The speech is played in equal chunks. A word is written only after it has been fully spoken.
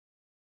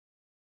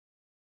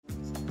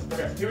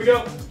Okay, here we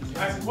go.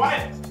 Nice and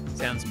quiet.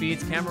 Sound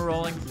speeds, camera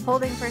rolling.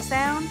 Holding for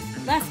sound.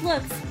 Last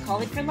looks.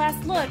 Calling for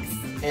last looks.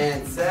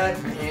 And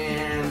set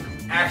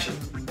and action.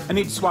 I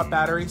need to swap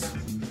batteries.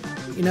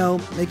 You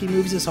know, making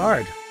movies is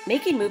hard.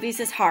 Making movies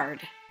is hard.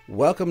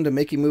 Welcome to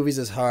Making Movies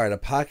is Hard, a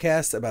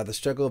podcast about the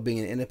struggle of being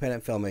an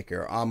independent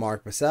filmmaker. I'm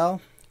Mark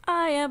Bassell.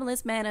 I am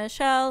Liz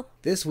Shell.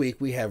 This week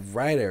we have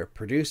writer,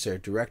 producer,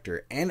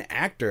 director, and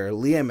actor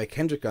Leah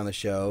McKendrick on the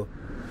show.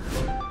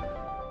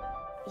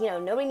 You know,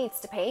 nobody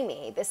needs to pay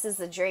me. This is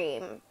the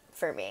dream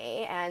for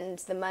me, and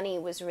the money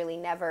was really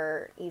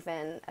never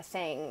even a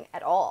thing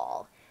at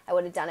all. I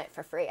would have done it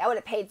for free. I would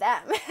have paid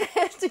them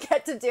to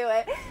get to do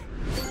it.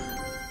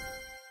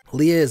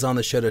 Leah is on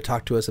the show to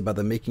talk to us about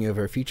the making of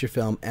her feature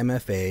film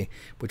MFA,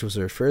 which was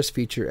her first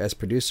feature as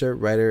producer,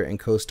 writer, and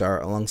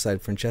co-star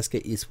alongside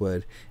Francesca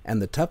Eastwood,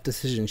 and the tough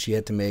decision she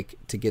had to make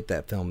to get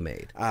that film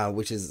made,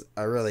 which is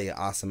a really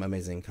awesome,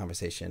 amazing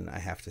conversation, I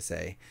have to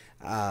say.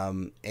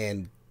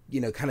 And you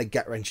know, kind of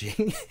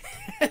gut-wrenching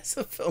as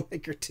a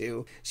filmmaker,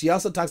 too. She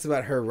also talks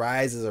about her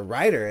rise as a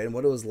writer and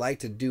what it was like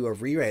to do a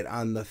rewrite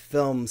on the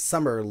film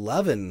Summer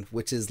Lovin',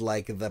 which is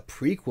like the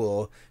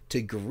prequel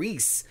to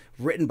Grease,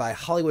 written by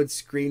Hollywood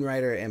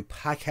screenwriter and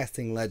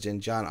podcasting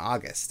legend John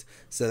August.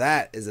 So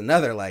that is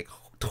another, like,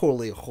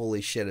 totally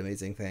holy shit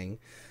amazing thing.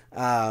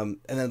 And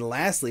then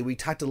lastly, we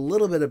talked a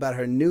little bit about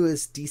her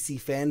newest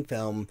DC fan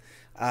film,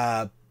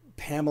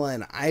 Pamela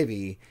and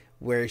Ivy,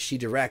 where she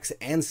directs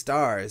and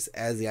stars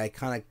as the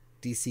iconic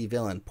DC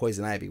villain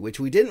Poison Ivy, which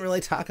we didn't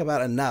really talk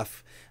about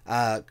enough,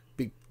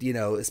 you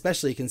know,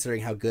 especially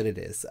considering how good it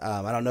is.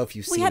 I don't know if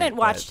you've seen it. We hadn't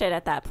watched it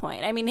at that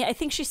point. I mean, I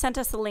think she sent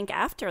us the link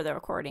after the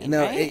recording,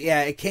 No, right?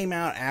 it came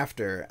out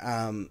after.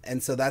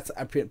 And so that's,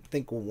 I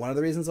think, one of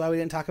the reasons why we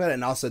didn't talk about it.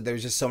 And also,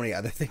 there's just so many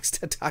other things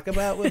to talk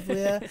about with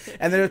Leah.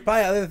 And there's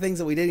probably other things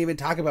that we didn't even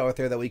talk about with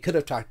her that we could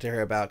have talked to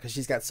her about because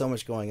she's got so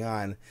much going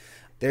on.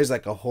 There's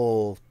like a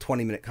whole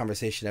 20-minute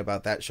conversation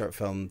about that short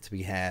film to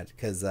be had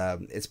because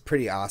it's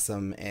pretty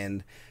awesome.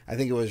 And I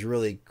think it was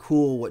really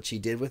cool what she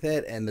did with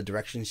it and the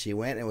direction she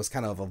went. It was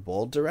kind of a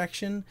bold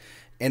direction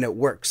and it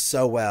works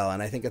so well.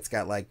 And I think it's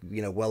got like,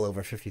 you know, well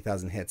over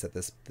 50,000 hits at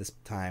this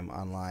time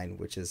online,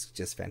 which is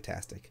just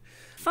fantastic.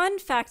 Fun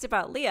fact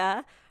about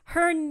Leah,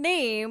 her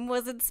name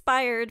was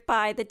inspired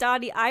by the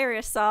Donnie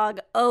Irish song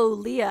 "Oh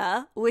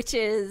Leah," which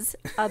is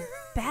a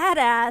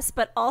badass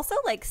but also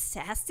like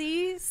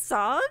sassy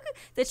song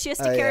that she has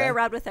to carry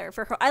around with her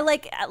for her. I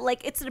like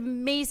it's an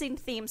amazing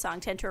theme song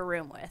to enter a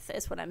room with,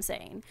 is what I'm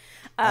saying.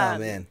 Oh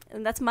man,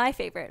 and that's my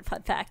favorite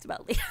fun fact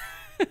about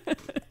Leah.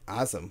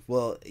 Awesome.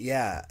 Well,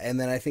 yeah,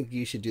 and then I think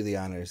you should do the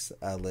honors,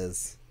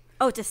 Liz.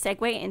 Oh, to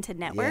segue into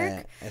network?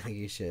 Yeah, I think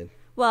you should.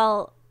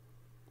 Well,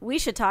 we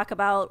should talk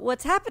about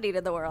what's happening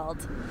in the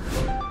world.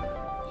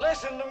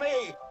 Listen to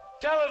me.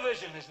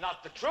 Television is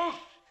not the truth.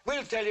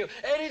 We'll tell you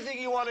anything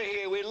you want to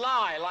hear. We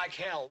lie like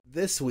hell.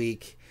 This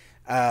week,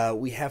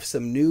 we have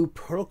some new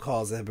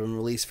protocols that have been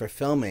released for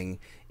filming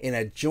in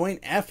a joint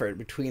effort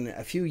between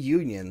a few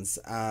unions.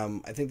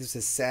 I think this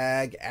is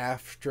SAG,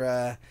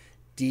 AFTRA,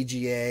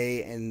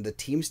 DGA, and the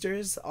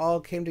Teamsters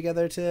all came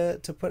together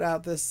to put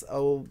out this,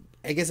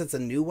 I guess it's a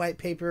new white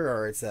paper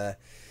or it's a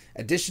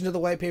addition to the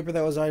white paper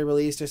that was already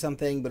released or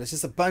something, but it's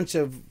just a bunch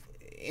of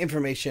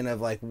information of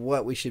like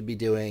what we should be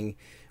doing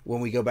when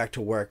we go back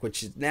to work,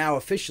 which is now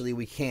officially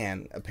we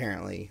can,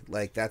 apparently,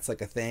 like that's like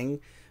a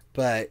thing,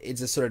 but it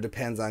just sort of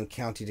depends on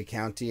county to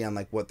county on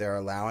like what they're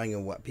allowing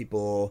and what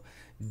people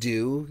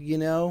do, you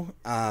know.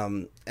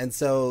 And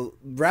so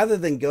rather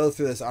than go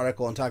through this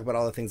article and talk about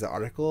all the things the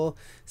article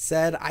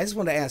said, I just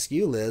want to ask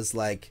you, Liz,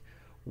 like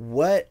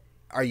what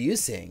are you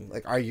seeing?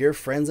 Like, are your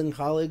friends and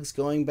colleagues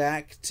going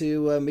back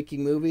to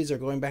making movies or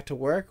going back to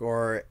work,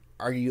 or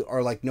are you,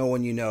 or like no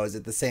one you know? Is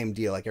it the same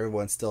deal? Like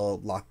everyone's still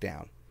locked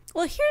down?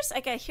 Well, here's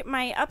like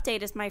my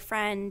update is my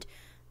friend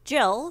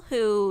Jill,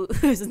 whose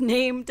last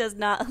name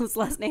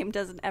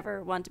doesn't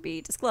ever want to be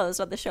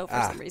disclosed on the show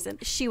for some reason.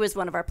 She was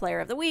one of our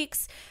players of the week.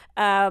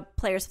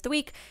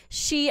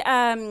 She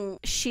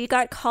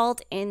got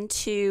called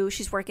into,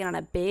 she's working on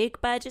a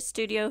big budget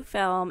studio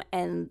film,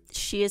 and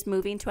she is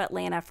moving to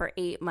Atlanta for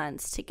 8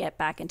 months to get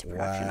back into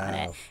production on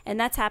it. And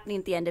that's happening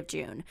at the end of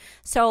June.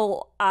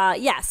 So,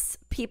 yes,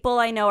 people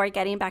I know are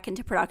getting back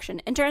into production.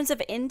 In terms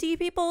of indie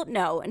people,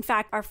 no. In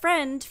fact, our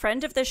friend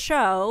of the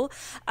show,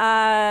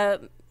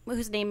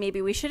 whose name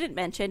maybe we shouldn't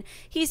mention,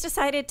 he's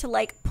decided to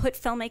like put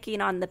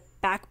filmmaking on the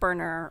back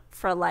burner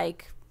for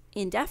like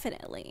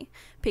indefinitely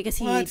because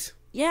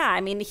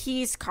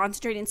he's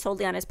concentrating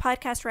solely on his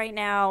podcast right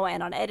now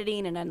and on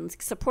editing and on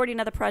supporting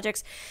other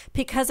projects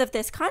because of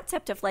this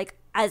concept of like,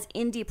 as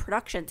indie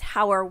productions,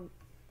 how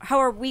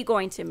are we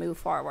going to move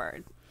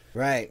forward?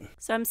 Right.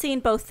 So I'm seeing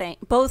both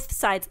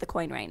sides of the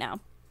coin right now.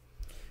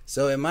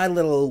 So in my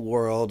little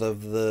world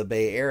of the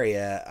Bay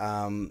Area,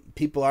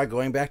 people are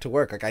going back to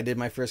work. Like I did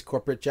my first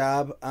corporate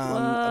job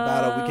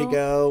about a week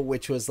ago,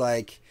 which was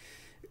like,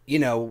 you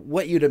know,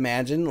 what you'd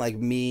imagine, like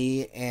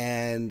me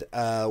and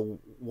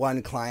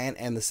one client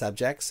and the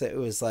subjects. It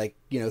was like,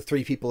 you know,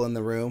 3 people in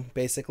the room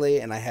basically.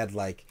 And I had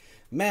like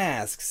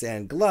masks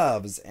and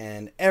gloves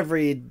and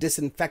every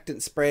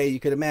disinfectant spray you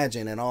could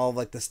imagine and all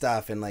like the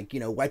stuff and like,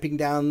 wiping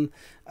down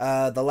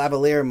the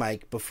lavalier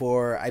mic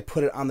before I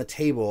put it on the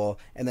table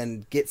and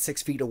then get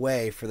 6 feet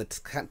away for the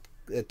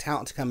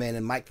talent to come in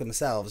and mic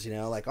themselves,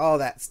 like all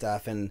that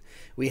stuff. And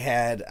we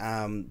had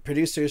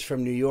producers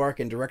from New York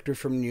and director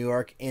from New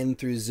York in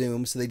through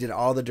Zoom, so they did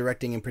all the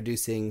directing and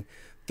producing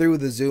through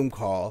the Zoom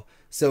call.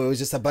 So it was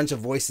just a bunch of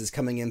voices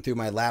coming in through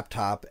my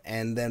laptop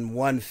and then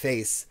one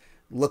face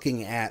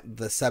looking at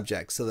the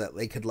subject so that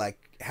they could like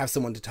have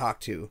someone to talk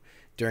to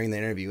during the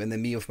interview, and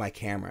then me with my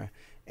camera.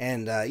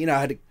 And I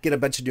had to get a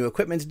bunch of new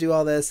equipment to do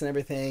all this and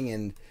everything,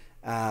 and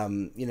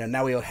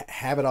now we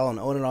have it all and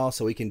own it all,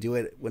 so we can do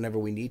it whenever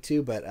we need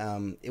to. But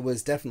it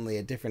was definitely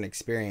a different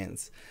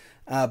experience.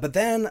 But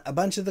then a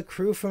bunch of the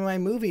crew from my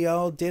movie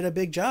all did a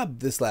big job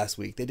this last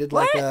week. They did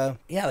like a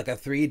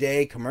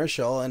 3-day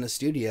commercial in a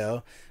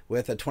studio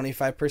with a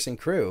 25-person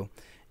crew.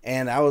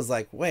 And I was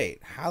like,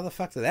 wait, how the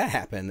fuck did that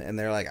happen? And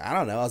they're like, I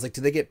don't know. I was like,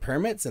 did they get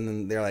permits? And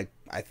then they're like,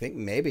 I think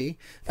maybe.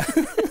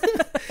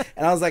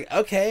 And I was like,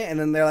 okay. And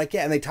then they're like,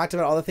 yeah. And they talked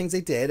about all the things they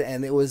did.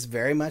 And it was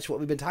very much what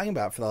we've been talking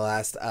about for the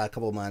last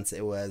couple of months.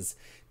 It was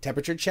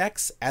temperature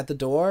checks at the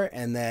door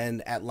and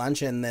then at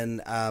lunch and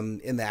then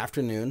in the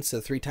afternoon.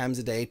 So 3 times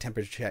a day,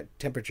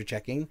 temperature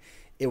checking.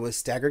 It was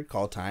staggered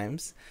call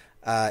times.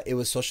 It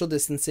was social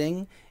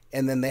distancing.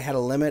 And then they had a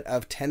limit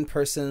of 10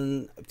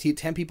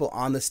 people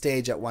on the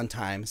stage at one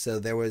time. So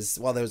there was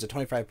a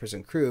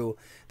 25-person crew,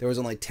 there was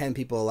only 10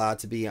 people allowed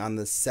to be on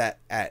the set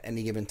at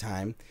any given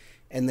time.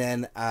 And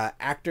then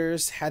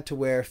actors had to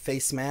wear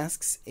face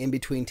masks in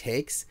between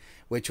takes,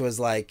 which was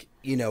like,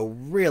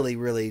 really,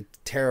 really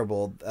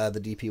terrible, the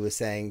DP was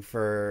saying,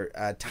 for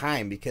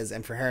time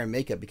and for hair and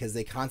makeup, because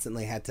they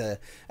constantly had to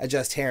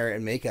adjust hair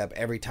and makeup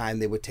every time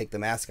they would take the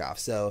mask off.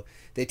 So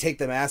they take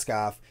the mask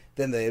off,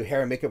 then the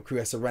hair and makeup crew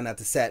has to run out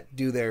the set,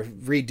 do their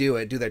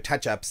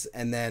touch-ups,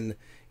 and then,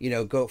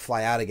 go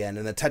fly out again.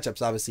 And the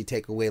touch-ups obviously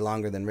take way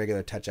longer than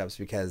regular touch-ups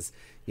because,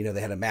 they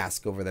had a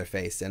mask over their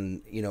face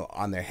and,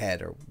 on their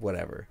head or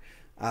whatever.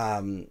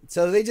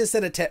 So they just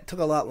said it took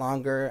a lot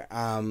longer,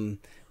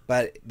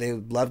 but they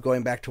love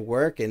going back to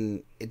work,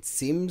 and it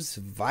seems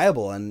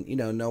viable, and,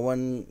 no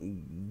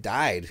one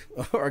died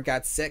or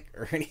got sick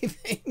or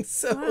anything.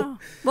 So, wow.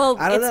 Well,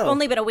 I don't know.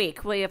 Only been a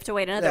week. Well, you have to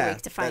wait another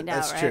week to find out,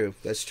 that's right? True.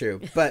 That's true.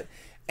 But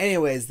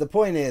anyways, the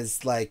point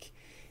is, like,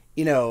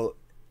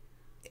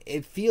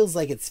 it feels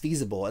like it's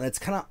feasible, and it's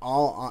kind of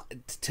all on,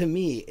 to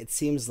me, it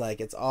seems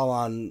like it's all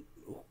on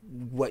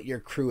what your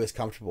crew is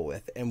comfortable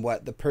with and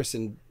what the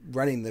person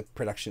running the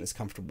production is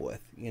comfortable with,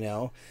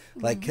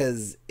 like,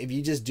 because if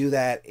you just do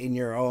that in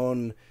your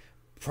own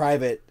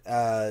private,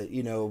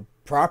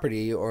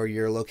 property or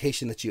your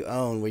location that you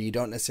own, where you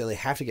don't necessarily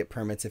have to get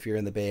permits if you're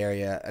in the Bay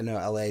Area. I know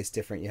LA is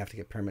different. You have to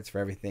get permits for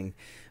everything,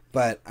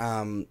 but,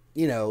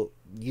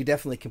 you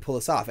definitely can pull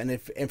this off. And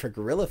for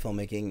guerrilla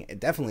filmmaking, it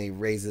definitely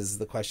raises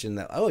the question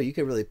that, you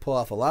could really pull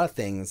off a lot of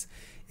things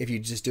if you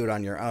just do it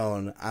on your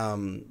own.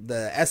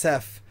 The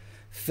SF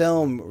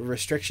film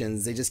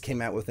restrictions, they just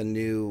came out with a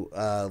new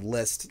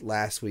list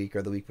last week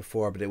or the week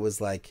before, but it was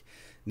like,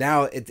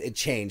 now it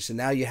changed. So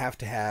now you have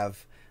to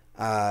have,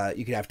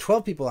 you can have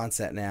 12 people on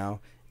set now,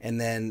 and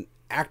then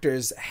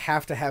actors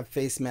have to have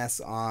face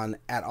masks on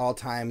at all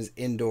times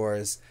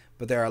indoors,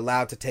 but they're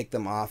allowed to take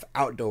them off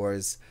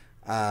outdoors,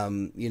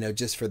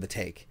 just for the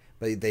take.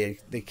 But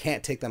they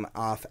can't take them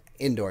off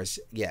indoors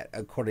yet,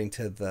 according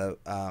to the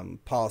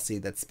policy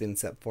that's been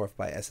set forth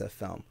by SF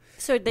Film.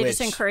 So they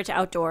just encourage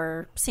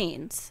outdoor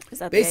scenes. Is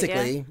that basically the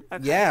idea?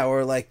 Okay. Yeah,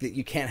 or like that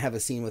you can't have a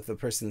scene with the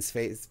person's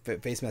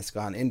face mask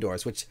on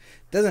indoors, which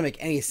doesn't make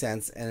any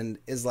sense and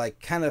is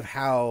like kind of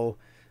how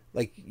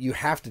like you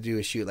have to do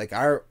a shoot. Like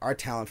our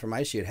talent for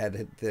my shoot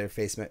had their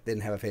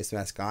didn't have a face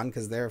mask on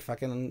because they're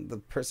fucking the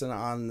person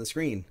on the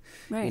screen.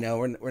 Right.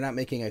 We're not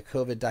making a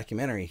COVID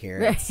documentary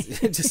here. Right.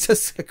 It's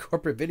just a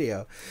corporate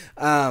video.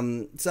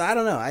 So I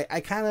don't know.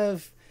 I kind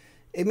of,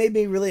 it made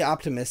me really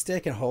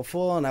optimistic and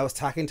hopeful. And I was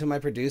talking to my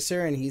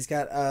producer, and he's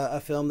got a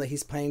film that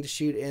he's planning to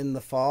shoot in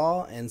the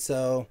fall. And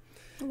so,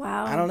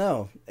 wow, I don't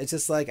know. It's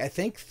just like, I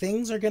think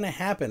things are going to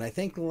happen. I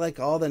think like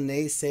all the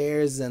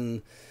naysayers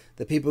and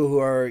the people who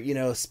are,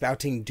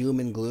 spouting doom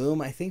and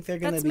gloom, I think they're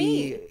going to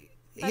be...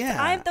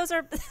 Those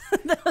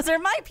are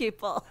my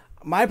people.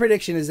 My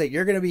prediction is that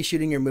you're going to be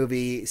shooting your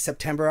movie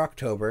September,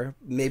 October,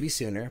 maybe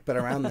sooner, but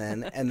around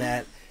then, and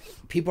that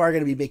people are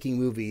going to be making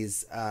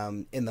movies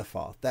in the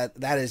fall.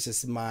 That is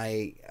just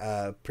my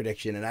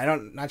prediction,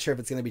 and not sure if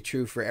it's going to be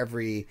true for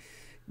every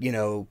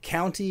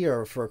county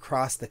or for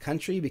across the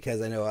country,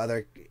 because I know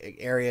other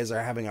areas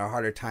are having a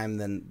harder time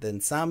than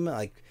some.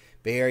 Like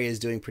Bay Area is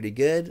doing pretty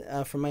good,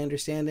 from my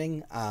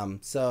understanding.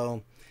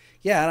 So,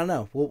 yeah, I don't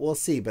know. We'll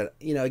see. But,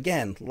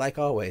 again, like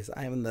always,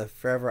 I am the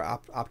forever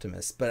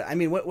optimist. But, I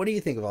mean, what do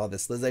you think of all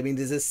this, Liz? I mean,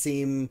 is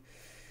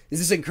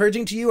this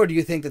encouraging to you, or do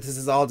you think that this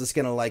is all just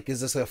going to, is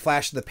this a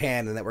flash of the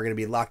pan and that we're going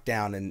to be locked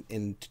down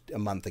in a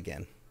month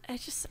again?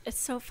 it's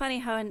so funny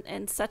how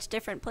in such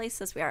different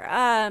places we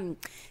are.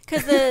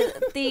 Because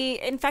the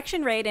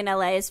infection rate in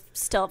LA is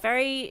still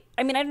very,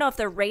 I mean, I don't know if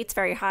the rate's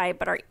very high,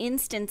 but our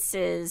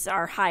instances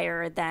are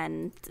higher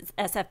than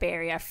SF Bay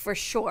Area for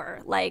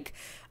sure. Like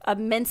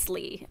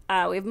immensely.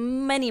 We have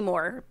many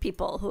more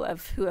people who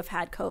have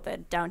had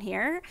COVID down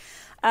here.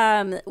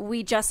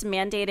 We just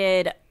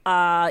mandated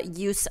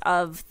use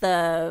of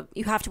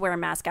you have to wear a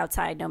mask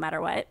outside no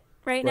matter what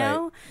right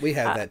now. We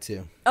have that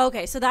too.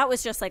 Okay, so that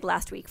was just like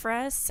last week for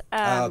us.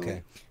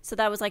 Okay. So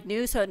that was like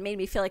new, so it made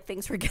me feel like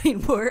things were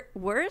getting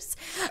worse.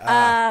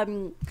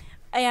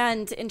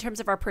 And in terms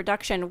of our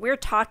production, we're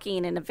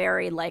talking in a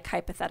very like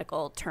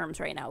hypothetical terms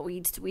right now.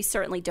 We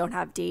certainly don't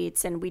have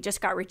dates, and we just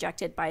got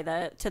rejected by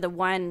the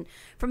one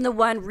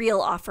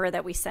real offer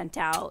that we sent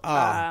out.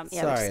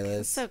 Sorry, Liz.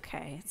 It's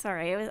okay. It's all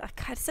right. It was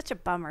God, it's such a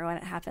bummer when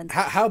it happens.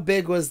 How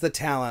big was the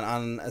talent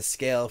on a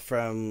scale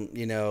from,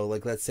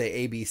 like let's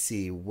say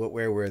ABC?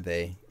 Where were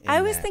they?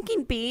 I was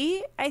thinking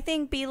B. I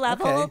think B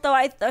level.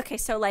 Okay. Though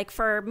so like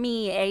for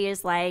me, A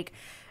is like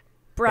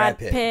Brad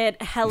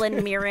Pitt,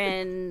 Helen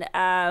Mirren.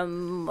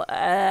 I'm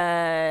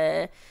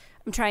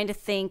trying to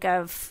think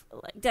of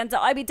like Denzel.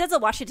 I mean, Denzel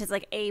Washington's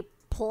like A+,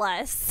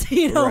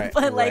 right,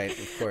 but like, right,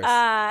 of course.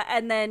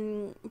 And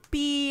then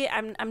B.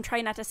 I'm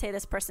trying not to say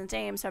this person's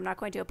name, so I'm not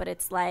going to. But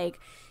it's like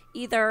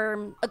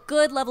either a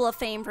good level of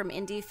fame from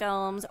indie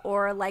films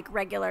or like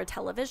regular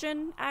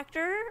television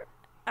actor.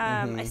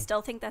 I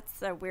still think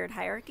that's a weird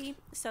hierarchy.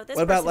 So this.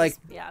 What about like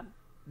yeah,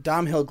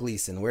 Domhnall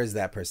Gleeson? Where's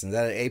that person? Is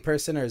that an A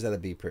person or is that a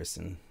B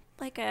person?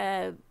 Like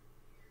A-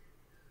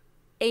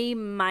 B+.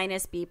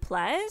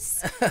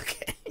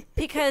 Okay.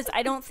 Because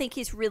I don't think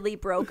he's really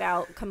broke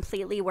out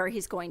completely where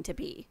he's going to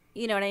be.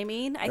 You know what I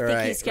mean? I think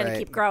he's going to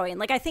keep growing.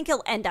 Like, I think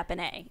he'll end up an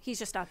A. He's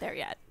just not there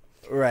yet.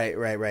 Right.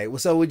 Well,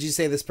 so would you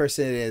say this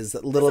person is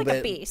a little bit...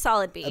 a B,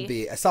 solid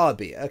B. A solid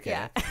B, okay.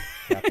 Yeah.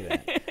 Copy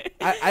that.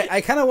 I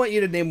kind of want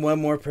you to name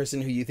one more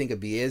person who you think a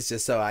B is,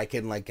 just so I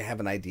can like have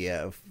an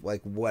idea of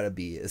like what a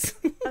B is.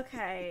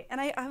 Okay, and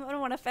I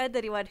don't want to offend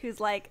anyone who's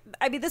like,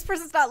 I mean, this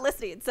person's not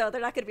listening, so they're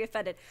not going to be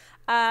offended.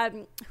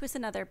 Who's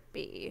another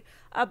B?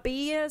 A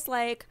B is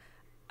like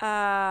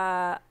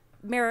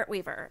Merritt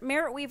Wever.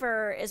 Merritt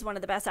Wever is one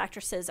of the best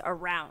actresses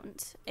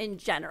around in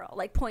general,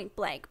 like point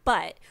blank.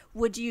 But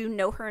would you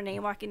know her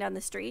name walking down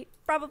the street?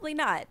 Probably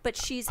not. But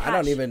I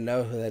don't even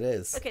know who that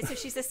is. Okay, so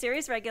she's a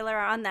series regular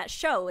on that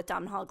show with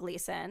Domhnall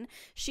Gleeson.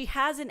 She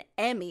has an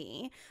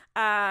Emmy.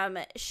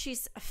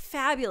 She's a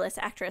fabulous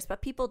actress,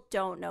 but people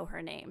don't know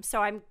her name.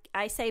 So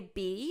I say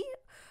B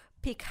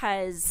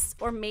because,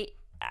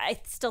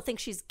 I still think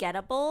she's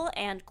gettable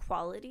and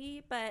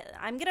quality, but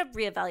I'm going to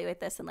reevaluate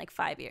this in like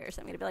 5 years.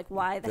 I'm going to be like,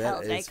 why the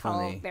hell did I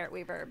call Merritt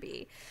Wever a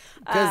B?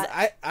 Because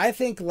I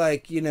think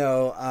like,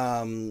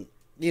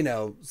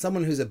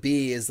 someone who's a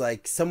B is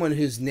like someone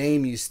whose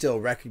name you still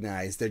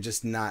recognize. They're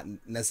just not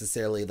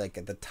necessarily like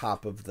at the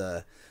top of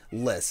the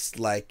list.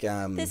 Like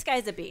this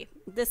guy's a B.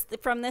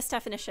 From this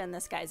definition,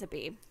 this guy's a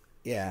B.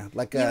 Yeah,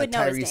 like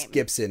Tyrese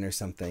Gibson or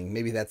something.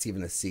 Maybe that's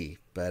even a C,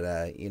 but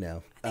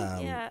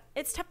yeah,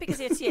 it's tough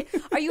because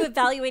are you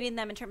evaluating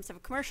them in terms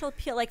of commercial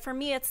appeal? Like for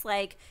me, it's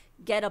like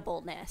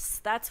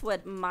getableness. That's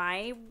what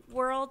my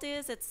world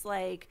is. It's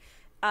like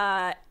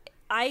I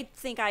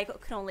think I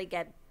could only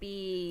get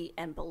B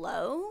and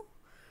below,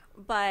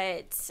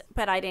 but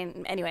I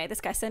didn't. Anyway, this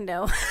guy said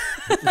no.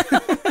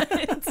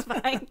 It's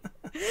fine.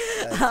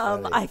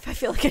 I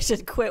feel like I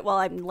should quit while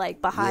I'm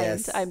like behind.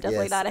 Yes, I'm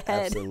definitely not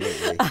ahead.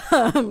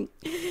 Absolutely.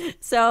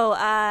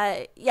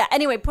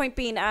 Anyway, point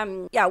being,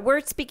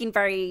 we're speaking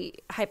very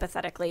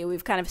hypothetically.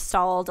 We've kind of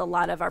stalled a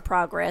lot of our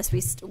progress.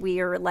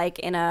 We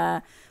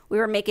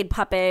were making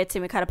puppets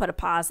and we kind of put a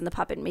pause in the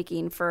puppet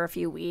making for a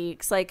few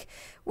weeks. Like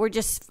we're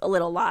just a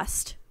little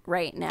lost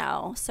right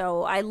now.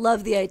 So I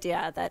love the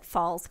idea that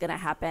fall's going to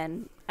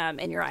happen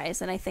in your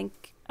eyes. And I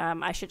think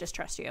I should just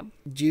trust you.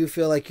 Do you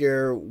feel like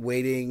you're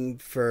waiting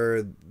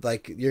for,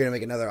 like, you're going to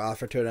make another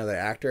offer to another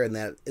actor and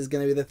that is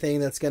going to be the thing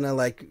that's going to,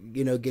 like,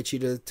 get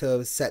you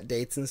to set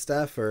dates and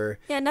stuff? Or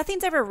yeah,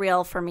 nothing's ever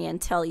real for me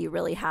until you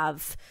really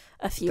have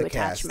a few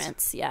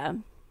attachments. Cast. Yeah,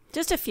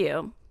 just a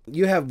few.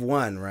 You have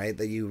one, right,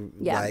 that you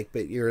like,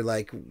 but you're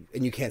like,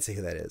 and you can't say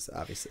who that is,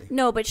 obviously.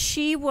 No, but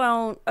she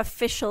won't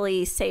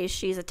officially say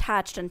she's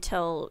attached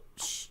until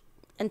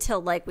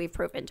like we've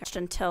proven to her.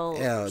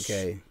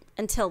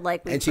 Until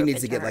like we've and she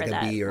needs to proven get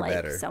like her a B that, or like,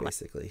 better, so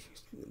basically.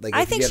 Like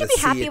I think she'd be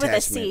happy with a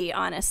C,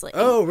 honestly.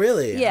 Oh,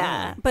 really?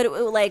 Yeah, but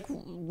like,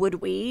 would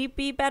we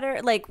be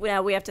better? Like, we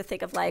have to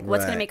think of like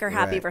what's going to make her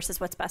happy versus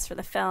what's best for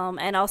the film,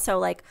 and also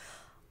like,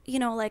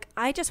 like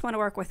I just want to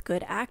work with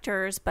good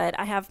actors, but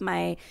I have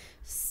my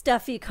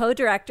stuffy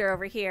co-director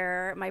over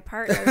here, my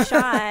partner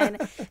Sean,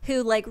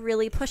 who like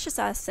really pushes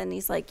us, and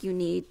he's like, you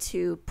need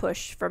to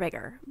push for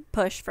bigger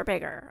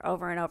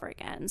over and over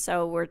again.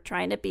 So we're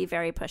trying to be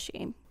very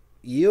pushy.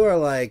 You are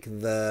like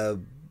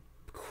the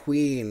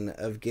queen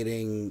of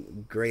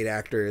getting great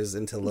actors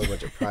into low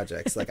budget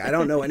projects. Like I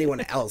don't know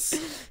anyone else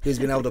who's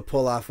been able to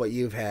pull off what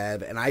you've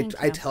had. And I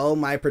tell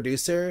my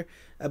producer,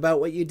 about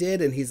what you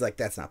did, and he's like,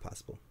 that's not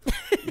possible.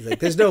 He's like,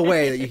 there's no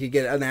way that you could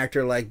get an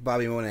actor like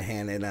Bobby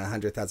Moynihan in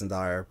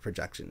 $100,000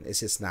 production. It's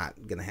just not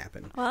gonna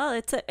happen. Well,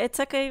 it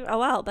took a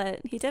while,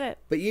 but he did it.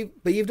 But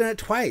you've done it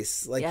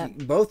twice. Like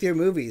both your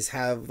movies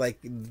have like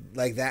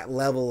that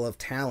level of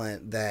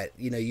talent that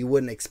you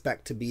wouldn't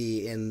expect to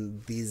be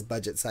in these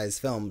budget sized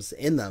films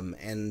in them,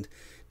 and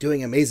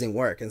doing amazing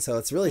work. And so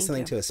it's really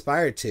something to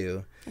aspire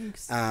to.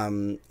 Thanks. But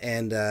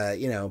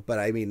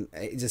I mean,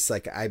 just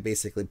like I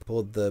basically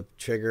pulled the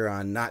trigger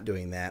on not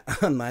doing that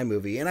on my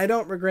movie, and I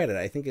don't regret it.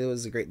 I think it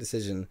was a great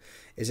decision.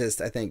 It's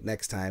just, I think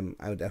next time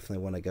I would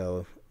definitely want to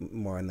go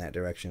more in that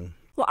direction.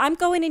 Well, I'm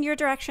going in your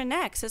direction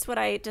next. That's what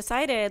I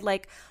decided.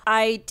 Like,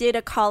 I did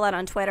a call out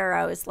on Twitter.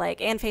 I was like,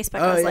 and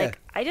Facebook. I was like,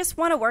 I just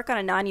want to work on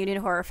a non-union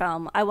horror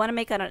film. I want to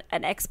make an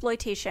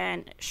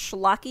exploitation,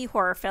 schlocky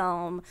horror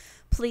film.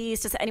 Please,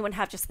 does anyone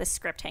have just this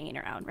script hanging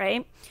around,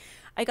 right?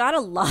 I got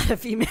a lot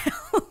of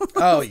emails.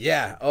 Oh,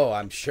 yeah. Oh,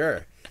 I'm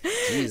sure.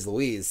 Jeez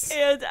Louise.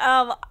 And,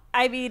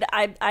 I mean,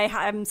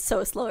 I'm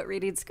so slow at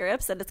reading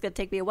scripts, and it's going to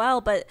take me a while.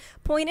 But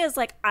point is,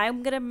 like,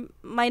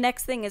 my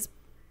next thing is,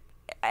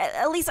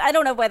 at least I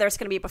don't know whether it's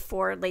going to be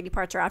before Lady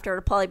Parts or after.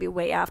 It'll probably be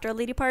way after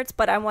Lady Parts,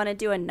 but I want to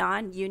do a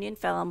non-union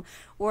film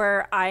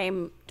where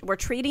we're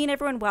treating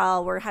everyone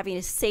well. We're having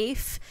a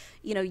safe,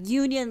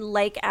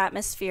 union-like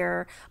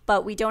atmosphere,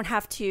 but we don't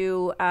have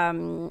to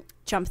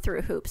jump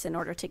through hoops in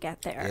order to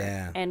get there.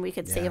 Yeah. And we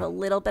could save a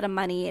little bit of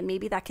money, and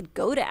maybe that could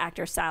go to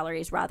actor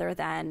salaries rather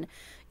than,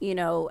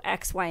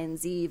 X, Y, and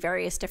Z,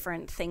 various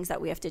different things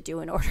that we have to do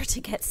in order to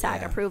get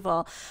SAG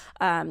approval.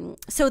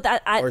 So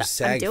that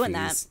I'm doing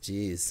that.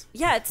 Jeez.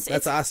 Yeah,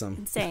 that's awesome.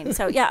 Insane.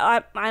 So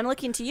yeah, I'm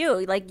looking to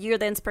you. Like, you're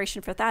the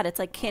inspiration for that. It's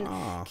like, can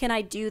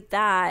I do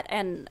that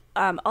and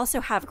also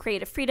have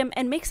creative freedom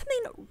and make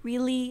something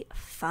really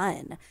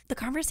fun? The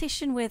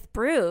conversation with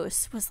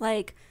Bruce was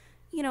like,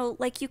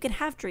 like you can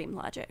have dream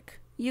logic.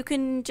 You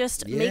can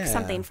just make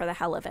something for the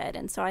hell of it.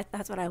 And so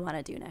that's what I want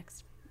to do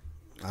next.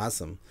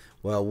 Awesome.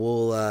 Well,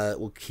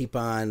 we'll keep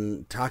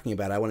on talking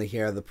about it. I want to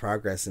hear the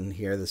progress and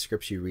hear the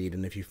scripts you read,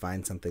 and if you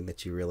find something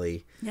that you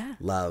really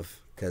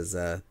love, because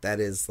that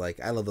is like,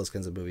 I love those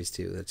kinds of movies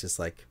too. It's just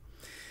like,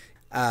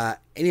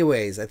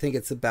 anyways, I think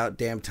it's about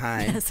damn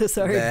time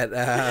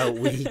that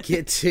we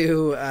get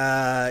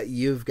to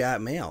You've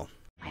Got Mail.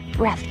 My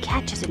breath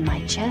catches in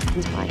my chest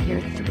until I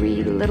hear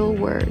 3 little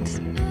words.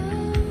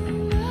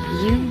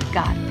 You've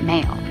got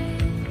mail.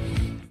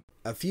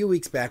 A few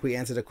weeks back, we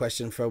answered a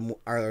question from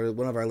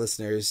one of our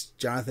listeners,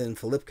 Jonathan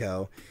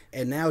Filipko,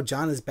 and now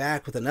John is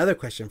back with another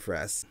question for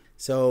us.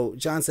 So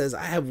John says,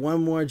 I have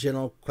one more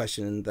general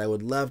question that I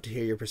would love to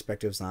hear your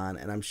perspectives on,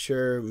 and I'm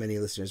sure many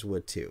listeners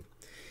would too.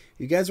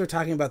 You guys were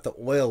talking about the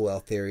oil well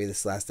theory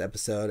this last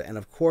episode, and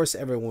of course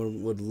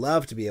everyone would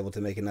love to be able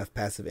to make enough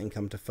passive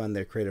income to fund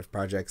their creative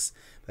projects,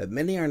 but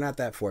many are not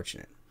that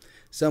fortunate.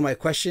 So my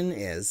question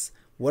is,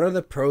 what are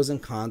the pros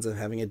and cons of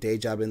having a day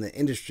job in the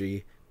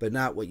industry but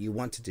not what you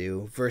want to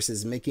do,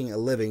 versus making a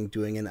living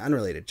doing an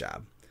unrelated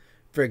job?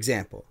 For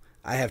example,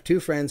 I have 2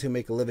 friends who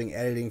make a living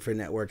editing for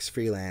networks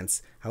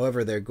freelance.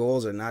 However, their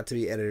goals are not to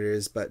be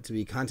editors, but to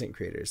be content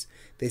creators.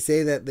 They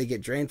say that they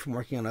get drained from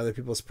working on other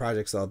people's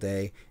projects all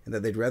day, and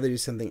that they'd rather do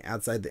something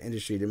outside the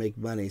industry to make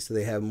money so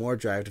they have more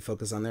drive to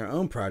focus on their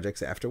own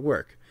projects after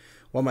work.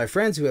 While my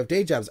friends who have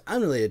day jobs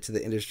unrelated to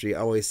the industry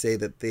always say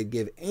that they'd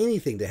give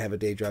anything to have a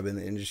day job in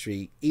the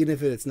industry, even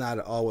if it's not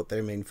at all what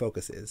their main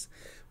focus is.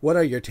 What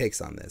are your takes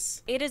on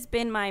this? It has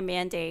been my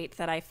mandate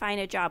that I find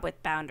a job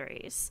with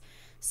boundaries.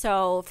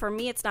 So for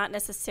me, it's not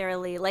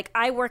necessarily like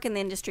I work in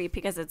the industry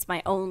because it's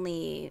my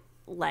only,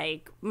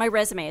 like, my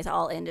resume is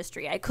all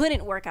industry. I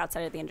couldn't work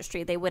outside of the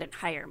industry. They wouldn't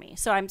hire me.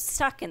 So I'm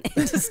stuck in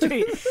the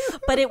industry.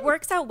 But it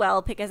works out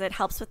well because it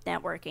helps with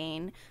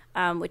networking,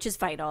 which is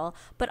vital.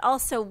 But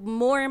also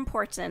more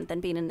important than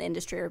being in the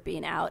industry or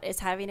being out is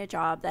having a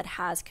job that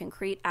has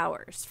concrete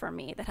hours for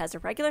me, that has a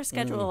regular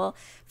schedule.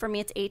 For me,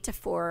 it's 8 to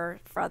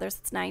 4. For others,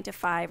 it's 9 to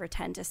 5 or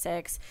 10 to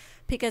 6,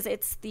 because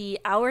it's the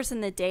hours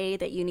in the day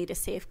that you need to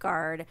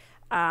safeguard.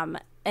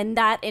 And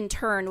that in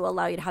turn will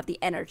allow you to have the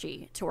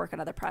energy to work on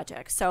other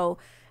projects. So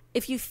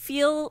if you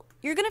feel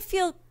you're going to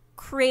feel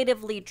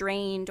creatively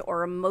drained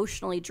or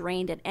emotionally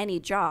drained at any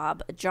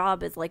job, a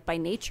job is like by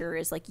nature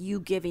is like you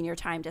giving your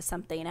time to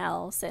something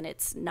else, and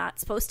it's not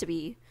supposed to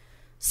be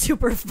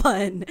super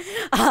fun.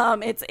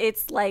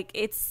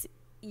 It's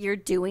you're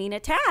doing a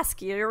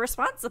task, you're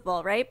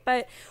responsible, right?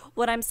 But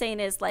what I'm saying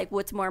is, like,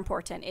 what's more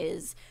important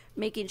is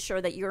making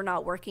sure that you're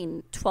not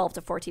working 12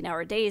 to 14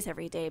 hour days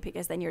every day,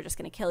 because then you're just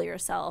going to kill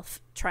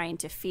yourself trying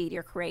to feed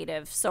your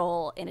creative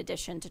soul in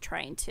addition to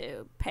trying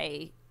to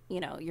pay,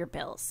 your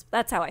bills.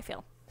 That's how I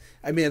feel.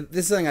 I mean,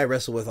 this is something I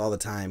wrestle with all the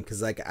time,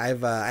 because like I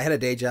had a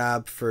day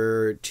job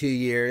for 2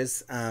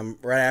 years.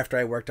 Right after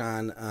I worked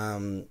on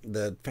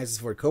the Francis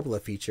Ford Coppola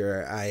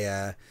feature,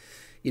 I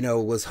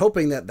was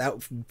hoping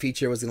that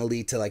feature was going to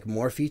lead to like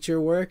more feature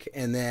work.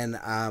 And then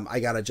I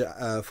got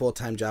a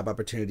full-time job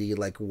opportunity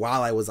like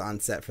while I was on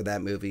set for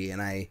that movie,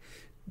 and I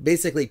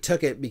basically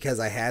took it because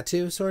I had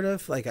to, sort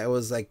of. Like, I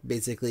was like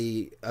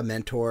basically a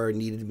mentor,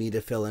 needed me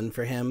to fill in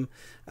for him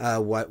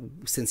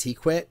since he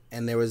quit,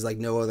 and there was like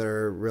no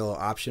other real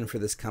option for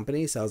this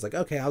company. So I was like,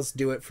 okay, I'll just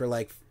do it for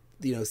like,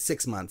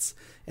 6 months,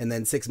 and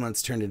then 6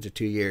 months turned into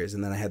 2 years,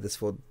 and then I had this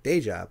full day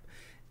job.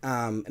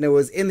 And it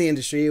was in the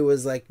industry. It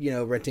was like,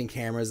 renting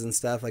cameras and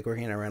stuff, like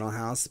working in a rental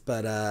house.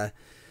 But,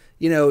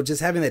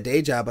 just having that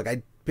day job, like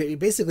I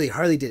basically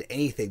hardly did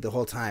anything the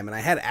whole time. And I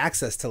had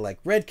access to like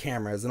Red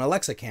cameras and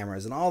Alexa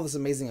cameras and all this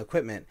amazing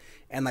equipment.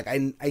 And like,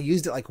 I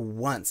used it like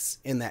once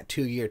in that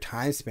 2-year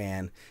time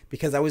span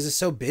because I was just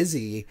so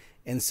busy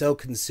and so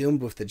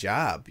consumed with the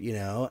job,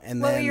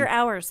 and what were your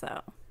hours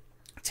though?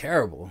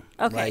 Terrible.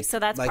 Okay. So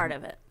that's part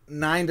of it.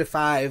 9 to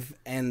 5.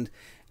 And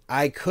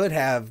I could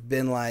have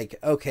been like,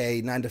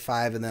 okay, 9 to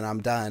 5 and then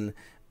I'm done.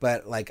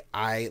 But like,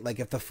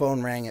 if the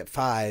phone rang at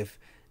 5,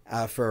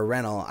 for a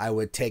rental, I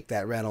would take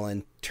that rental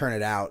and turn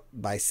it out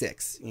by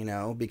 6,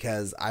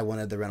 because I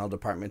wanted the rental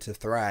department to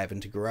thrive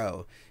and to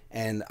grow.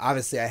 And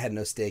obviously I had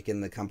no stake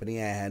in the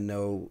company. I had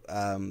no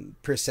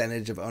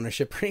percentage of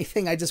ownership or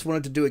anything. I just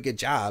wanted to do a good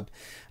job.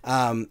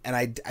 And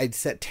I'd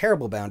set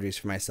terrible boundaries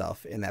for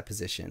myself in that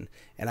position.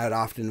 And I would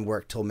often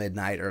work till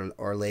midnight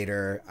or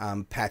later,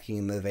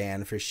 packing the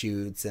van for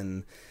shoots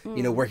and,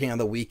 working on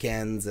the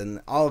weekends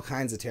and all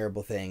kinds of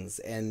terrible things.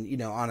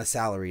 And, on a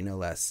salary, no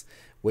less,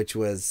 which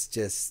was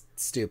just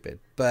stupid.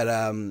 But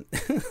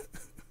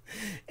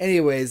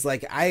anyways,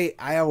 like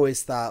I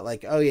always thought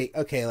like, oh yeah,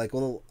 okay, like,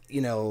 well,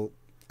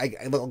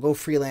 I'll go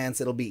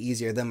freelance. It'll be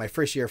easier. Then my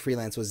first year of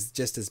freelance was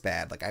just as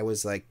bad. Like I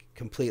was like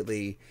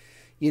completely,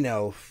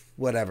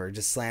 whatever,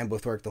 just slammed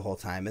with work the whole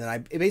time. And then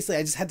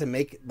I just had to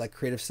make like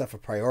creative stuff a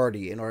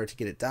priority in order to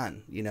get it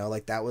done.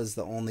 Like that was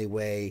the only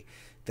way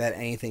that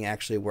anything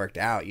actually worked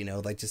out,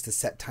 like just to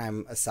set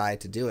time aside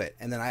to do it.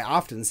 And then I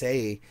often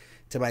say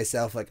to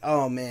myself like,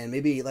 oh man,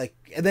 maybe like,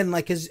 and then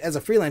like as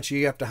a freelancer,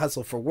 you have to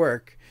hustle for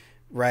work,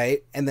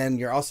 right? And then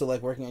you're also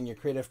like working on your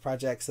creative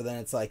projects. So then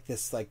it's like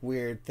this like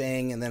weird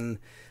thing. And then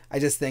I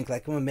just think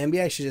like, well,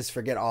 maybe I should just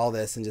forget all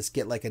this and just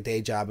get like a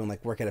day job and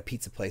like work at a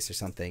pizza place or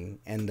something.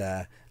 And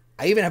I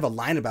even have a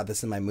line about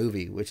this in my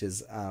movie, which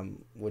is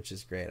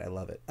great. I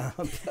love it.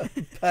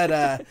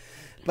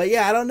 But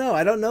yeah, I don't know.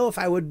 I don't know if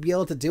I would be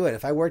able to do it.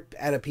 If I worked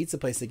at a pizza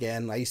place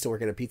again, I used to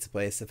work at a pizza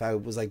place. If I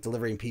was like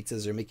delivering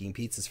pizzas or making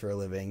pizzas for a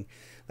living,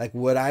 like,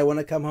 would I want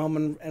to come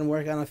home and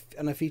work on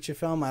a feature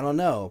film? I don't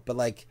know. But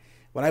like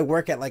when I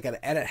work at like an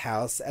edit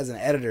house as an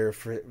editor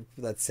for,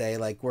 let's say,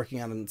 like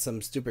working on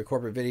some stupid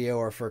corporate video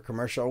or for a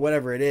commercial or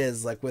whatever it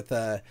is, like with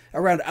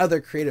around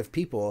other creative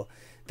people,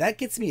 that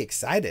gets me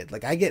excited.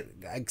 Like I get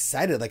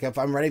excited. Like if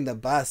I'm riding the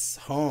bus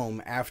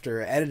home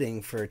after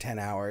editing for 10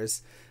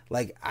 hours,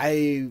 like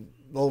I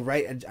will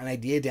write an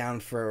idea down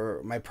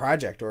for my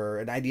project or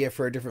an idea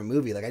for a different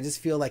movie. Like I just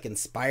feel like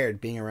inspired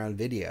being around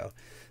video.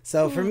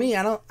 So for me,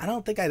 I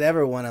don't think I'd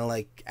ever want to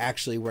like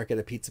actually work at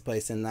a pizza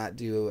place and not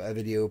do a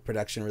video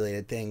production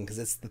related thing, because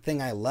it's the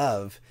thing I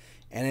love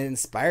and it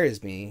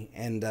inspires me.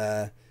 And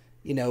I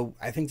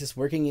think just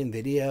working in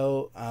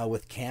video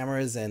with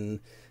cameras and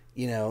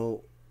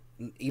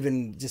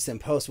even just in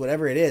post,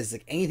 whatever it is,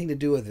 like anything to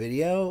do with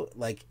video,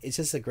 like it's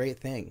just a great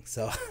thing.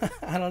 So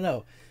I don't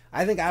know.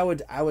 I think I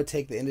would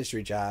take the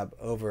industry job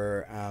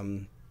over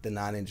the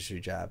non-industry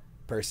job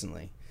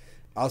personally.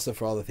 Also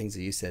for all the things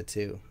that you said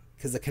too,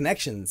 because the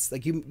connections,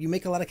 like you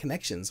make a lot of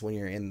connections when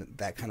you're in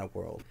that kind of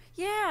world.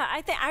 Yeah,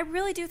 I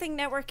really do think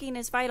networking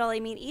is vital. I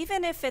mean,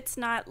 even if it's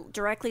not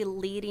directly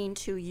leading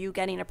to you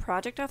getting a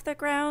project off the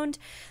ground,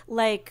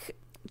 like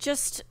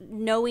just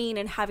knowing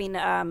and having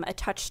a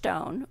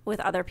touchstone with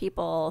other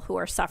people who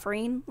are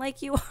suffering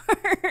like you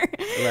are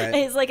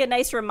is like a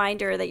nice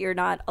reminder that you're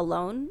not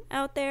alone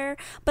out there.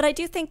 But I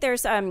do think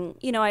there's, I'm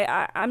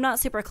not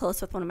super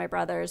close with one of my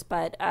brothers,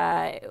 but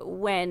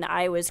when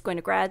I was going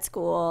to grad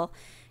school,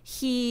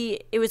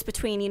 it was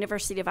between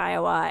University of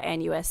Iowa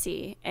and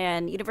USC.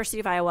 And University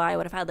of Iowa, I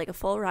would have had like a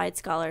full ride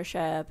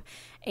scholarship,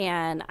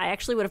 and I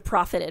actually would have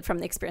profited from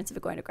the experience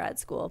of going to grad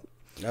school.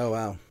 Oh,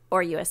 wow.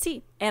 Or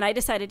USC. And I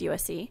decided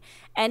USC.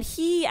 And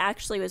he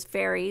actually was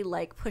very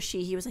like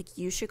pushy. He was like,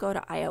 you should go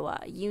to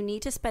Iowa. You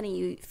need to spend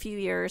a few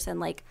years and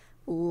like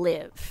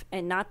live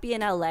and not be in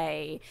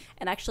LA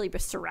and actually be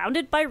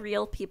surrounded by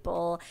real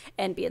people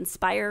and be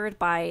inspired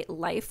by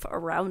life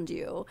around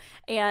you.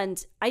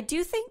 And I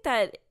do think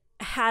that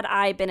had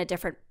I been a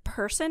different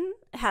person,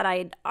 had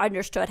I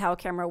understood how a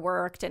camera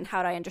worked and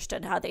had I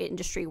understood how the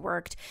industry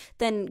worked,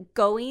 then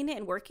going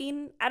and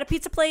working at a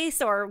pizza place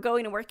or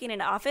going and working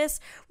in an office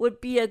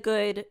would be a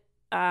good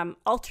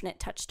alternate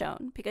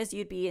touchstone, because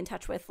you'd be in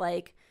touch with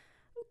like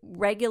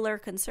regular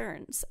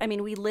concerns. I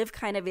mean, we live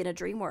kind of in a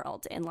dream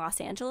world in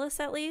Los Angeles,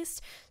 at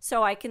least.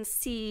 So I can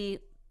see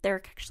there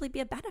could actually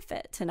be a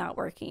benefit to not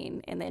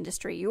working in the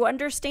industry. You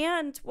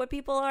understand what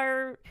people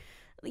are...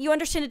 You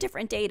understand a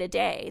different day to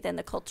day than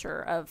the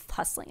culture of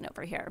hustling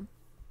over here.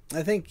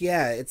 I think,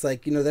 yeah, it's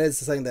like, that is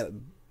something that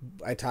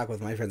I talk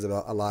with my friends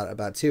about a lot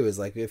about too, is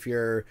like, if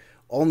you're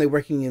only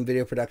working in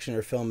video production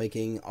or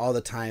filmmaking all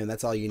the time,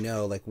 that's all you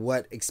know, like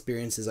what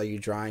experiences are you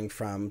drawing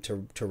from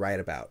to write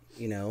about,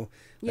 you know?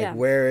 Like,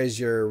 where is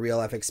your real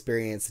life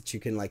experience that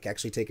you can like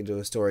actually take into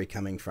a story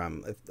coming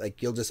from?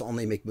 Like, you'll just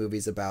only make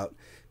movies about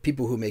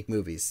people who make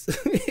movies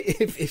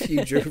if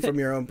you drew from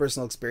your own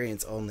personal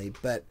experience only.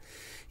 But,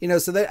 you know,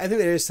 so I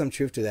think there is some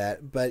truth to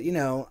that. But, you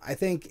know, I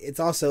think it's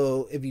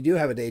also, if you do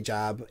have a day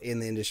job in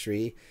the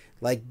industry,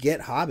 like, get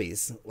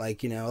hobbies.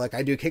 Like, you know, like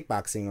I do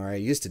kickboxing, or I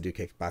used to do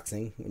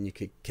kickboxing when you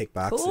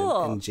kickbox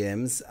in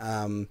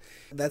gyms.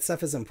 That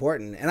stuff is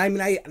important. And I mean,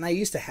 I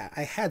used to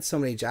I had so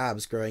many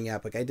jobs growing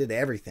up. Like, I did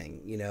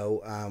everything, you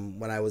know,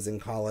 when I was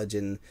in college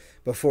and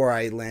before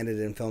I landed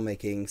in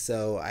filmmaking.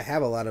 So I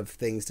have a lot of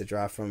things to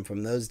draw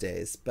from those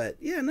days. But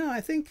yeah, no,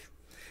 I think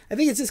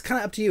it's just kind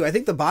of up to you. I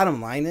think the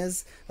bottom line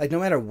is, like,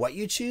 no matter what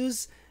you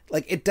choose,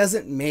 like, it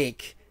doesn't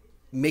make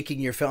making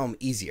your film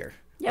easier.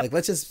 Yep. Like,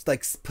 let's just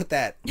like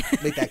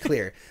make that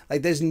clear.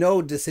 Like, there's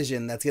no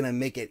decision that's going to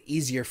make it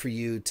easier for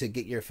you to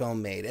get your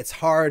film made. It's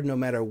hard no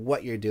matter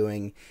what you're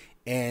doing,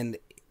 and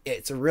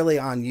it's really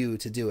on you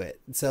to do it.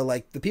 So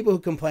like, the people who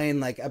complain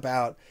like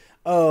about,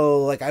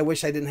 oh, like, I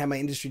wish I didn't have my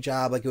industry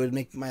job, like it would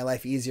make my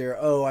life easier.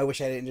 Oh, I wish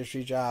I had an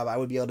industry job, I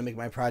would be able to make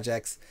my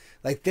projects.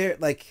 Like, they're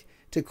like,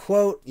 to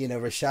quote, you know,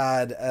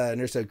 Rashad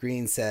Nurso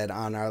Green said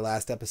on our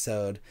last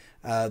episode,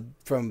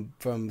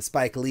 from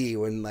Spike Lee,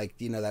 when, like,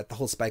 you know, that the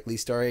whole Spike Lee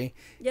story,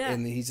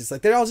 and he's just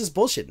like, they're all just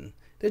bullshitting.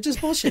 They're just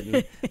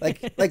bullshitting.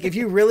 like if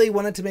you really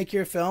wanted to make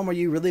your film, or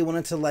you really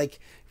wanted to like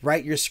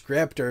write your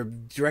script or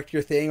direct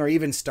your thing or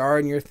even star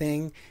in your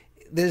thing,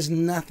 there's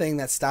nothing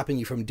that's stopping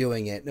you from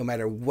doing it, no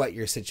matter what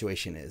your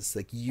situation is.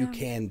 Like, you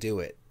can do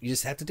it. You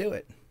just have to do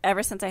it.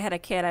 Ever since I had a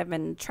kid, I've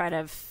been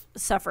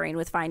suffering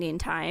with finding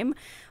time.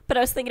 But I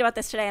was thinking about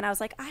this today, and I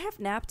was like, I have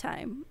nap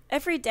time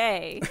every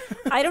day.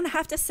 I don't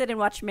have to sit and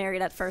watch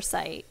Married at First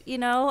Sight. You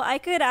know, I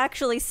could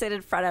actually sit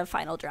in front of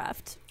Final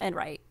Draft and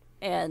write.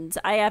 And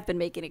I have been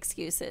making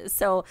excuses.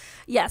 So,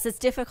 yes, it's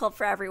difficult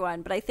for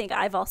everyone, but I think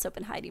I've also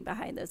been hiding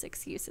behind those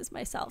excuses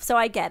myself. So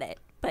I get it.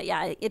 But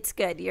yeah, it's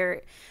good.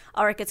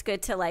 Alrik, it's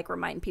good to like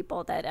remind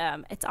people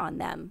that it's on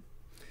them.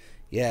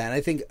 Yeah, and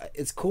I think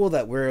it's cool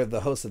that we're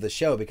the host of the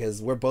show,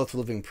 because we're both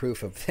living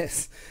proof of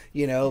this.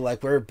 You know,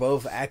 like, we're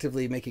both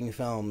actively making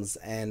films,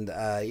 and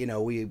you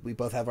know, we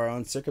both have our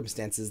own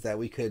circumstances that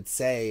we could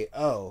say,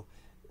 oh,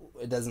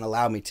 it doesn't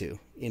allow me to,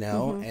 you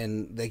know.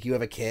 And like, you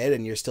have a kid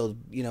and you're still,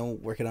 you know,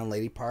 working on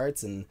lady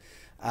parts, and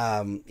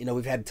you know,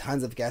 we've had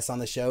tons of guests on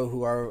the show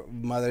who are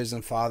mothers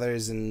and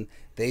fathers, and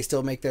they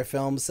still make their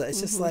films. So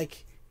it's just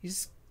like, you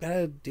just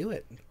gotta do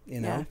it, you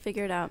know. Yeah,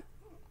 figure it out.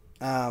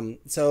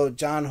 So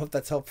John, hope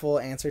that's helpful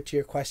answer to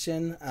your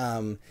question.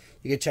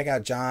 You can check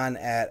out John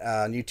at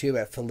on YouTube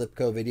at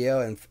Filipko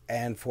Video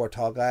and Four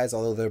Tall Guys,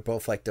 although they're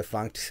both like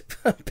defunct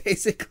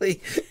basically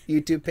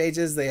YouTube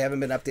pages. They haven't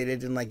been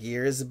updated in like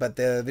years, but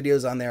the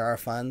videos on there are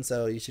fun,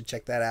 so you should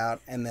check that out.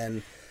 And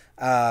then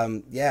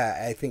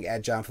yeah, I think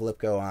at John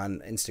Filipko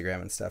on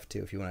Instagram and stuff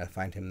too, if you want to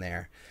find him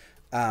there.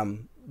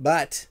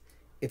 But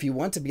if you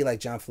want to be like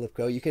John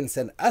Filipko, you can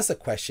send us a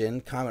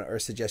question, comment, or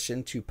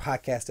suggestion to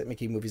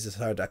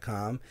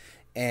podcast@makingmoviesishard.com,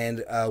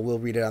 and we'll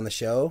read it on the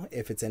show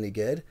if it's any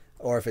good,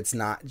 or if it's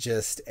not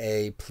just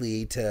a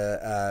plea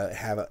to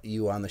have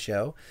you on the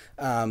show.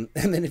 And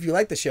then if you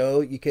like the show,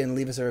 you can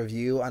leave us a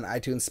review on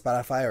iTunes,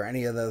 Spotify, or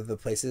any of the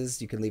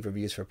places you can leave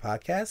reviews for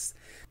podcasts.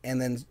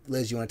 And then,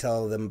 Liz, you want to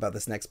tell them about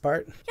this next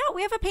part? Yeah,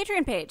 we have a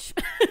Patreon page.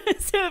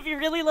 So if you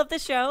really love the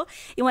show,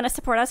 you want to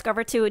support us, go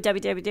over to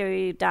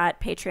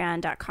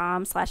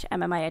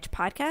www.patreon.com/MMIH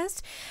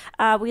podcast.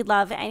 We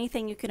love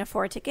anything you can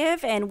afford to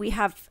give. And we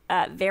have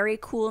very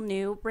cool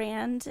new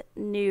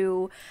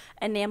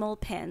enamel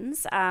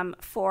pins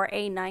for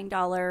a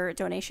 $9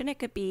 donation. It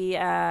could be,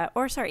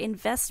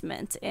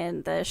 investment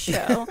in the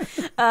show.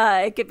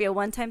 It could be a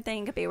one-time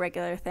thing. It could be a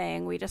regular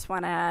thing. We just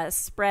want to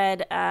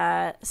spread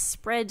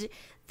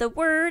the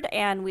word,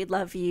 and we'd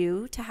love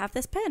you to have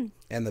this pin.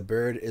 And the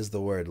bird is the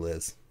word,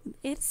 Liz.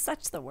 It's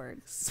such the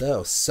word.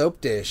 So,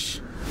 Soap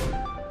Dish.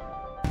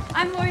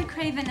 I'm Lori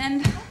Craven,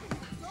 and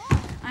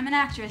I'm an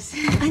actress.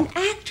 An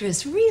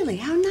actress? Really?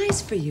 How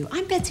nice for you.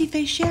 I'm Betsy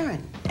Faye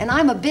Sharon, and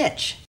I'm a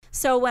bitch.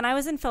 So when I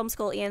was in film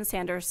school, Ian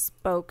Sanders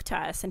spoke to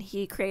us, and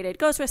he created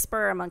Ghost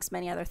Whisperer, amongst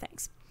many other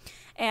things.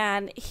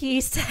 And he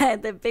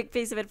said the big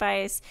piece of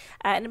advice,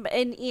 and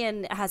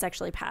Ian has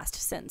actually passed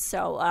since,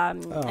 so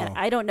and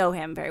I don't know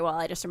him very well.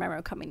 I just remember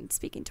him coming and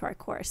speaking to our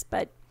course.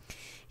 But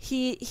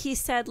he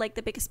said, like,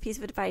 the biggest piece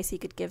of advice he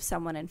could give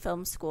someone in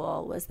film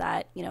school was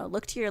that, you know,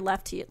 look to your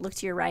left, look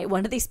to your right.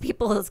 One of these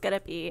people is going to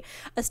be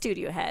a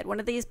studio head. One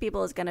of these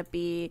people is going to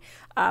be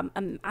a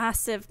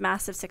massive,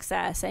 massive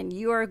success, and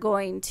you are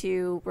going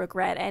to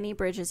regret any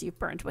bridges you've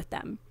burned with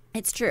them.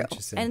 It's true.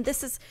 And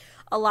this is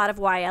a lot of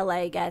why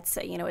LA gets,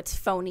 you know, it's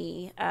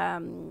phony.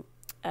 You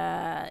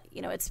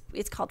know,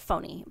 it's called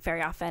phony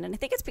very often. And I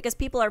think it's because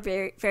people are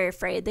very, very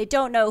afraid. They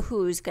don't know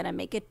who's going to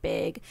make it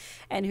big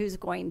and who's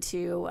going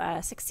to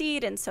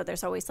succeed. And so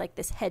there's always like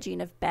this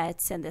hedging of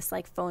bets and this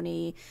like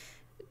phony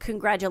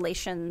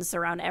congratulations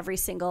around every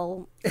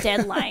single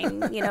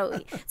deadline.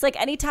 It's like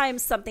anytime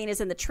something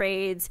is in the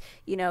trades,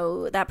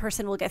 that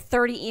person will get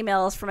 30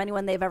 emails from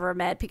anyone they've ever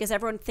met because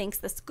everyone thinks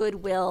this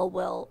goodwill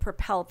will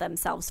propel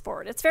themselves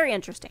forward. It's very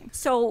interesting.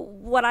 So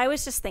what I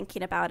was just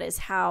thinking about is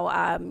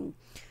how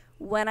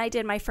when I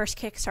did my first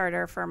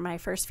Kickstarter for my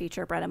first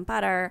feature, Bread and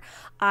Butter,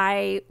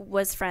 I'm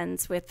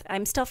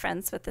still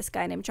friends with this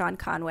guy named John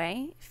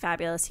Conway,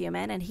 fabulous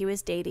human, and he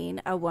was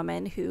dating a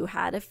woman who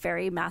had a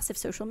very massive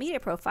social media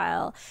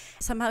profile.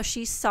 Somehow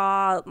she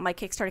saw my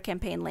Kickstarter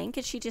campaign link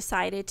and she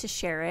decided to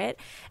share it.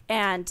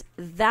 And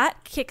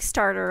that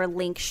Kickstarter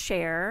link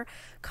share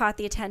caught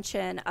the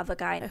attention of a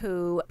guy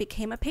who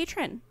became a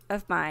patron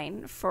of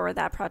mine for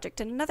that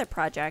project and another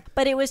project.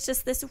 But it was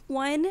just this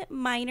one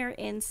minor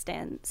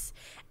instance.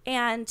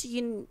 And,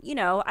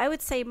 I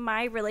would say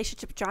my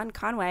relationship with John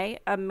Conway,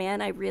 a man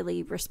I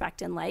really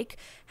respect and like,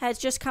 has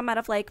just come out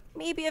of like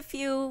maybe a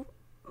few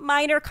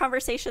minor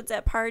conversations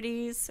at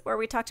parties where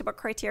we talked about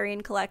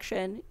Criterion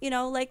Collection.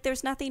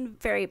 There's nothing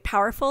very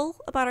powerful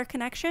about our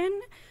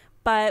connection,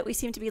 but we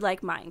seem to be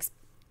like minds.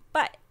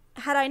 But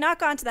had I not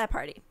gone to that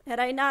party, had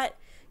I not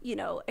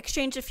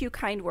exchanged a few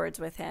kind words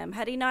with him,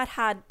 had he not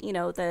had,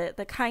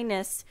 the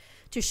kindness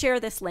to share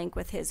this link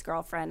with his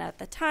girlfriend at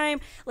the time,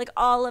 like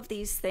all of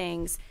these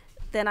things,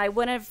 then I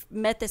wouldn't have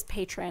met this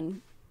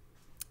patron.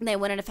 And they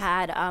wouldn't have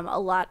had a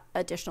lot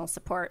additional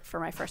support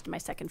for my first and my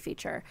second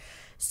feature.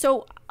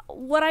 So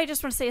what I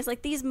just want to say is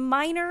like these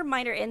minor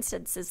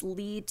instances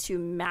lead to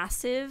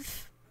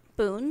massive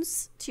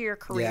boons to your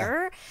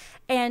career.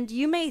 Yeah. And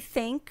you may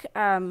think,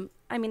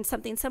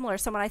 something similar.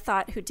 Someone I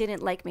thought who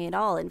didn't like me at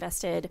all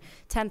invested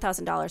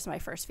 $10,000 in my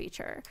first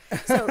feature.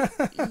 So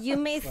you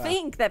may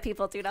think that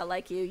people do not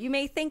like you. You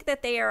may think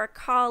that they are a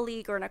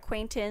colleague or an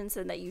acquaintance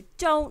and that you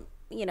don't,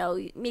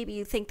 maybe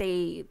you think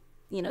they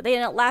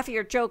didn't laugh at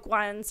your joke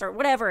once or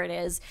whatever it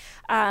is.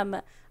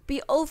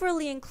 Be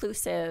overly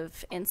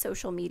inclusive in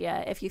social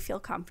media if you feel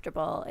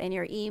comfortable in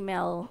your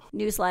email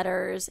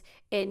newsletters,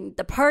 in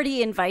the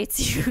party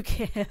invites you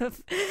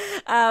give.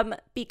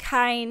 Be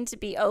kind,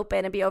 be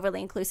open, and be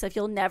overly inclusive.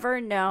 You'll never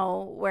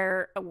know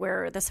where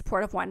the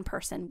support of one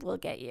person will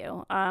get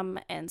you.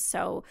 And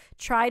so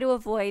try to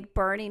avoid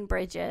burning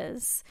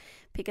bridges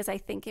because I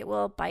think it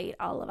will bite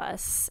all of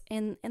us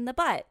in the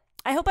butt.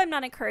 I hope I'm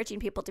not encouraging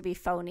people to be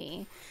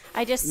phony.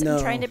 I just am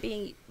trying to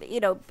be,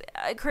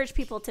 encourage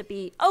people to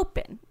be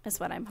open is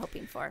what I'm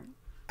hoping for.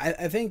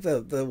 I think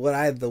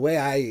the way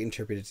I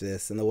interpreted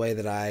this and the way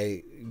that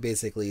I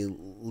basically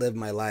live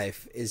my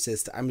life is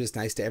just I'm just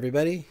nice to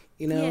everybody,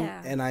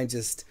 and I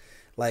just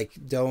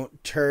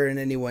don't turn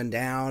anyone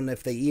down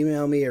if they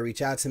email me or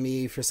reach out to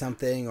me for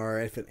something, or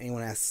if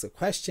anyone asks a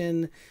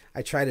question.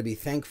 I try to be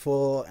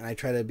thankful and I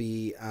try to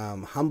be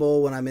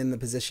humble when I'm in the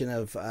position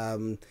of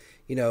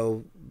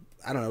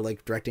I don't know,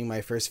 like directing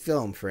my first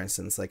film, for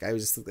instance. It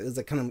was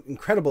a kind of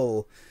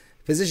incredible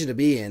position to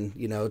be in,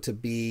 to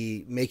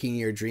be making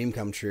your dream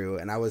come true.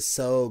 And I was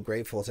so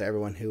grateful to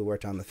everyone who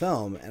worked on the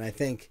film. And I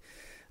think,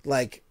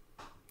 I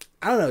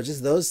don't know,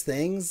 just those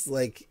things,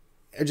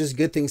 are just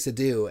good things to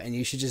do. And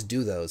you should just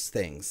do those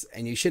things.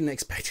 And you shouldn't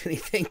expect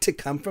anything to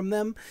come from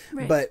them.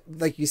 Right. But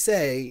like you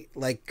say,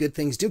 good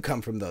things do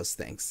come from those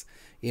things.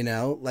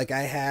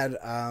 I had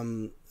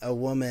a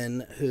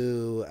woman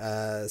who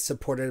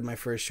supported my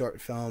first short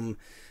film,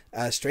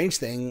 Strange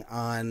Thing,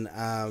 on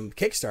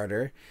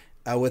Kickstarter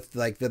with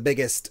the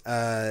biggest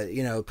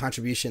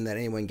contribution that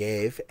anyone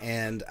gave,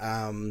 and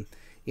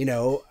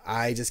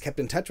I just kept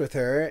in touch with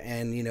her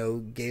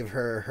and gave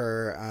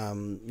her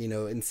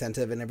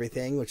incentive and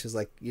everything, which is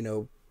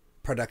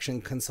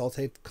production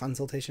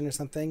consultation or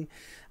something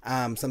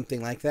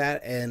like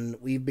that, and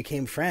we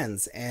became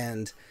friends,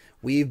 and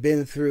we've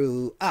been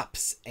through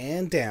ups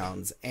and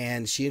downs,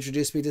 and she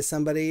introduced me to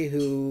somebody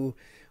who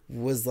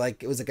was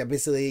it was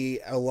basically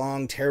a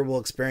long, terrible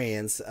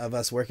experience of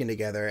us working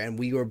together, and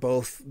we were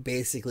both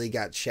basically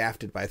got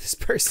shafted by this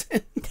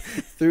person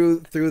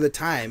through the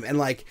time. And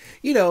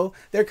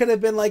there could have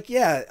been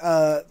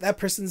that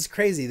person's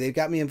crazy. They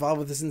got me involved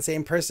with this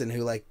insane person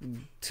who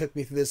took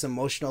me through this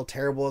emotional,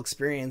 terrible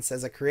experience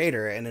as a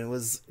creator, and it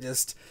was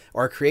just,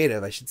 or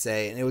creative, I should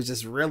say, and it was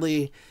just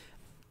really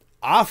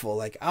awful.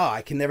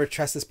 I can never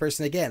trust this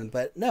person again.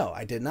 But no,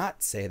 I did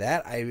not say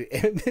that. I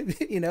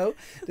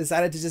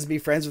decided to just be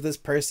friends with this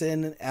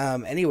person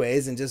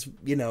anyways, and just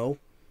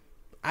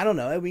I don't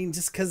know, I mean,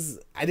 just because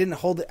I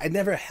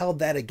never held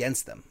that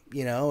against them,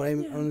 what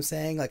I'm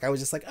saying? I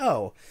was just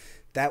oh,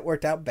 that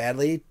worked out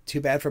badly,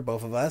 too bad for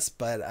both of us,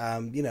 but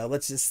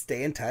let's just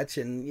stay in touch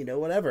and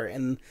whatever.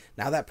 And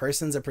now that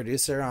person's a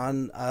producer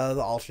on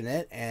The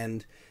Alternate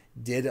and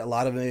did a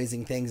lot of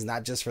amazing things,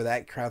 not just for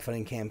that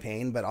crowdfunding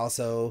campaign, but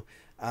also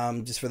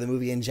just for the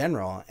movie in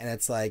general. And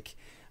it's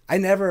I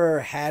never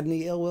had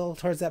any ill will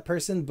towards that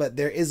person, but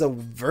there is a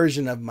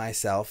version of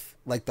myself,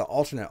 the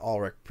alternate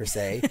Alrik per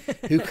se,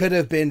 who could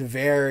have been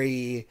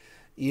very,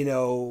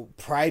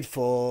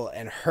 prideful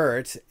and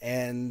hurt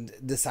and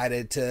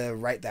decided to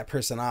write that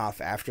person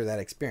off after that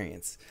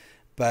experience.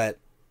 But,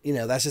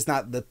 that's just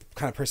not the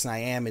kind of person I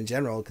am in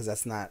general, because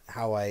that's not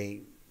how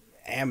I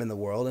am in the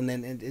world, and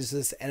then it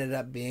just ended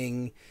up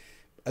being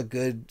a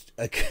good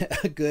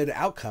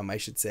outcome, I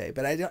should say.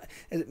 But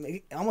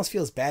it almost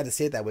feels bad to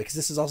say it that way, because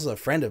this is also a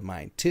friend of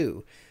mine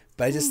too.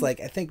 But I just I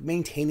think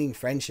maintaining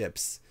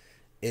friendships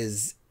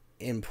is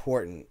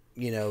important,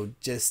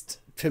 just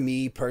to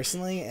me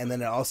personally, and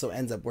then it also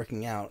ends up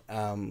working out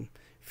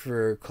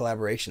for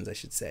collaborations, I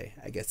should say,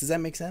 I guess. Does that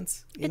make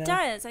sense? It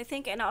does, I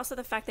think. And also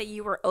the fact that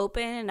you were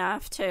open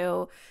enough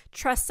to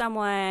trust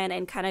someone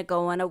and kind of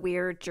go on a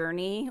weird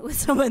journey with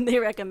someone they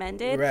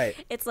recommended. Right.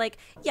 It's like,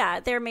 yeah,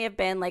 there may have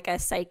been like a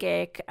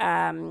psychic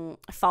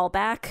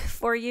fallback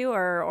for you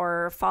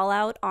or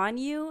fallout on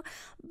you,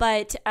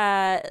 but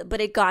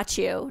it got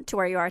you to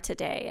where you are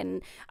today.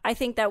 And I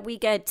think that we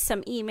get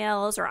some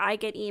emails, or I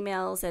get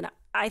emails, and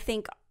I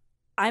think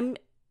I'm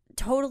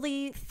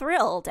totally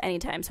thrilled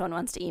anytime someone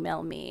wants to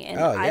email me, and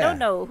I don't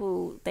know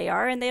who they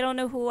are and they don't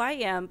know who I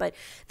am, but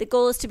the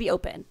goal is to be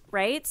open,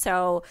 right?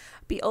 So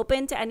be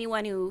open to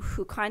anyone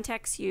who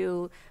contacts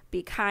you,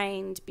 be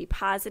kind, be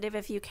positive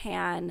if you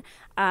can,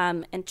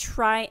 and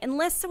try,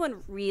 unless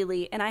someone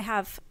really, and I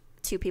have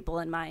 2 people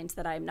in mind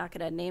that I'm not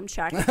going to name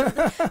check,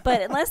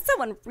 but unless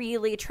someone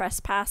really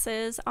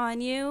trespasses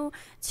on you,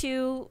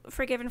 to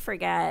forgive and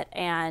forget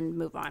and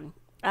move on.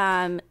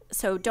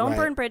 So don't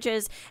burn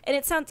bridges. And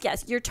it sounds,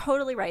 yes, you're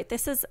totally right.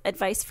 This is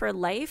advice for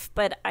life,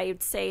 but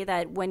I'd say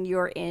that when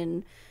you're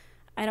in,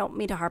 I don't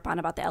mean to harp on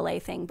about the LA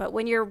thing, but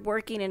when you're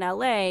working in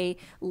LA,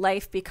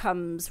 life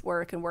becomes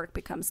work and work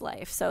becomes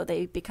life. So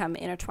they become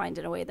intertwined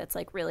in a way that's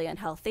like really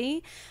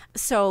unhealthy.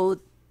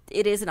 So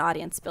it is an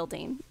audience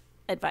building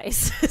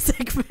advice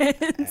segment.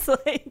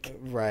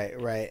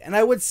 Right. And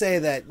I would say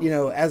that,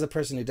 as a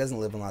person who doesn't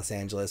live in Los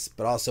Angeles,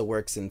 but also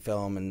works in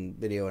film and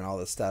video and all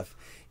this stuff,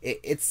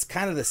 it's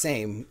kind of the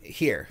same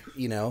here,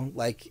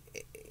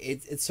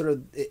 it's sort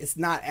of, it's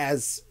not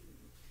as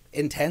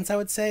intense, I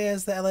would say,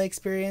 as the LA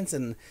experience.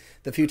 And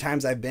the few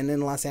times I've been in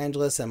Los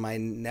Angeles and my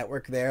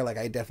network there, like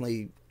I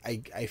definitely,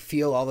 I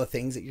feel all the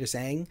things that you're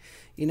saying,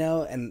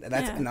 and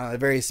that's on a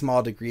very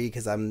small degree,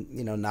 because I'm,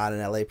 not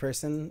an LA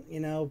person,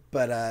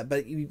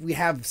 but we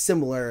have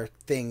similar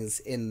things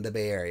in the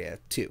Bay Area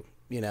too.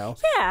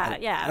 Yeah.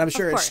 And I'm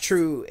sure it's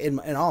true in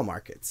all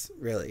markets,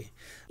 really.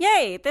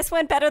 Yay, this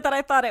went better than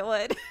I thought it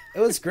would. It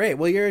was great.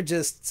 Well, you're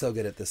just so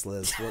good at this,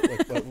 Liz.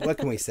 What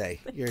can we say?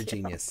 You're a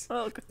genius.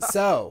 Oh, God.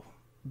 So,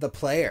 The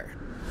Player.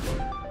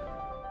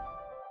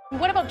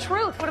 What about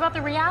truth? What about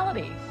the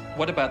reality?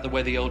 What about the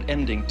way the old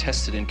ending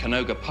tested in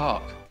Canoga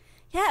Park?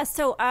 Yeah,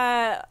 so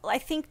I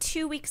think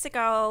 2 weeks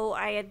ago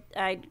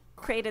I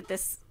created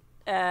this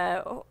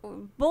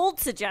bold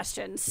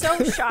suggestion,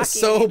 so shocking.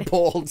 So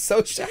bold,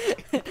 so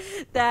shocking.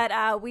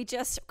 that we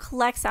just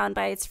collect sound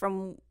bites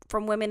from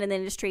women in the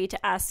industry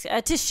to ask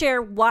to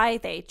share why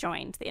they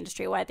joined the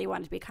industry, why they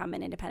wanted to become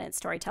an independent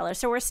storyteller.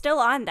 So we're still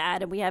on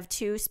that, and we have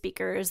 2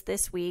 speakers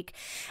this week.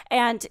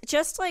 And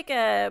just like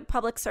a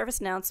public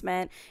service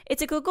announcement,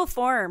 it's a Google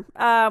form.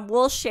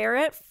 We'll share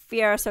it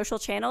via our social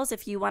channels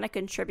if you want to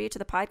contribute to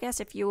the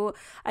podcast. If you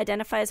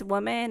identify as a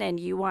woman and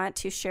you want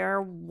to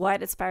share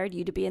what inspired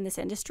you to be in this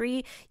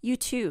industry, you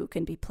too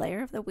can be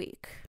Player of the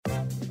Week.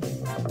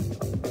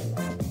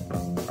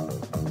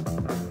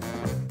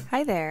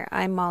 Hi there,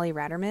 I'm Molly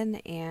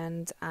Ratermann,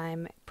 and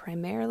I'm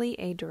primarily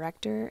a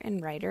director and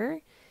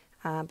writer,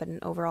 but an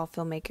overall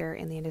filmmaker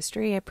in the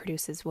industry. I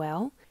produce as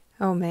well.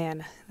 Oh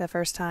man, the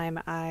first time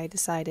I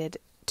decided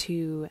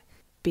to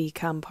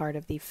become part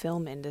of the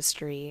film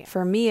industry,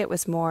 for me it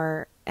was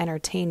more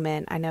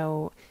entertainment. I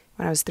know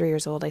when I was 3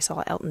 years old, I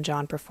saw Elton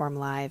John perform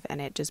live, and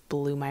it just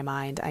blew my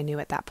mind. I knew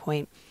at that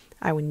point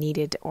I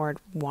needed or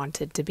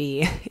wanted to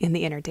be in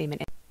the entertainment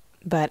industry.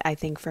 But I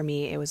think for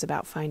me, it was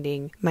about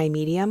finding my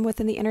medium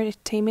within the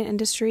entertainment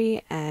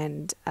industry.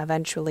 And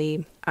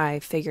eventually I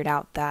figured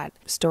out that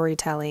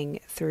storytelling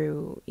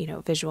through,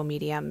 visual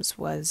mediums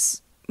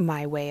was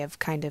my way of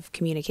kind of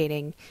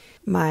communicating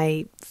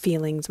my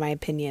feelings, my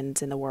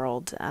opinions in the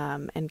world,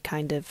 and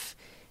kind of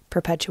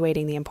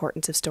perpetuating the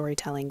importance of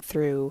storytelling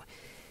through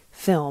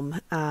film,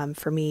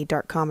 for me,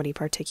 dark comedy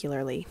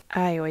particularly.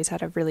 I always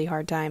had a really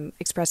hard time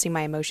expressing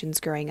my emotions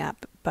growing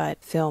up,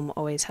 but film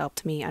always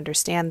helped me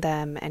understand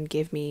them and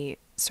give me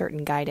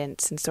certain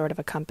guidance and sort of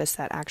a compass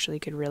that actually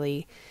could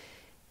really,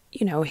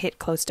 hit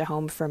close to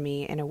home for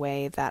me in a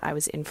way that I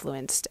was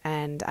influenced,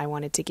 and I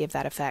wanted to give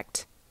that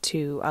effect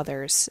to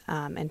others,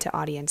 and to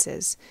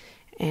audiences,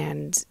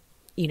 and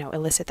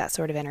elicit that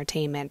sort of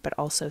entertainment, but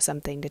also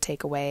something to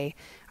take away.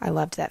 I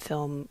loved that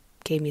film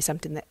gave me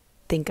something that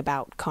think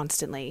about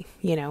constantly,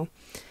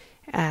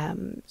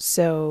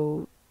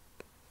 so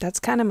that's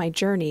kind of my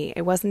journey.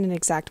 It wasn't an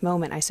exact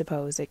moment, I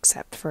suppose,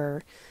 except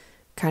for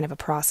kind of a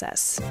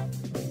process.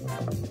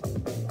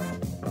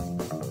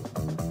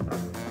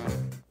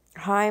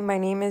 Hi, my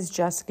name is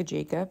Jessica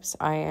Jacobs.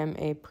 I am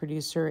a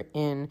producer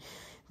in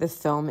the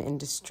film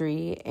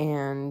industry,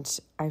 and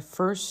I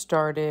first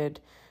started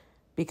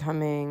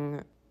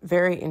becoming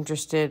very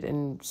interested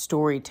in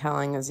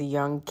storytelling as a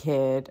young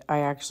kid. I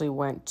actually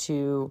went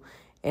to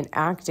an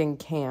acting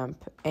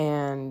camp,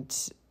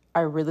 and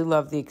I really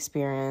love the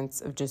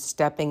experience of just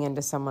stepping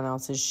into someone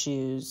else's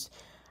shoes.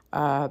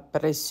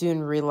 But I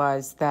soon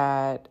realized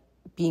that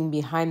being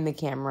behind the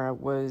camera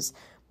was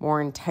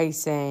more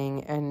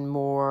enticing and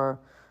more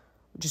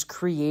just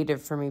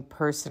creative for me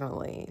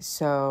personally.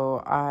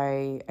 So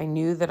I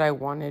knew that I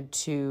wanted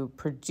to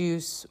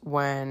produce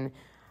when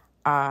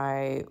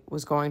I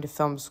was going to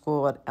film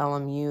school at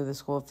LMU, the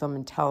School of Film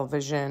and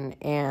Television,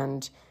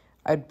 and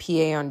I'd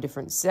PA on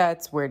different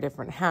sets, wear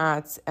different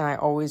hats, and I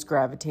always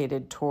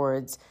gravitated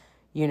towards,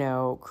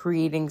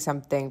 creating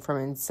something from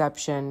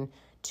inception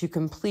to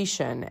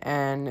completion.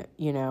 And,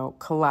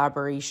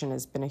 collaboration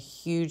has been a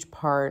huge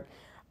part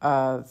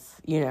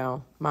of,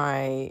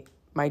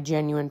 my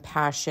genuine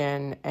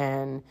passion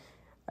and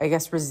I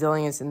guess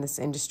resilience in this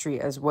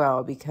industry as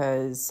well,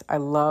 because I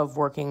love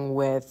working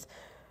with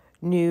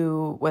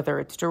new, whether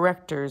it's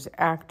directors,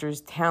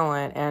 actors,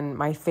 talent, and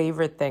my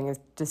favorite thing is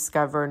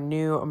discover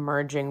new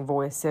emerging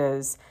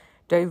voices,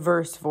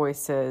 diverse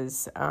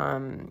voices,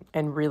 and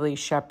really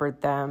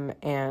shepherd them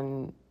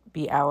and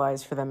be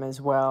allies for them as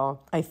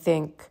well. I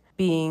think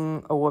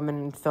being a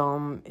woman in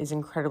film is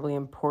incredibly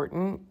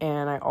important,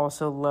 and I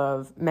also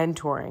love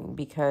mentoring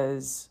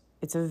because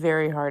it's a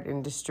very hard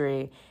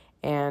industry,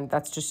 and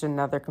that's just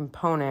another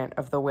component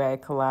of the way I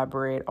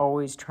collaborate,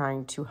 always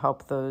trying to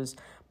help those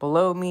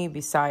below me,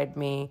 beside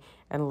me,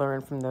 and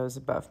learn from those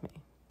above me.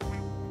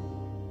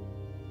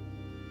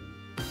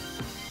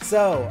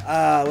 So,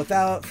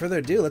 without further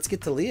ado, let's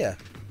get to Leah.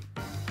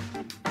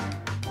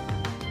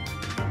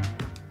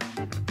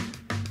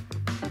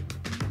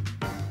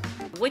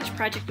 Which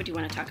project would you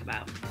want to talk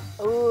about?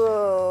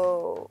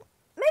 Ooh,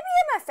 maybe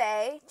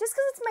MFA, just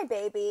because it's my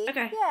baby.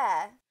 Okay.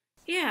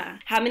 Yeah.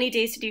 How many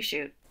days did you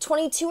shoot?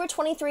 22 or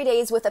 23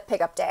 days with a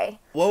pickup day.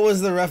 What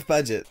was the rough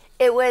budget?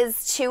 It was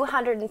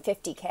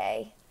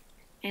 $250K.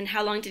 And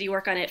how long did you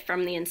work on it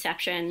from the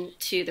inception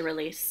to the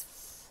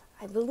release?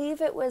 I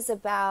believe it was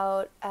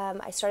about,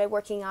 I started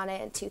working on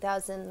it in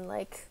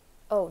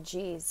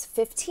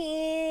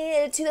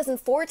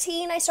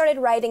 2014 I started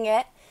writing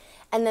it,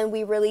 and then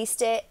we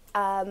released it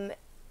Friday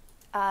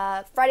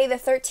the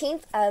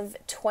 13th of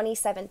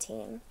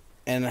 2017.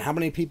 And how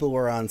many people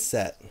were on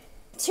set?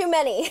 Too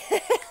many.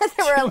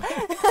 There were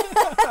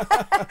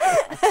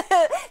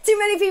too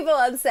many people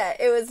on set.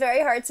 It was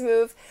very hard to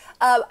move.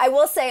 I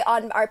will say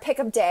on our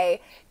pickup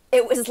day,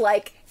 it was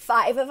like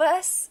 5 of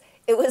us.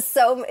 It was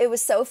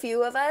so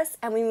few of us,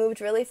 and we moved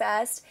really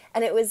fast.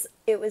 And it was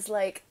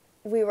like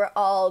we were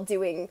all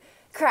doing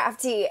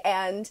crafty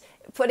and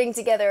putting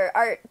together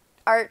art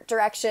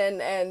direction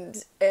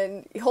and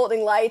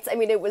holding lights. I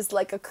mean, it was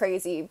like a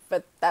crazy,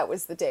 but that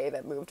was the day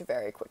that moved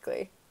very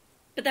quickly.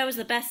 But that was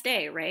the best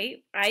day,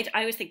 right? I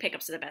always think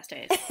pickups are the best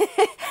days.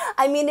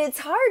 I mean, it's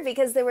hard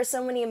because there were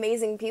so many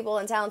amazing people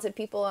and talented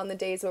people on the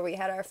days where we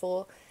had our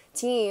full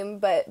team,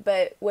 but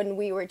when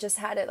we were just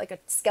had it like a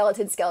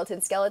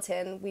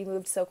skeleton, we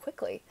moved so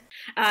quickly.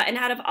 And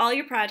out of all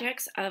your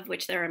projects, of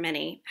which there are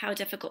many, how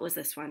difficult was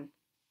this one?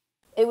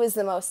 It was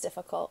the most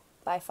difficult,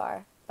 by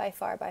far.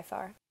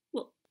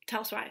 Well, tell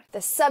us why.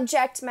 The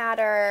subject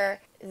matter,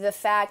 the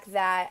fact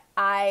that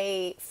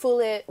I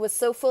was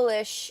so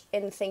foolish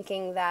in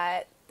thinking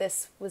that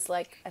this was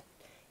like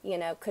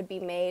could be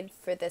made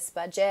for this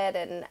budget,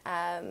 and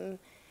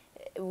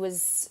it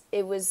was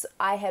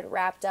I had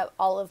wrapped up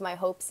all of my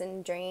hopes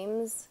and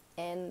dreams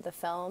in the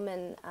film,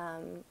 and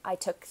I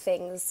took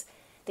things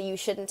that you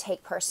shouldn't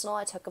take personal.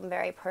 I took them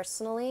very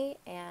personally,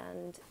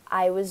 and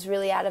I was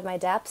really out of my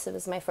depths. It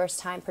was my first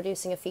time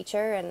producing a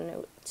feature, and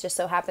it just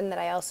so happened that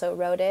I also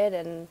wrote it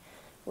and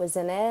was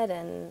in it,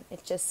 and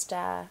it just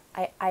I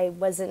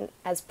wasn't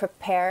as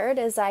prepared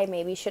as I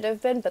maybe should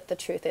have been, but the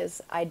truth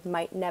is I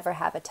might never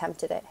have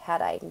attempted it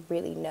had I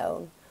really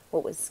known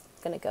what was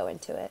going to go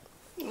into it.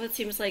 Well, it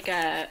seems like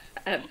a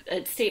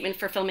statement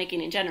for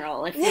filmmaking in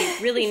general, if we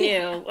really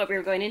knew what we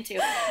were going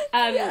into.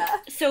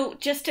 So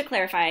just to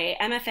clarify,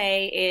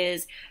 MFA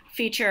is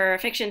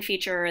fiction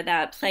feature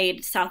that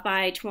played South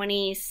by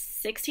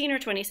 2016 or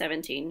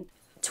 2017?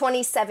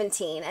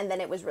 2017, and then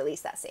it was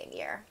released that same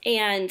year.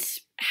 And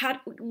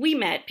we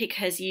met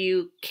because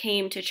you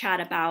came to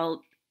chat about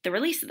the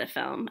release of the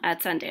film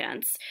at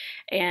Sundance,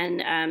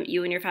 and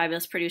you and your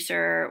fabulous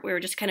producer, we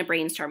were just kind of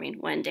brainstorming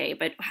one day.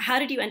 But how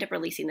did you end up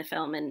releasing the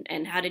film,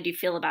 and how did you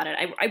feel about it?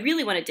 I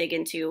really want to dig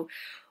into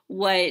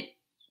what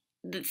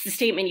the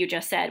statement you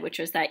just said, which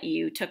was that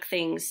you took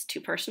things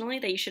too personally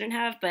that you shouldn't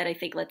have. But I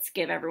think let's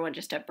give everyone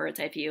just a bird's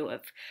eye view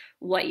of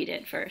what you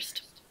did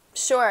first.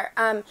 Sure.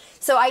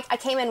 So I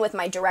came in with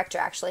my director,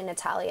 actually,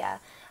 Natalia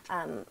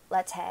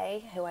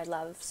Latte, who I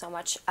love so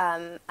much.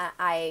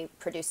 I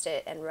produced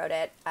it and wrote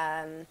it,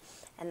 and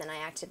then I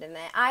acted in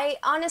it.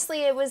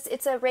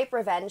 It's a rape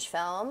revenge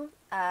film,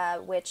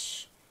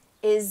 which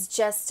is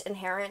just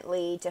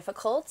inherently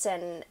difficult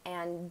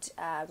and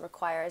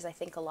requires, I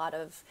think, a lot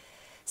of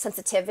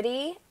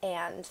sensitivity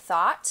and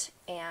thought,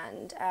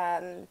 and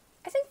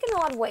I think in a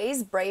lot of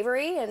ways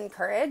bravery and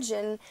courage,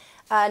 and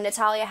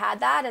Natalia had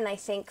that. And I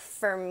think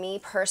for me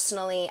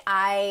personally,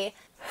 I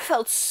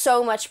felt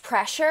so much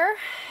pressure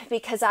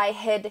because I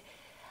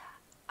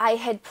I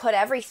had put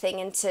everything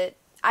into,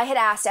 I had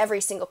asked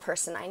every single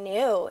person I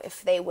knew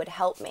if they would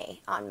help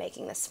me on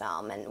making this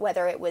film, and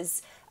whether it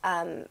was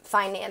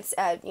finance,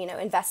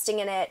 investing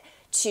in it,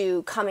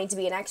 to coming to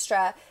be an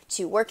extra,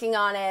 to working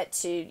on it,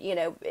 to,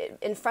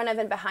 in front of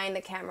and behind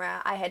the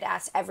camera. I had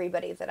asked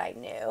everybody that I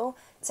knew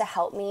to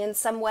help me in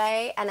some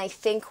way. And I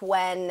think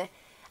and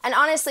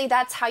honestly,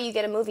 that's how you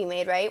get a movie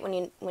made, right?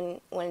 When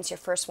it's your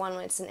first one,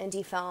 when it's an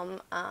indie film,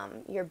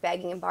 you're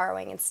begging and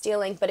borrowing and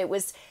stealing. But it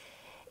was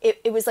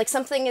like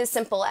something as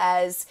simple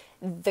as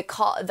the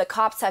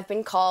cops have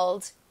been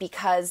called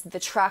because the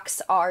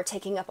trucks are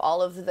taking up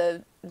all of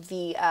the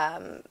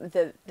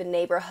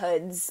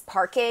neighborhood's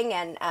parking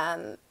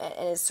and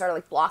is sort of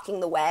like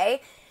blocking the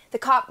way. The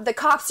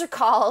cops are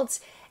called,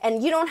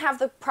 and you don't have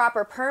the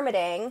proper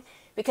permitting,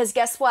 because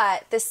guess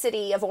what? The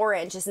city of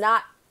Orange is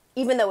not,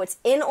 even though it's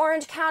in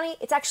Orange County,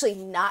 it's actually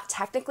not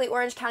technically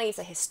Orange County. It's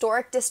a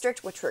historic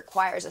district, which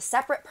requires a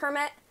separate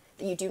permit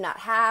that you do not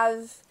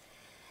have.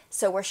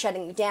 So we're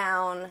shutting you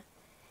down.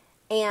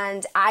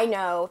 And I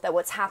know that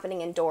what's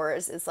happening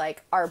indoors is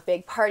like our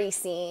big party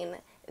scene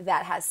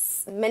that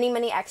has many,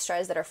 many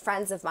extras that are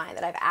friends of mine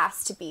that I've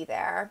asked to be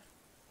there.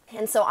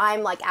 And so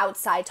I'm like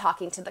outside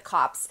talking to the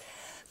cops,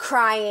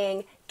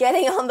 crying,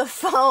 getting on the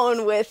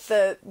phone with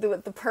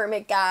the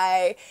permit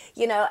guy,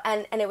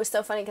 and it was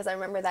so funny because I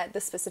remember that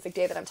this specific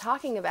day that I'm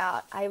talking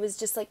about, I was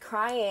just like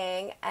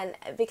crying, and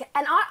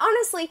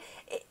honestly,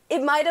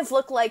 it might have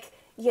looked like,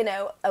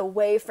 a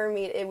way for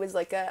me, it was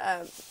like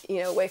a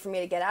way for me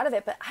to get out of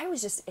it, but I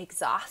was just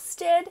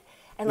exhausted.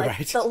 And like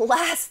right. The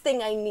last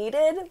thing I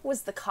needed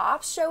was the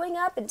cops showing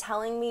up and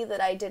telling me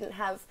that I didn't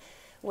have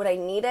what I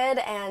needed.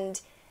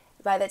 And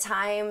by the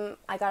time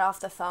I got off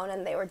the phone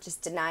and they were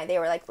just denied, they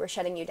were like, we're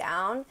shutting you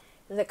down.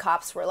 The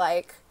cops were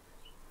like,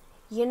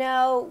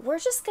 we're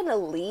just going to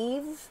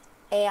leave,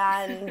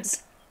 and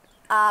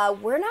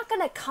we're not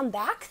going to come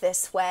back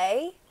this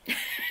way.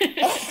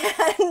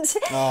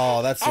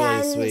 Oh, that's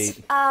really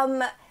sweet.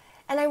 And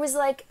I was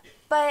like,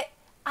 but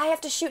I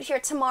have to shoot here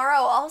tomorrow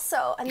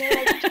also. And they're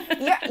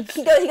like,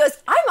 he goes,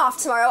 I'm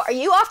off tomorrow. Are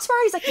you off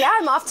tomorrow? He's like, yeah,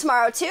 I'm off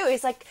tomorrow too.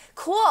 He's like,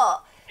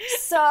 cool.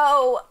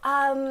 So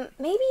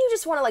maybe you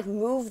just want to like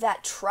move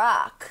that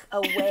truck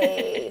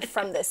away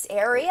from this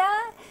area.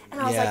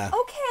 And I was like,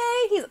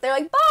 okay. They're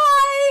like,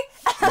 bye.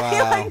 Wow.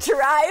 I like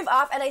drive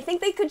off. And I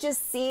think they could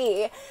just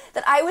see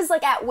that I was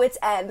like at wit's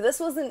end. This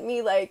wasn't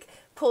me like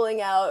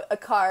pulling out a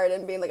card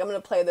and being like, I'm going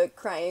to play the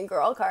crying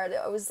girl card.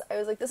 I was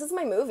like, this is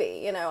my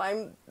movie.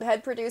 I'm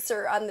head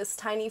producer on this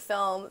tiny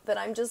film that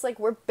I'm just like,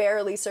 we're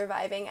barely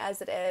surviving as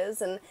it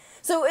is. And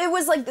so it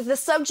was like the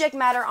subject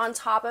matter on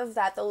top of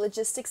that, the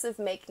logistics of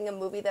making a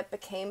movie that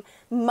became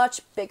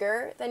much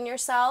bigger than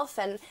yourself,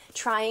 and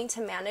trying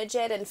to manage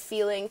it and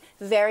feeling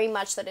very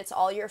much that it's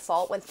all your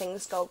fault when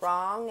things go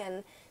wrong,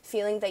 and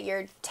feeling that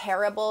you're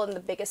terrible and the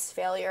biggest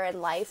failure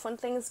in life when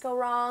things go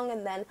wrong.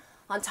 And then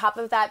on top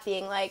of that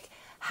being like,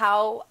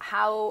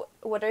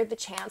 what are the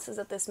chances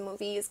that this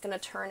movie is going to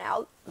turn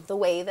out the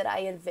way that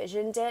I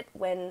envisioned it,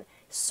 when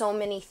so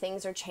many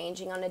things are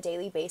changing on a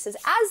daily basis,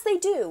 as they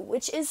do,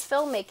 which is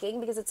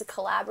filmmaking, because it's a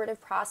collaborative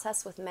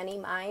process with many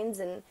minds,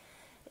 and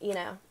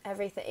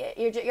everything.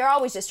 You're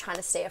always just trying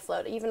to stay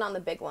afloat, even on the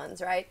big ones,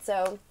 right?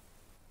 So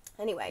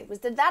anyway,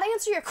 did that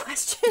answer your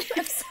question?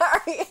 I'm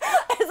sorry.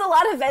 There's a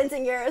lot of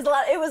venting here.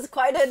 It was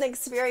quite an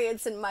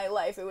experience in my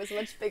life. It was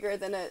much bigger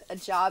than a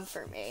job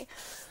for me.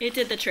 It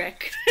did the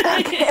trick.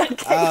 Okay,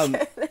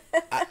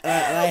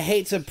 I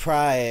hate to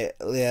pry,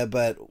 Leah,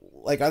 but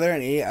like, are there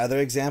any other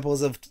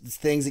examples of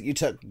things that you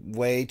took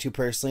way too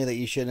personally that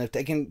you shouldn't have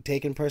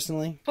taken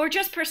personally? Or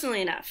just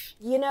personally enough?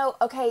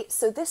 Okay,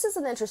 so this is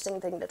an interesting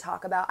thing to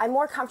talk about. I'm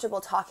more comfortable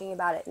talking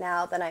about it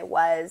now than I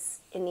was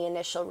in the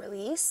initial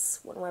release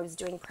when I was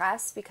doing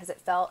press, because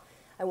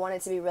I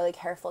wanted to be really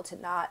careful to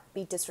not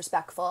be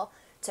disrespectful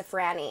to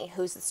Franny,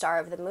 who's the star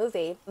of the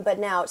movie. But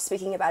now,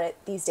 speaking about it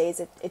these days,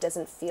 it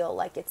doesn't feel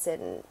like it's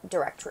in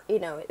direct,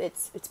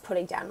 it's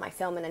putting down my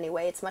film in any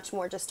way. It's much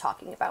more just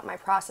talking about my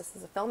process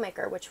as a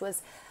filmmaker, which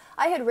was,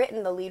 I had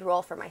written the lead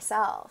role for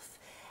myself.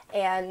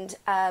 And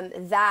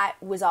that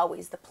was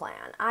always the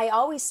plan. I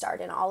always start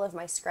in all of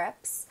my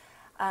scripts.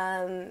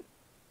 And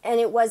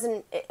it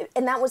wasn't,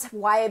 and that was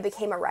why I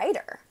became a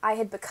writer. I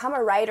had become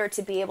a writer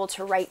to be able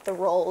to write the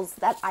roles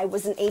that I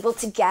wasn't able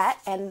to get,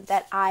 and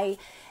that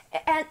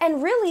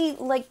and really,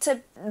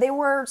 they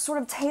were sort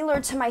of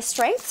tailored to my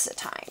strengths at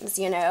times,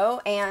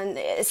 and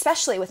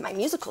especially with my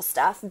musical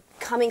stuff,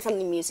 coming from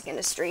the music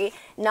industry,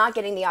 not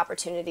getting the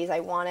opportunities I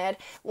wanted,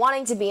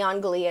 wanting to be on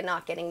Glee and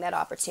not getting that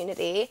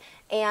opportunity,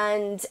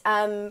 and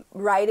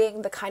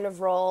writing the kind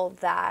of role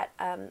that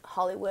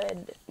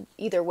Hollywood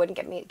either wouldn't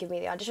give me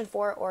the audition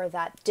for, or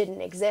that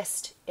didn't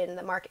exist in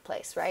the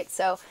marketplace, right?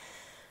 So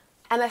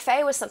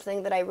MFA was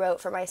something that I wrote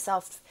for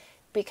myself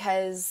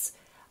because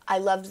I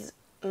loved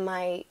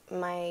my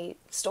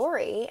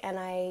story, and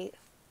I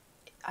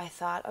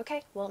thought,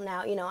 okay, well,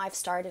 now I've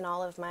starred in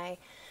all of my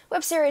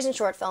web series and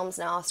short films,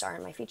 now I'll star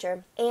in my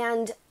feature.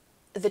 And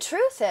the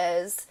truth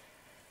is,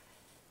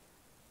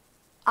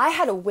 I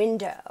had a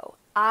window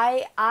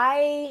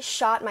I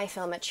shot my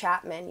film at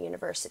Chapman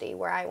University,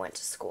 where I went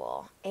to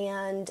school,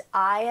 and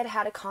I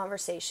had a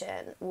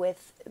conversation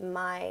with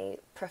my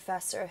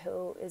professor,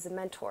 who is a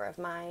mentor of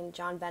mine,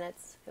 John Bennett,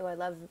 who I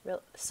love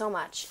so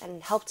much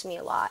and helped me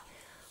a lot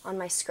on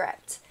my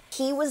script.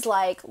 He was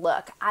like,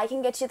 look, I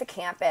can get you to the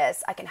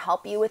campus, I can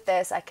help you with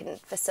this, I can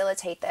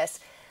facilitate this,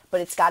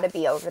 but it's got to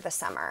be over the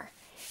summer.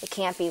 It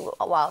can't be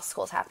while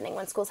school's happening.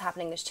 When school's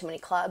happening, there's too many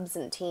clubs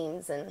and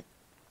teams, and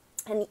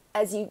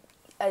as you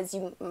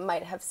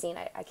might have seen,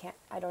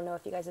 I don't know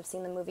if you guys have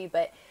seen the movie,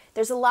 but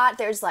there's a lot.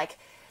 There's like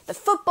the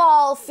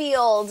football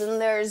field,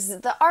 and there's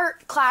the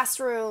art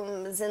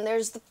classrooms, and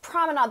there's the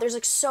promenade. There's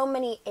like so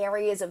many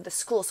areas of the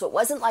school. So it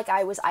wasn't like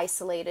I was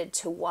isolated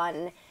to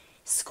one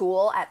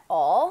school at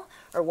all,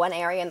 or one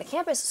area in the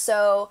campus.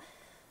 So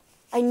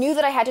I knew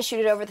that I had to shoot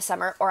it over the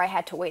summer, or I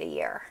had to wait a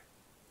year.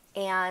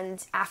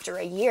 And after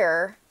a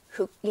year,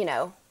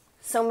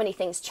 so many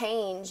things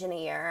change in a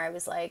year. I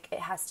was like, it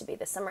has to be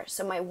this summer.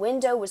 So my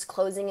window was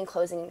closing and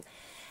closing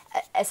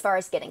as far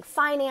as getting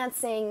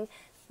financing,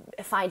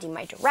 finding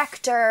my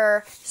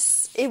director.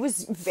 It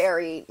was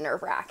very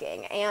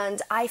nerve-wracking.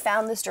 And I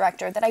found this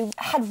director that I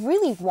had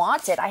really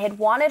wanted. I had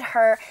wanted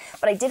her,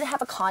 but I didn't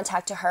have a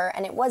contact to her.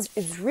 And it was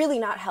really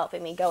not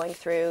helping me going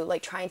through,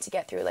 like trying to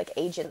get through like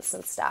agents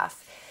and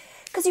stuff.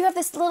 Because you have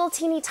this little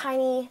teeny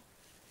tiny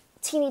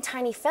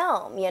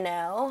film,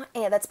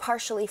 and that's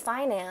partially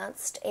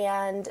financed,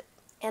 and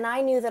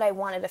I knew that I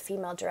wanted a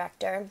female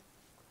director.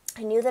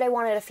 I knew that I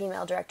wanted a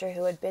female director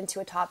who had been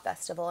to a top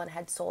festival and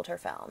had sold her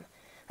film.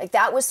 Like,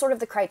 that was sort of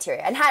the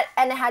criteria, and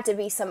it had to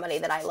be somebody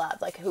that I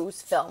loved, like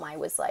whose film I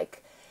was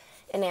like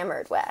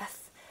enamored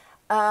with.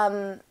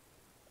 And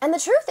the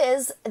truth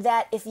is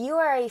that if you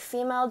are a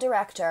female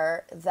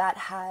director that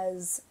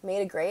has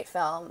made a great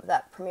film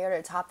that premiered at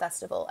a top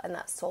festival and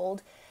that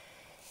sold,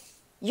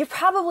 you're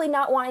probably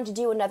not wanting to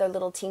do another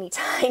little teeny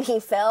tiny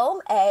film,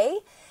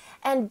 A,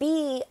 and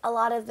B, a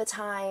lot of the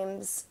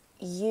times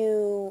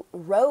you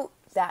wrote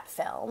that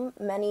film.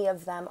 Many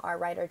of them are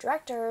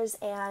writer-directors,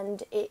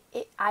 and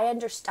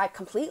I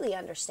completely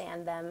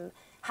understand them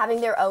having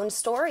their own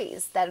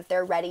stories that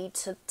they're ready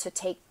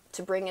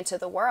to bring into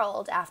the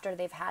world after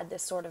they've had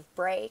this sort of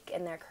break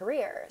in their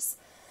careers.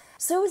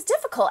 So it was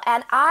difficult,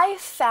 and I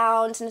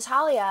found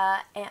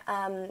Natalia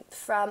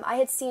I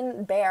had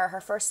seen Bear,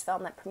 her first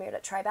film that premiered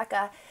at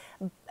Tribeca,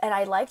 and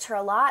I liked her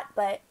a lot,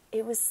 but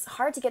it was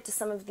hard to get to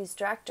some of these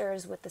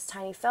directors with this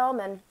tiny film,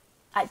 and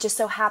it just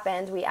so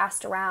happened we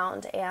asked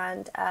around,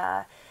 and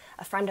a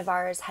friend of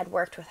ours had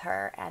worked with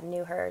her and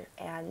knew her,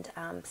 and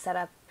sent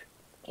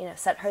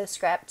her the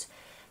script.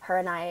 Her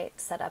and I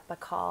set up a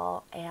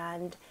call,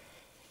 and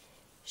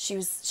she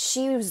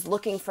was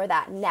looking for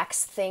that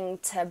next thing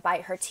to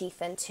bite her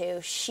teeth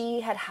into.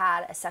 She had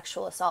a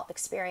sexual assault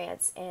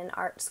experience in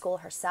art school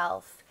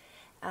herself,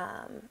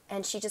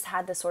 and she just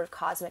had this sort of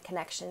cosmic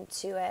connection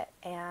to it.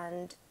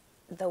 And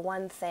the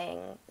one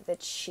thing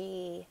that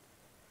she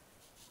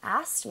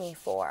asked me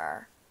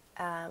for,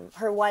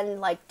 her one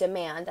like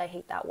demand, I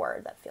hate that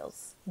word, that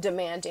feels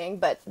demanding,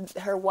 but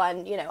her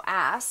one,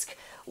 ask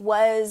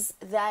was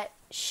that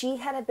she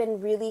had been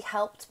really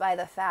helped by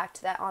the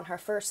fact that on her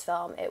first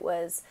film, it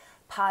was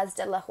Paz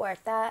de la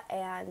Huerta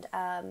and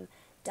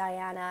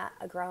Diana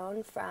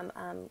Agron from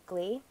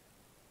Glee.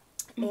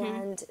 Mm-hmm.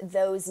 And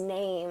those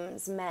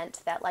names meant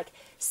that like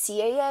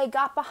CAA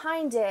got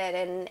behind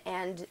it,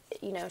 and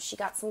she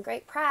got some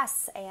great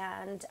press,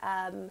 and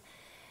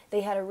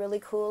they had a really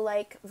cool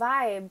like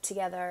vibe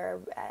together,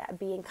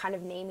 being kind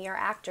of name-your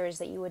actors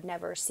that you would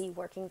never see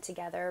working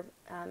together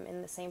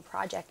in the same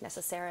project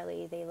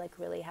necessarily. They like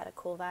really had a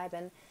cool vibe,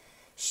 and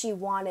she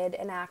wanted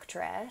an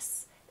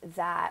actress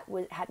that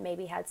had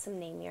maybe had some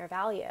name-your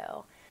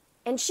value.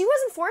 And she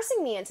wasn't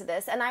forcing me into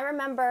this. And I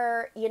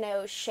remember,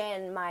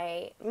 Shin,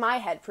 my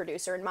head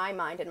producer in my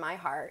mind and my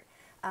heart,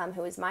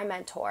 who was my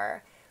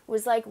mentor,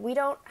 was like, we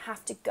don't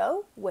have to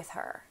go with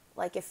her.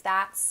 Like,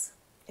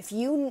 if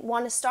you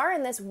want to star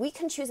in this, we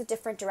can choose a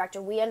different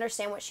director. We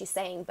understand what she's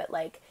saying, but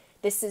like,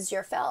 this is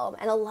your film.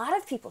 And a lot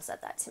of people said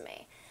that to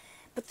me.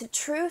 But the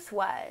truth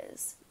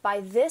was, by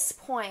this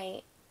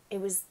point,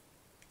 it was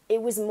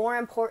more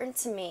important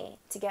to me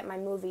to get my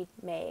movie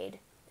made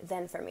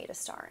than for me to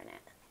star in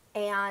it.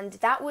 And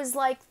that was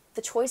like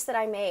the choice that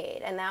I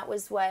made, and that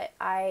was what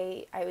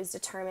I was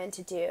determined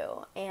to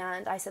do.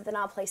 And I said, then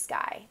I'll play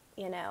Sky,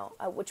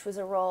 which was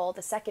a role,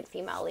 the second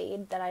female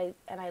lead,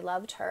 and I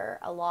loved her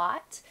a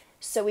lot.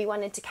 So we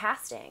went into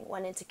casting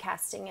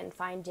and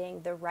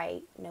finding the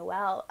right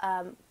Noelle.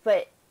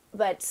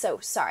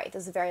 Sorry,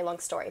 this is a very long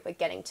story, but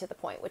getting to the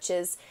point, which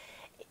is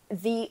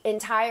the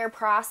entire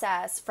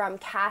process from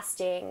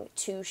casting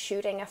to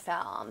shooting a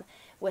film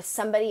with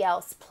somebody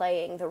else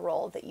playing the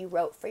role that you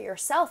wrote for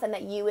yourself and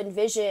that you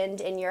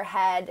envisioned in your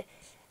head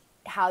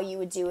how you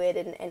would do it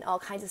and all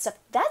kinds of stuff.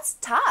 That's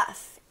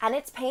tough, and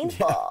it's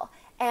painful.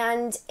 Yeah.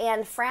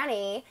 And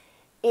Franny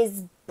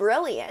is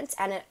brilliant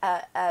and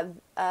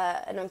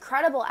an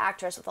incredible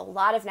actress with a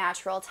lot of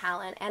natural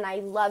talent, and I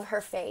love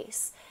her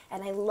face,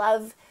 and I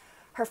love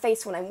her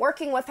face when I'm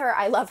working with her.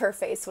 I love her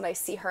face when I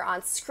see her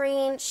on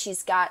screen.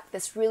 She's got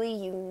this really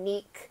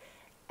unique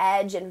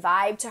edge and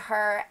vibe to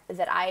her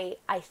that I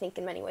think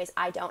in many ways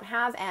I don't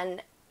have,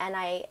 and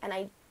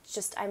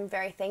I'm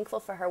very thankful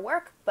for her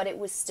work, but it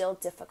was still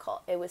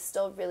difficult. It was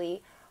still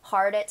really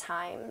hard at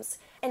times.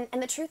 And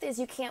the truth is,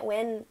 you can't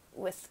win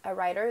with a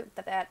writer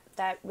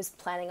that was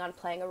planning on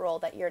playing a role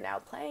that you're now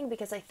playing,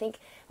 because I think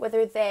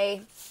whether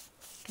they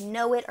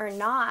know it or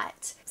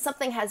not,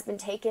 something has been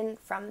taken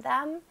from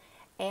them.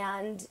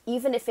 And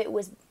even if it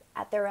was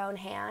at their own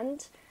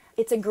hand,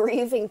 it's a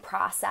grieving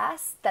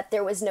process that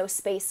there was no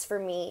space for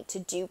me to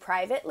do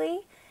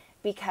privately,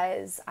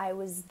 because I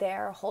was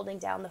there holding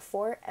down the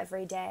fort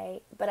every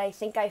day. But I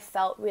think I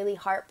felt really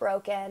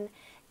heartbroken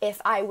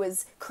if I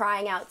was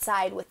crying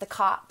outside with the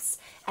cops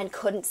and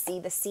couldn't see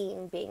the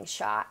scene being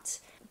shot,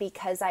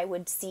 because I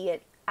would see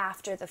it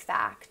after the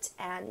fact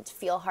and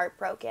feel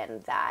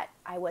heartbroken that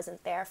I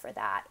wasn't there for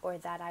that, or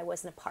that I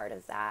wasn't a part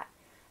of that,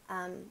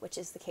 which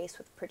is the case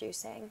with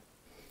producing.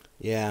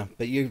 Yeah,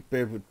 but you're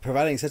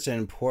providing such an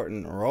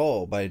important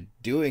role by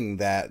doing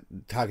that,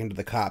 talking to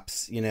the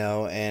cops,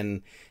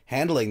 and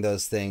handling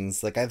those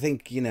things. Like, I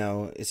think,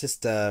 it's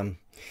just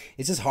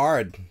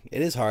hard.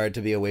 It is hard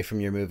to be away from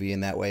your movie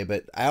in that way.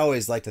 But I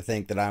always like to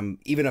think that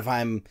even if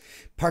I'm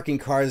parking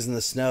cars in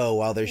the snow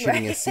while they're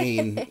shooting a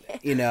scene,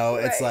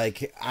 it's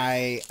like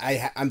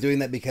I'm doing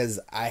that because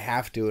I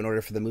have to in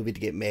order for the movie to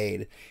get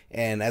made.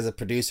 And as a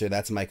producer,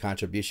 that's my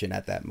contribution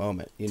at that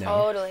moment,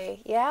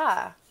 Totally,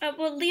 yeah.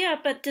 Well,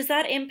 Leah, but does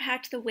that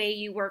impact the way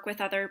you work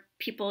with other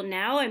people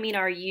now? I mean,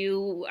 are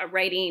you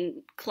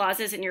writing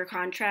clauses in your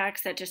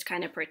contracts that just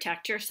kind of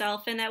protect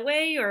yourself in that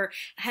way, or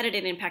how did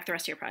it impact the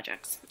rest of your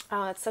projects?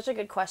 Oh, that's such a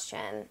good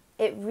question.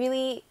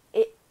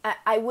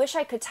 I wish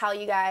I could tell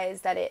you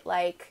guys that it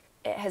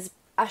has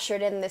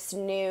ushered in this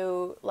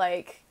new,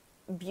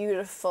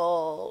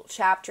 beautiful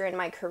chapter in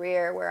my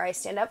career where I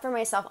stand up for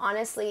myself.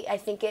 Honestly, I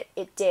think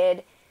it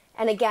did.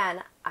 And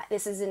again,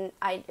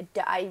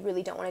 I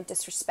really don't want to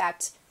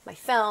disrespect my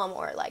film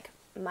or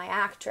my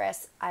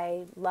actress.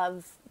 I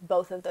love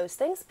both of those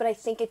things, but I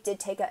think it did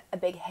take a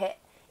big hit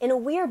in a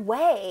weird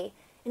way.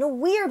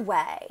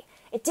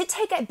 It did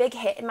take a big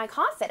hit in my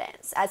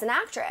confidence as an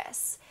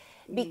actress,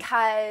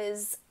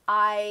 because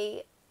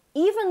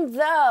even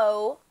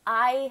though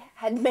I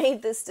had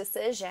made this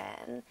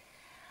decision,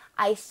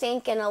 I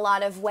think in a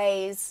lot of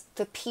ways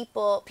the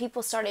people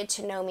started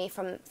to know me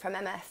from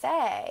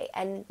MFA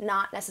and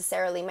not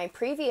necessarily my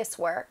previous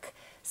work.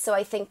 So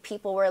I think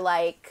people were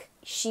like,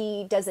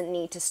 she doesn't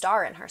need to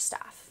star in her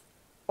stuff,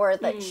 or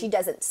that she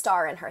doesn't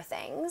star in her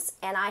things.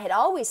 And I had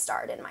always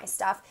starred in my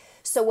stuff.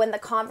 So when the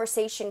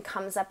conversation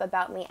comes up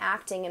about me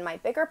acting in my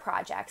bigger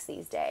projects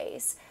these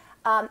days,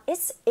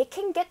 it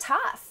can get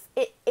tough.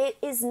 It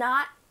is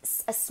not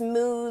a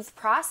smooth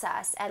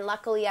process. And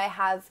luckily I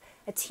have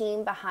a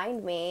team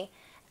behind me,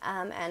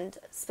 and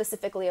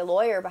specifically a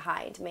lawyer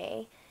behind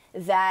me,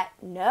 that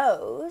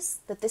knows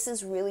that this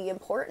is really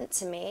important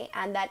to me,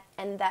 and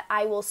that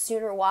I will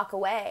sooner walk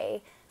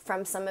away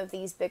from some of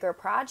these bigger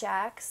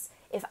projects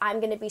if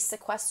I'm going to be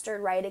sequestered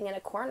writing in a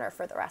corner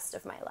for the rest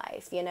of my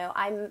life.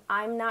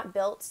 I'm not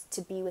built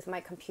to be with my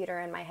computer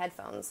and my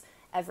headphones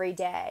every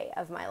day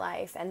of my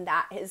life, and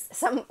that is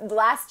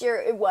last year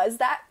it was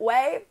that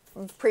way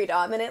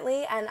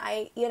predominantly, and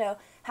I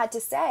had to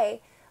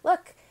say,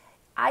 look,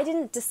 I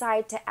didn't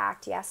decide to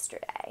act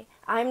yesterday.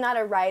 I'm not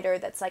a writer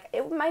that's like,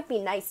 it might be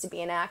nice to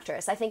be an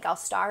actress, I think I'll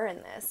star in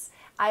this.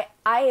 I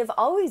have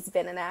always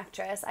been an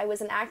actress. I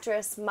was an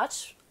actress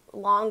much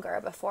longer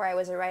before I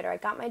was a writer. I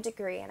got my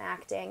degree in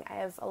acting. I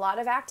have a lot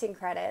of acting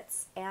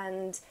credits,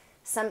 and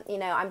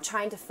I'm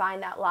trying to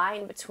find that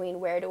line between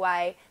where do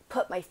I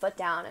put my foot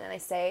down and I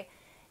say,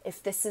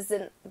 if this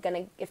isn't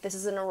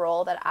a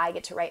role that I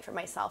get to write for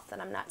myself, then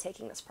I'm not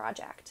taking this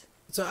project.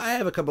 So I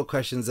have a couple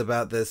questions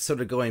about this,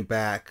 sort of going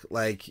back,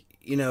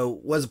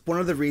 was one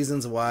of the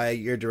reasons why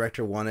your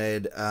director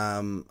wanted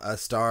a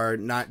star,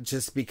 not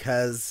just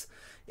because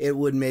it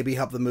would maybe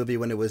help the movie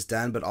when it was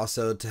done, but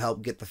also to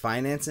help get the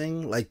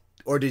financing?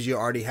 Or did you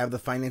already have the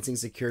financing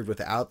secured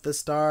without the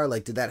star?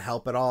 Did that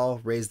help at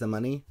all raise the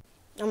money?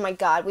 Oh my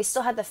God, we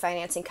still had the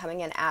financing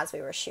coming in as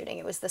we were shooting.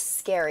 It was the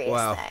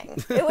scariest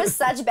thing. It was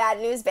such bad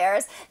news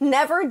bears.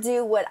 Never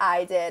do what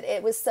I did.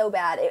 It was so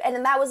bad.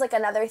 And that was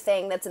another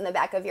thing that's in the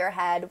back of your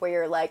head where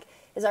you're like,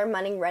 is our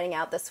money running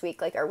out this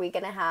week? Are we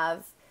going to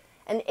have...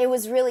 And it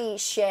was really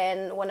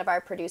Shin, one of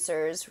our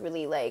producers,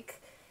 really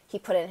he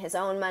put in his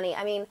own money.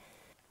 I mean,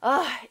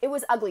 it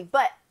was ugly.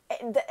 But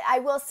I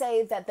will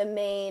say that the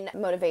main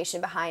motivation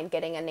behind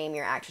getting a Name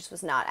Your Actress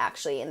was not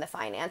actually in the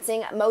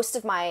financing. Most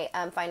of my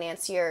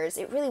financiers,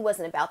 it really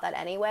wasn't about that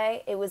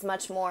anyway. It was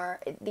much more,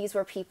 these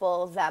were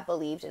people that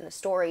believed in the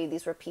story.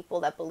 These were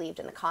people that believed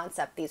in the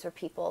concept. These were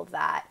people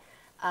that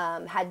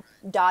had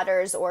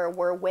daughters or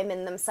were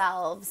women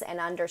themselves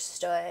and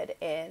understood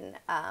in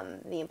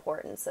the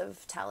importance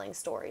of telling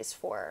stories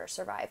for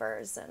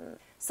survivors. And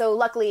so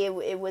luckily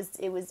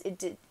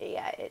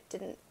it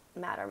didn't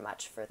matter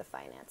much for the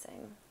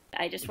financing.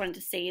 I just wanted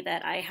to say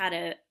that I had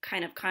a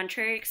kind of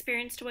contrary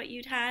experience to what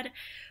you'd had,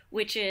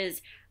 which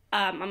is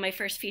on my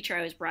first feature,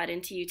 I was brought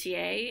into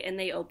UTA and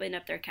they opened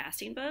up their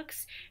casting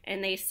books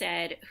and they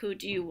said, who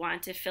do you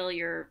want to fill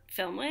your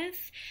film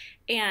with?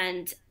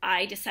 And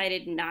I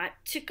decided not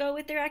to go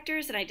with their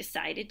actors, and I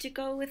decided to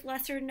go with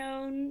lesser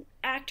known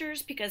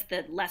actors because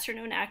the lesser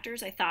known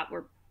actors I thought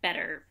were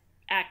better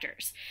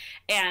actors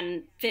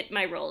and fit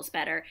my roles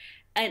better.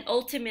 And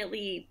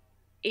ultimately,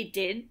 it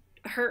did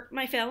hurt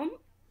my film,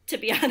 to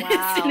be honest,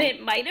 and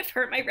it might have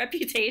hurt my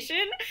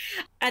reputation.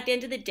 At the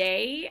end of the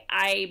day,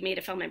 I made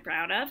a film I'm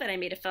proud of, and I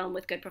made a film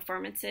with good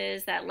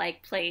performances that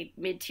like played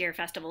mid-tier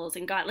festivals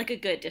and got like a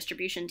good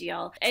distribution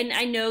deal. And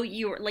I know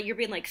you're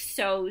being like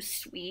so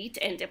sweet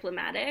and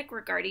diplomatic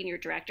regarding your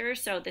director,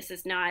 so this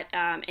is not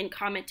in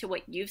comment to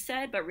what you've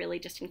said, but really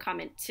just in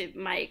comment to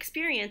my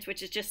experience,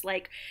 which is just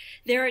like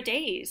there are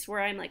days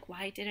where I'm like,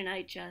 why didn't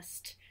I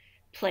just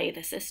play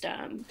the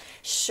system?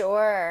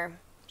 Sure.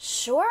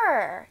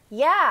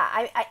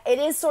 Yeah. It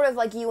is sort of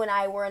like you and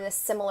I were in a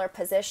similar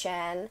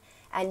position,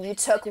 and you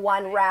took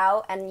one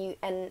route and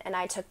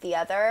I took the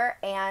other,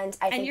 and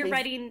I think and you're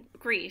writing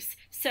Grease,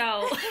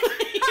 so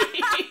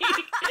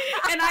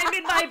and I'm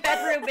in my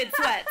bedroom in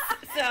sweats,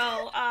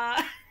 so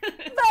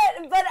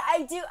but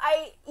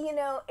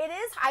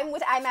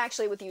I'm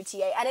actually with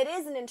UTA, and it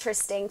is an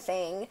interesting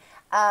thing.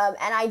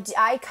 And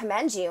I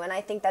commend you, and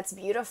I think that's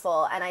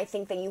beautiful, and I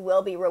think that you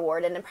will be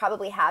rewarded, and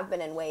probably have been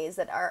in ways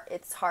that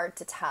it's hard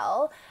to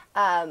tell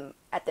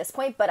at this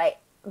point. But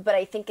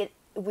I think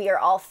we are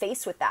all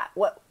faced with that.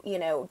 What,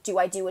 do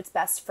I do what's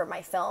best for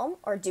my film,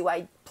 or do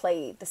I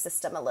play the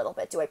system a little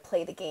bit? Do I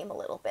play the game a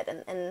little bit?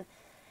 And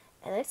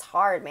it's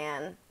hard,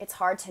 man. It's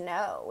hard to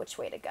know which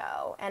way to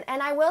go. And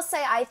I will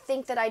say, I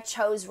think that I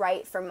chose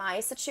right for my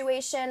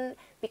situation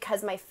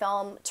because my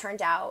film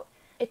turned out,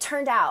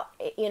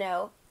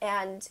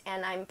 and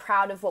I'm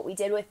proud of what we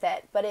did with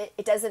it, but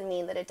it doesn't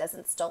mean that it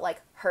doesn't still like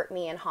hurt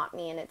me and haunt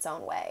me in its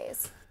own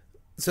ways.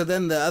 So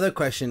then the other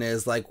question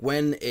is, like,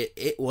 when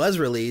it was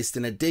released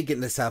and it did get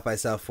into South by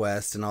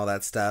Southwest and all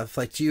that stuff,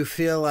 like, do you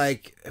feel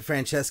like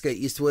Francesca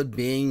Eastwood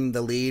being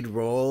the lead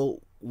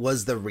role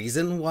was the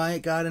reason why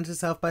it got into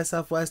South by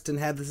Southwest and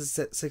had the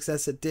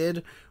success it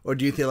did? Or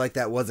do you feel like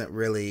that wasn't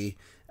really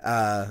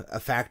a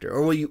factor?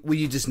 Or will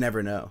you just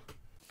never know?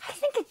 I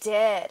think it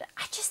did.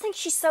 I just think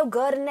she's so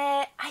good in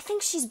it. I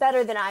think she's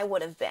better than I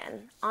would have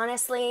been,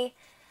 honestly.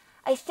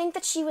 I think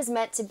that she was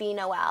meant to be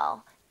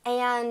Noelle.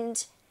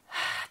 And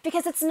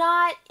because it's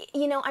not,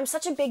 I'm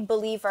such a big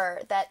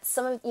believer that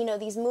some of,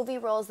 these movie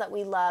roles that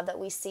we love, that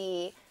we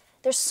see,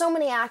 there's so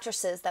many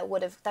actresses that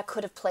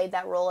could have played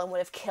that role and would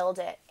have killed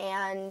it.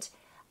 And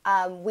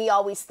we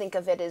always think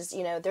of it as,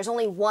 there's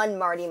only one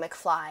Marty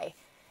McFly.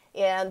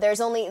 There's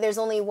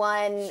only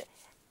one,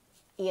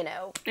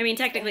 I mean,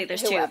 technically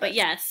there's two, but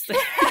yes. There's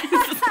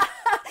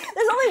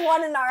only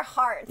one in our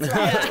hearts,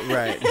 right?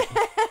 Right.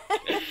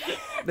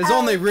 There's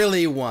only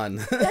really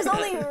one. There's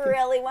only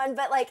really one,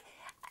 but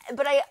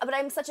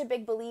I'm such a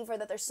big believer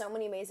that there's so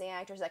many amazing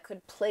actors that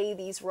could play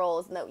these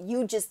roles, and that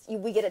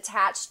we get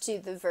attached to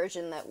the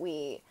version that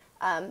we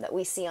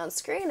see on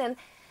screen,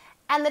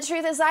 and the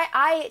truth is,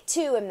 I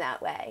too am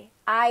that way.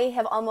 I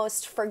have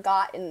almost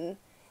forgotten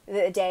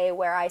the day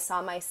where I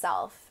saw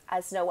myself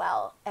as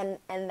Noelle, and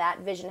that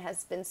vision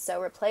has been so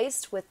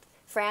replaced with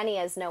Franny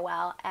as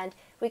Noelle, and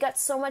we got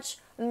so much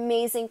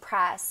amazing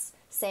press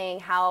saying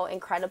how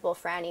incredible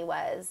Franny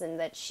was, and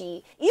that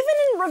she, even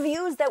in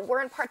reviews that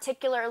weren't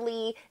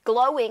particularly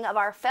glowing of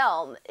our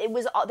film,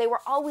 they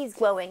were always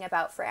glowing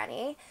about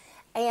Franny,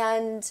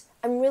 and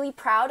I'm really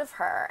proud of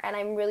her, and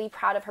I'm really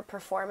proud of her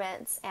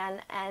performance,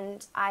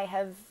 and I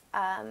have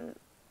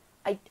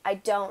I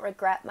don't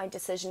regret my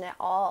decision at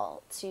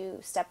all to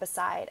step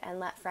aside and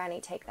let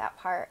Franny take that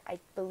part. I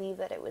believe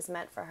that it was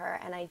meant for her,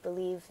 and I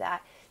believe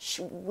that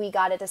we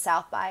got it to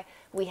South by.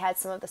 We had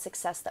some of the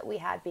success that we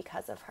had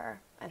because of her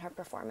and her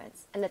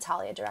performance, and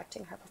Natalia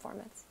directing her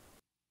performance.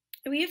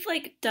 We have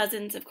like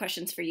dozens of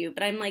questions for you,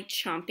 but I'm like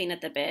chomping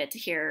at the bit to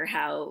hear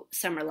how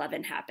Summer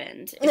Lovin'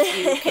 happened.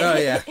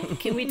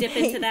 Can we dip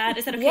into that?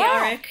 Is that okay,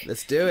 Alrik?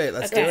 Let's do it.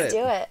 Let's do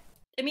it.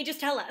 I mean, just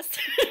tell us.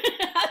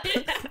 How did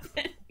it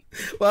happen?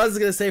 Well, I was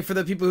going to say, for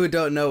the people who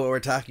don't know what we're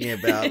talking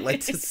about,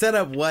 like, to set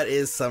up what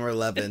is Summer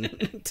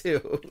Lovin'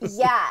 too.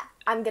 Yeah,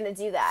 I'm going to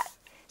do that.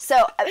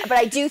 So, but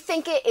I do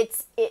think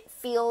it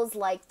feels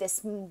like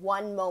this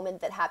one moment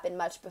that happened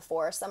much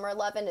before Summer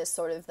Lovin' is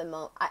sort of the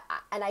moment,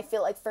 and I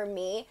feel like for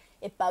me,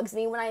 it bugs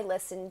me when I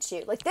listen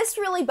to, like, this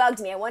really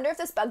bugged me. I wonder if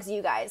this bugs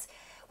you guys.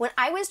 When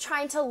I was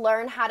trying to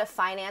learn how to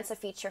finance a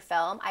feature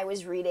film, I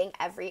was reading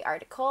every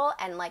article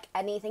and, like,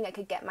 anything I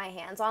could get my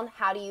hands on.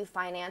 How do you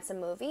finance a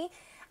movie?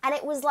 And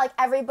it was like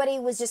everybody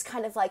was just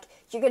kind of like,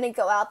 you're going to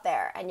go out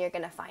there and you're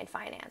going to find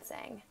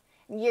financing.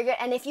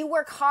 And if you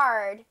work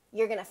hard,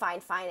 you're going to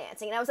find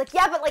financing. And I was like,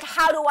 yeah, but like,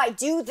 how do I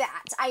do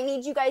that? I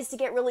need you guys to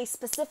get really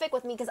specific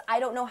with me because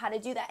I don't know how to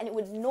do that. And it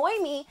would annoy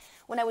me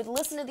when I would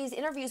listen to these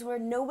interviews where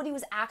nobody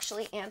was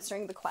actually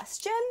answering the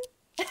question.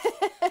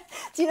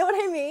 Do you know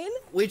what I mean?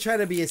 We try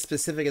to be as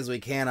specific as we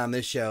can on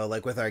this show,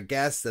 like with our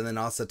guests, and then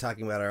also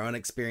talking about our own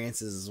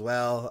experiences as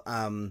well.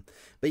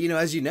 But,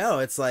 as you know,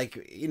 it's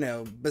like,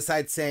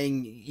 besides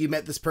saying you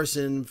met this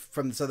person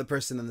from this other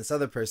person and this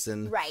other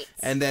person. Right.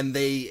 And then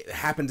they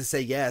happen to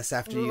say yes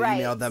after you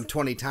right. emailed them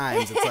 20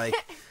 times. It's like,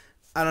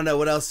 I don't know.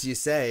 What else do you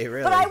say,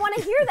 really? But I want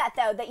to hear that,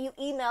 though, that you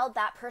emailed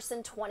that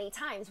person 20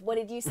 times. What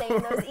did you say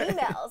in those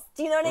emails?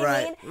 Do you know what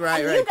I mean?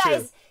 Right, and you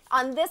guys true.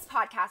 on this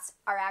podcast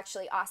are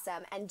actually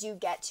awesome and do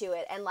get to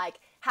it. And, like,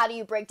 how do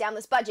you break down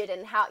this budget?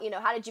 And how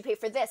did you pay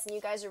for this? And you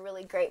guys are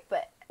really great.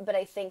 But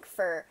I think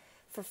for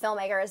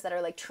filmmakers that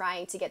are, like,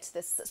 trying to get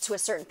to a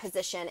certain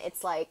position,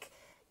 it's, like,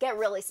 get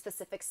really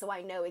specific so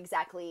I know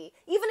exactly,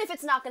 even if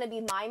it's not going to be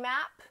my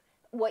map,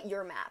 what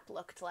your map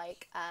looked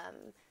like.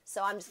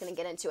 So I'm just going to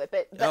get into it.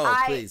 But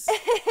please.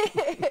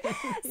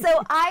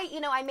 So I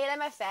made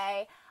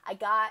MFA. I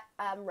got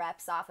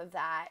reps off of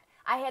that.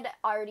 I had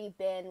already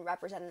been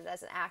represented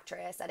as an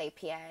actress at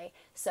APA,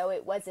 so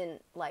it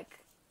wasn't like,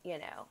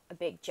 a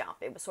big jump.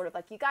 It was sort of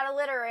like, you got a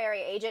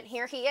literary agent,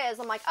 here he is.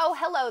 I'm like, oh,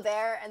 hello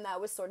there. And that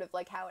was sort of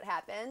like how it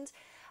happened.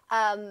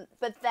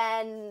 But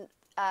then,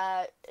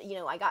 I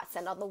got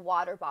sent on the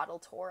water bottle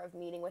tour of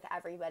meeting with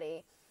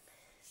everybody.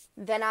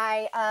 Then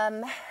I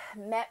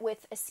met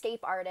with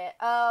Escape Artist.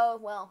 Oh,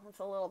 well, it's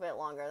a little bit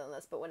longer than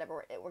this, but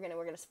whatever. We're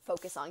gonna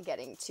focus on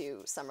getting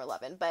to Summer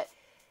Lovin'. But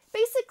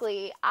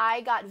basically,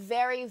 I got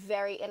very,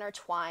 very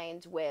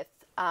intertwined with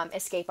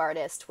Escape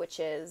Artist, which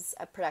is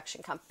a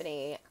production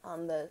company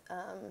on the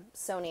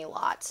Sony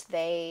lot.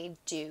 They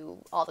do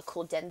all the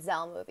cool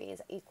Denzel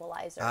movies,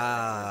 Equalizer,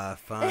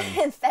 fun,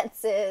 and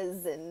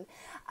Fences, and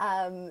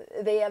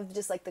they have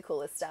just like the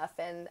coolest stuff.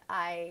 And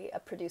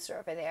a producer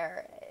over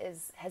there,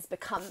 has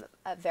become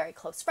a very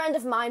close friend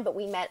of mine. But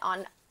we met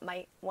on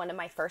one of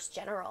my first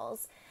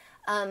generals,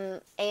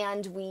 and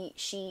we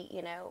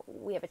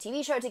have a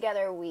TV show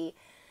together.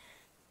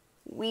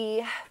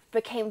 We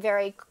became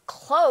very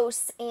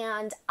close,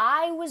 and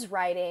I was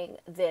writing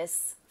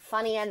this,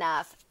 funny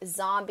enough,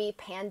 zombie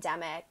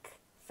pandemic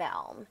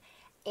film,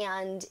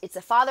 and it's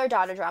a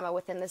father-daughter drama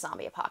within the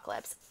zombie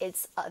apocalypse.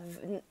 It's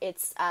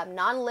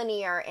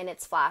non-linear in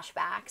its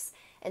flashbacks,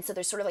 and so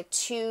there's sort of like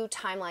two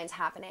timelines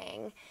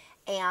happening,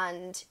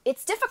 and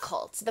it's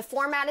difficult. The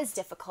format is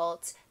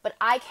difficult, but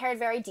I cared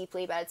very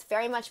deeply about it. It's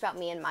very much about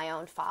me and my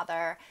own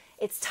father.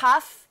 It's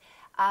tough.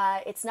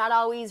 It's not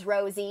always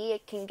rosy.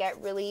 It can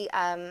get really,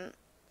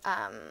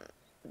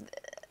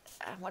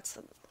 what's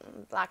the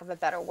lack of a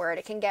better word?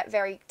 It can get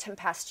very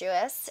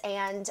tempestuous.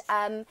 And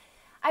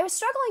I was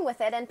struggling with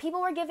it, and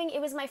people were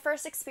it was my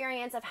first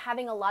experience of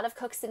having a lot of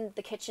cooks in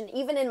the kitchen,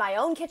 even in my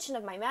own kitchen,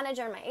 of my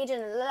manager and my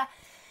agent,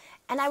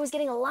 and I was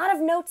getting a lot of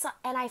notes,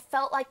 and I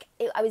felt like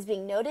I was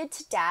being noted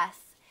to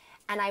death,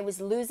 and I was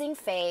losing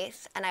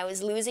faith, and I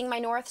was losing my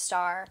North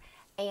Star,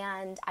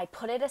 and I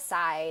put it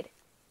aside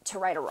to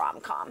write a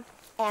rom-com.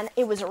 And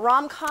it was a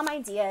rom-com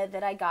idea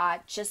that I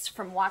got just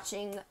from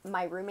watching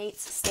my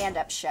roommate's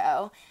stand-up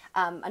show.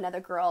 Another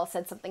girl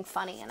said something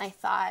funny, and I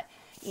thought,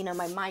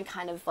 my mind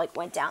kind of like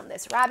went down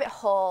this rabbit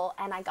hole,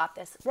 and I got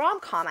this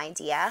rom-com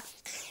idea.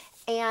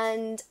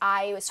 And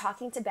I was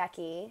talking to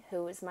Becky,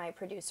 who was my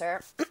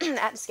producer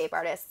at Escape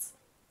Artists,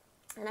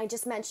 and I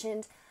just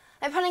mentioned,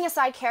 I'm putting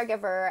aside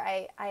caregiver.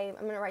 I'm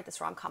going to write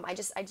this rom-com. I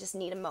just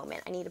need a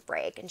moment. I need a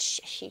break. And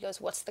she goes,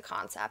 what's the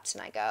concept?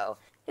 And I go,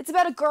 it's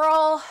about a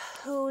girl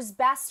whose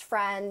best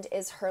friend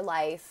is her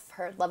life,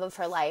 her love of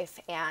her life,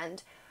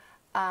 and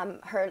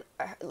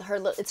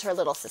it's her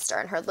little sister,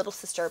 and her little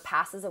sister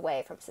passes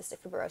away from cystic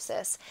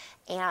fibrosis,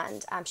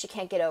 and she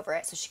can't get over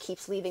it, so she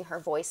keeps leaving her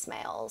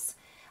voicemails,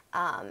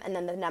 and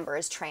then the number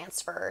is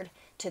transferred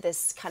to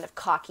this kind of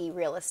cocky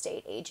real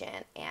estate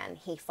agent, and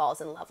he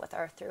falls in love with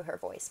her through her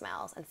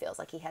voicemails and feels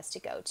like he has to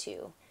go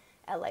to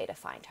LA to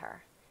find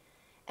her.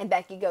 And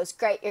Becky goes,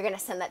 great, you're going to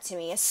send that to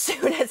me as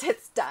soon as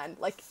it's done.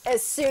 Like,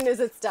 as soon as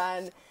it's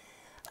done.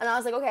 And I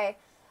was like, okay.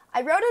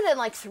 I wrote it in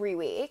like 3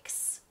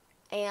 weeks,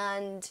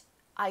 and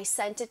I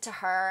sent it to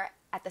her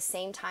at the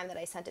same time that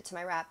I sent it to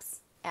my reps.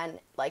 And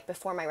like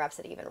before my reps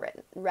had even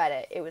read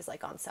it, it was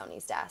like on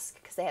Sony's desk,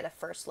 because they had a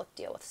first look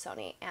deal with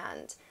Sony,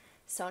 and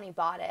Sony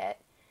bought it.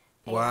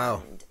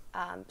 Wow.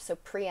 And so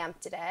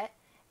preempted it.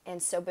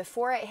 And so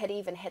before it had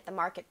even hit the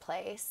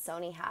marketplace,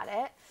 Sony had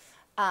it.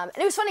 And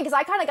it was funny because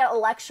I kind of got a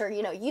lecture,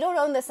 you don't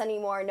own this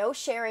anymore. No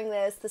sharing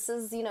this. This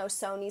is,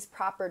 Sony's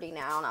property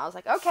now. And I was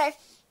like, okay.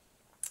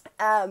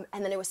 And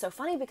then it was so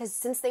funny because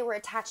since they were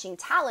attaching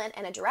talent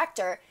and a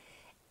director,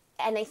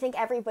 and I think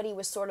everybody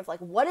was sort of like,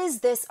 what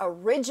is this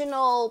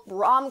original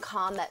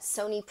rom-com that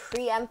Sony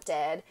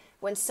preempted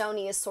when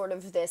Sony is sort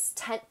of this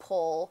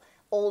tentpole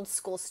old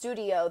school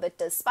studio that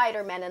does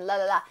Spider-Man and la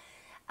la la.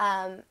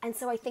 And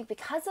so I think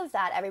because of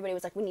that, everybody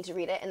was like, we need to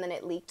read it. And then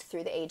it leaked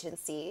through the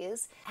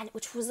agencies, and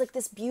which was like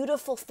this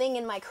beautiful thing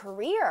in my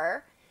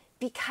career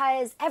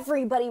because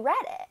everybody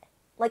read it.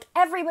 Like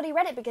everybody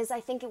read it because I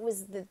think it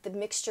was the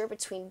mixture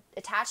between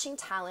attaching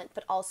talent,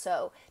 but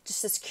also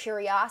just this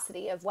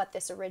curiosity of what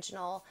this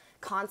original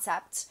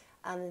concept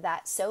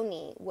that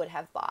Sony would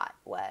have bought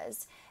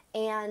was.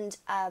 And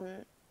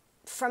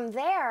from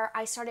there,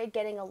 I started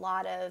getting a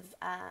lot of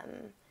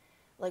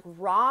like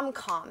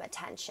rom-com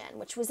attention,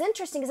 which was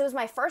interesting because it was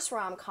my first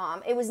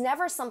rom-com. It was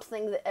never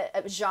something,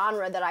 a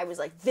genre that I was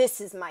like,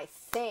 this is my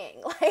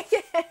thing.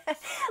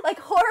 Like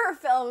horror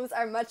films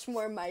are much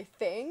more my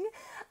thing.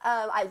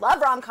 I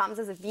love rom-coms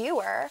as a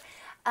viewer,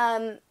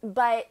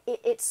 but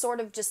it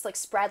sort of just like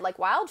spread like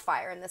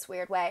wildfire in this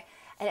weird way.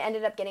 And it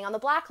ended up getting on the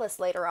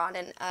blacklist later on,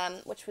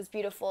 and which was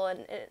beautiful.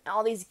 And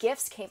all these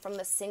gifts came from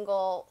the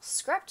single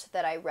script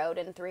that I wrote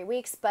in 3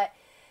 weeks. But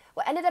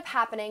what ended up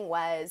happening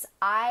was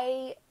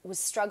I was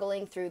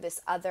struggling through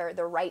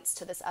the rights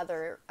to this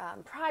other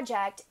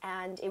project,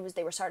 and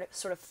they were sort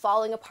of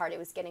falling apart. It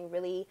was getting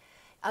really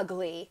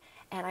ugly,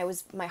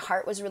 and my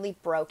heart was really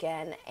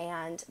broken.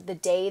 And the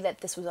day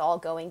that this was all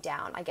going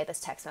down, I get this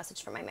text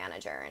message from my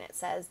manager, and it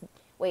says,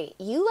 "Wait,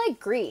 you like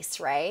Grease,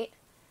 right?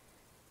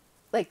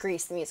 Like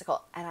Grease the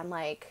musical?" And I'm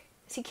like,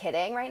 is he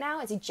kidding right now?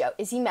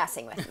 Is he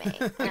messing with me?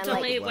 And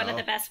Totally one of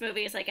the best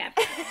movies like ever.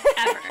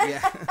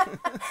 Yeah.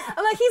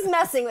 I'm like, he's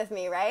messing with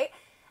me, right?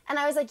 And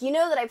I was like, you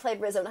know that I played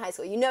Rizzo in high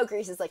school. You know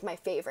Grease is like my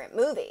favorite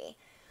movie.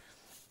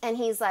 And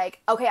he's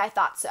like, okay, I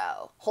thought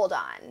so. Hold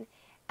on.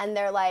 And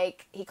they're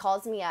like, he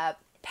calls me up.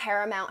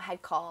 Paramount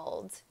had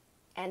called,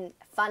 and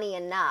funny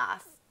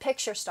enough,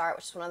 Picture Start,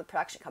 which is one of the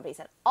production companies,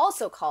 had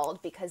also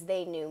called because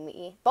they knew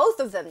me. Both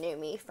of them knew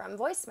me from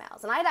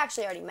voicemails. And I'd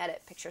actually already met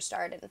at Picture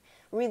Start and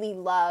really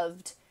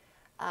loved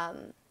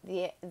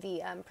the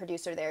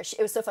producer there.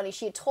 It was so funny.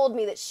 She had told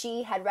me that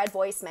she had read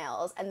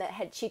voicemails and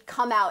that she'd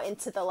come out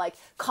into the like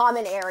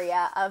common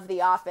area of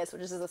the office,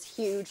 which is this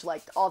huge,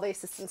 like all the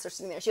assistants are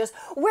sitting there. She goes,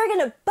 "We're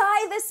going to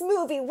buy this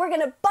movie. We're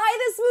going to buy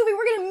this movie.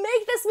 We're going to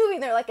make this movie."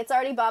 And they're like, "It's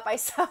already bought by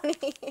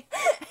Sony."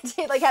 And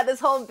she like had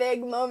this whole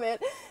big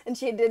moment, and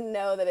she didn't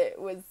know that it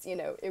was,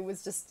 it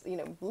was just,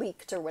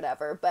 leaked or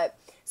whatever. But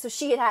so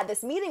she had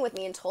this meeting with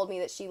me and told me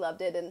that she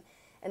loved it and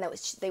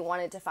that they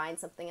wanted to find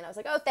something. And I was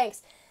like, "Oh,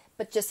 thanks."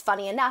 But just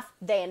funny enough,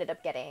 they ended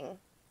up getting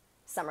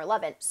Summer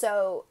Lovin'.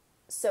 So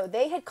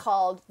they had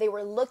called, they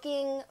were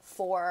looking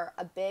for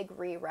a big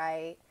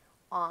rewrite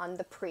on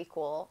the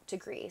prequel to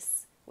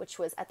Grease, which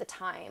was at the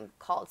time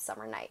called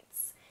Summer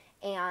Nights.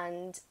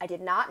 And I did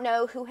not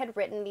know who had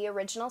written the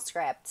original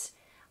script.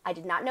 I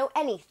did not know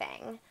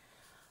anything.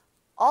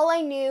 All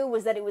I knew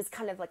was that it was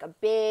kind of like a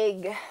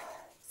big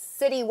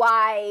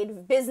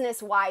citywide,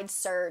 business-wide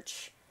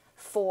search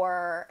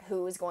for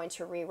who was going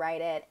to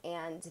rewrite it,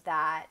 and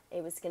that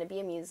it was going to be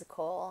a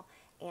musical,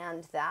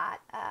 and that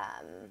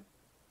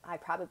I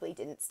probably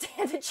didn't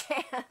stand a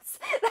chance.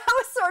 That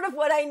was sort of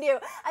what I knew.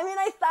 I mean,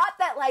 I thought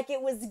that like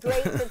it was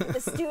great that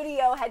the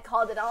studio had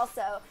called it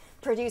also.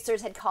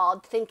 Producers had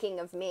called thinking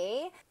of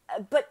me.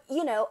 But,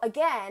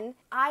 again,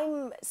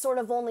 I'm sort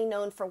of only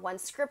known for one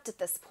script at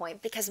this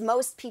point because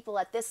most people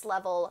at this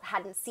level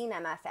hadn't seen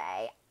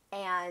MFA,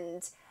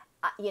 and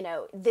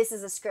this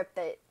is a script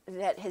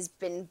that has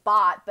been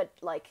bought, but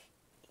like,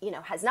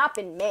 has not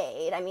been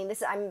made. I mean,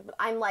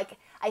 I'm like,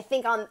 I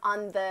think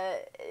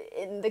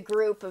in the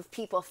group of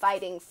people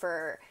fighting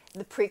for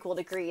the prequel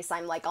to Grease,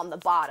 I'm like on the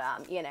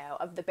bottom,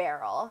 of the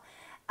barrel.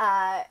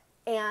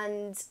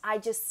 And I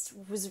just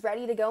was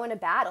ready to go in a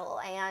battle.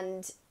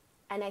 And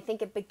I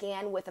think it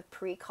began with a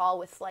pre-call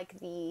with like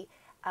with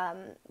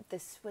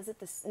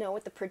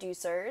the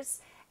producers.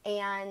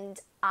 And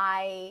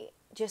I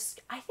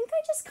think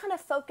I just kind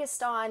of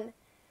focused on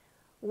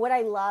what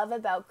I love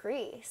about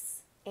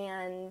Grease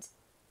and,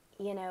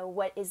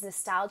 what is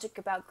nostalgic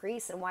about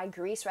Grease and why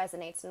Grease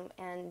resonates.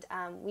 And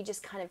we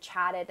just kind of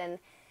chatted. And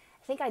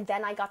I think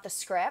I got the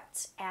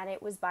script, and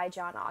it was by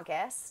John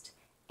August.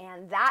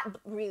 And that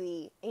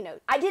really,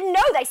 I didn't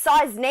know that I saw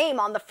his name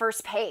on the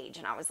first page.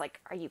 And I was like,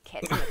 are you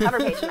kidding? On the cover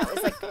page. And I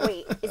was like,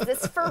 wait, is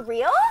this for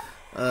real?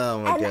 Oh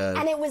my God.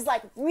 And it was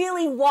like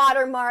really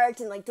watermarked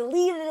and like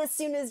deleted as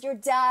soon as you're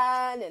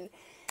done. And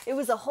it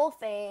was a whole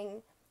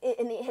thing.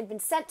 And it had been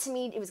sent to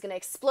me. It was going to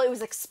explode. It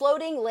was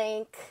exploding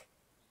link.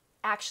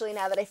 Actually,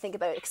 now that I think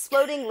about it,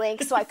 exploding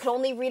link. So I could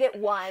only read it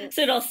once.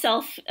 So it'll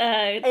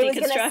self-deconstruct? It was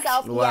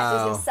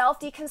going to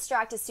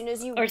self-deconstruct as soon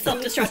as you... Or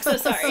self-destruct, so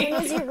sorry.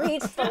 As soon as you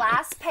reach the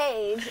last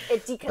page,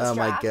 it deconstructs. Oh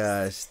my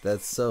gosh,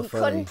 that's so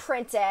funny. You couldn't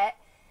print it.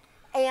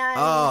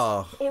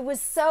 And it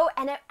was so,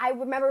 and I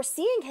remember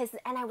seeing his,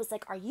 and I was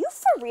like, are you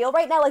for real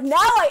right now? Like now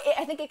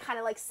I think it kind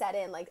of like set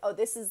in like, oh,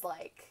 this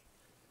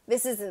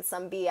isn't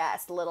some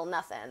BS, little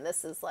nothing.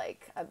 This is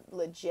like a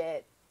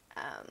legit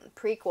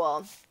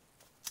prequel.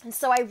 And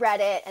so I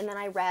read it, and then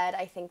I read,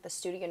 I think, the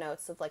studio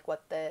notes of like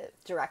what the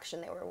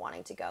direction they were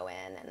wanting to go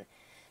in. And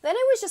then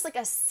it was just like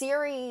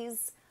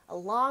a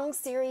long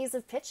series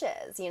of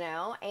pitches,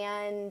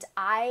 and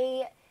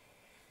I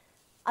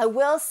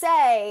will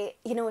say,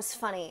 it's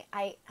funny.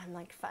 I'm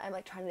like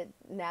trying to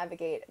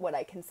navigate what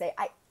I can say.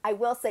 I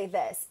will say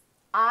this.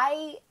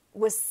 I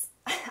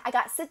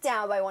got sit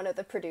down by one of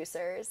the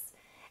producers,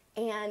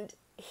 and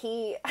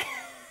he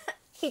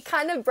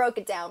kind of broke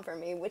it down for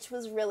me, which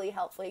was really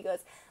helpful. He goes,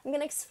 I'm going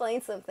to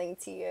explain something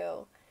to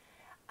you.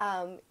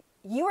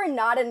 you are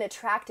not an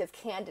attractive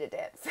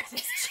candidate for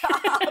this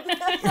job.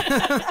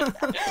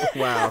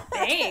 Wow.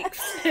 Thanks.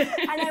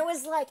 And I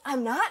was like,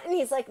 I'm not. And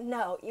he's like,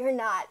 no, you're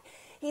not.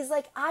 He's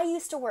like, I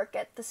used to work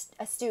at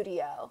a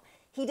studio.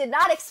 He did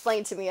not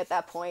explain to me at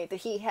that point that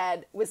he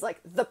was like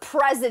the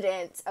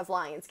president of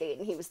Lionsgate,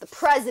 and he was the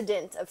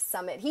president of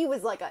Summit. He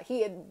was like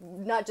he had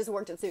not just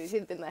worked at studios, he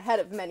had been the head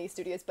of many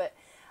studios. But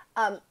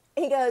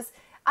he goes,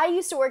 I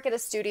used to work at a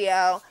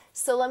studio,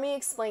 so let me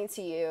explain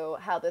to you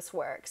how this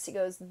works. He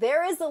goes,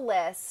 there is a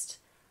list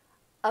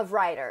of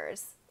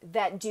writers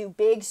that do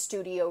big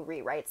studio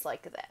rewrites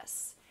like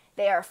this.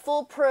 They are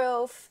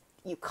foolproof.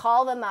 You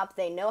call them up.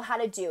 They know how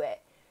to do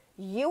it.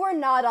 You are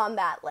not on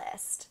that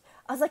list.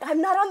 I was like,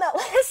 I'm not on that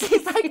list.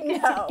 He's like,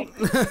 no,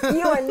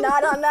 you are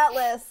not on that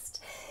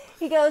list.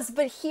 He goes,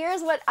 but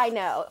here's what I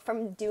know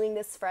from doing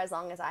this for as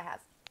long as I have.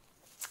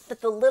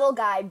 That the little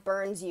guy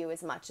burns you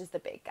as much as the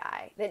big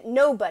guy, that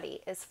nobody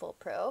is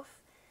foolproof.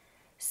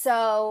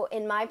 So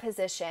in my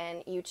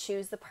position, you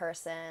choose the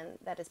person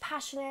that is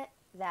passionate,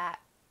 that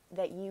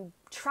you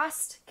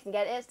trust can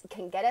get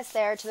us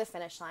there to the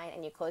finish line,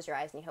 and you close your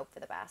eyes and you hope for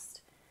the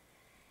best.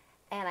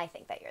 And I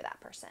think that you're that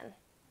person.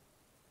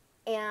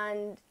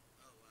 And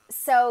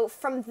so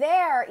from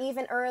there,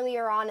 even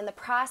earlier on in the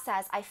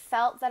process, I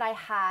felt that I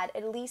had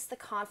at least the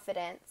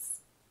confidence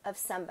of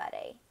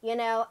somebody, you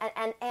know,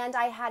 and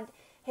I had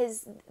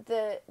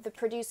the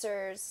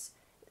producers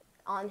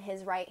on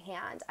his right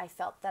hand. I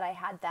felt that I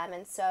had them.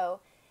 And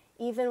so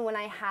even when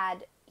I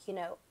had, you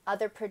know,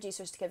 other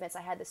producers to convince,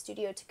 I had the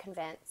studio to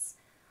convince,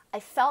 I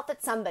felt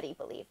that somebody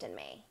believed in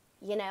me.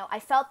 You know, I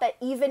felt that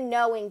even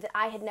knowing that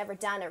I had never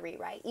done a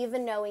rewrite,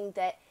 even knowing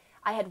that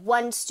I had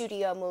one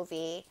studio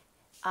movie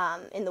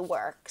in the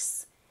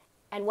works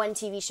and one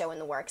TV show in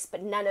the works,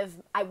 but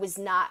I was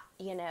not,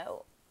 you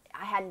know,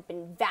 I hadn't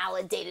been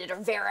validated or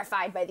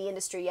verified by the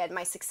industry yet.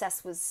 My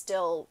success was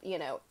still, you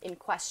know, in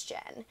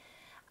question.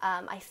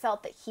 I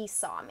felt that he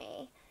saw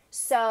me.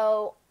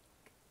 So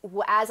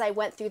as I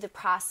went through the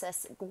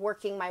process,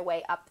 working my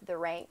way up the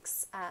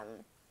ranks,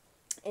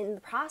 in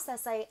the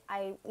process, I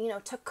you know,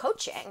 took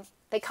coaching.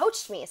 They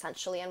coached me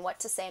essentially on what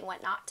to say and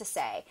what not to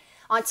say,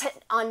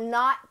 on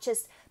not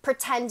just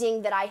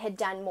pretending that I had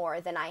done more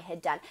than I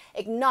had done,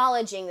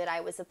 acknowledging that I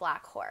was a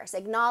black horse,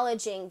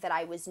 acknowledging that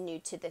I was new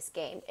to this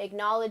game,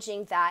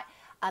 acknowledging that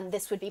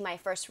this would be my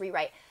first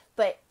rewrite,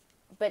 but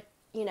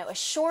you know,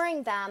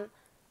 assuring them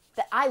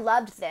that I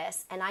loved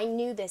this and I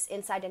knew this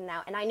inside and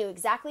out and I knew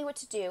exactly what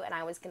to do and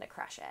I was going to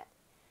crush it.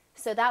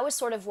 So that was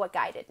sort of what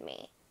guided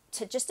me,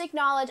 to just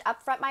acknowledge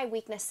upfront my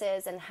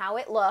weaknesses and how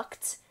it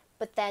looked,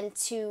 but then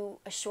to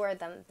assure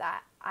them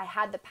that I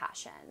had the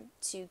passion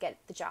to get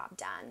the job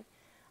done.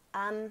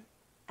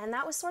 And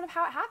that was sort of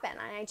how it happened.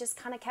 I just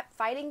kind of kept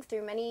fighting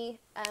through many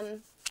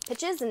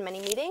pitches and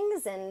many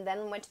meetings, and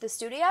then went to the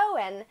studio.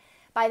 And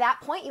by that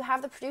point, you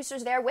have the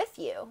producers there with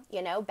you,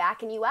 you know,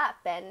 backing you up,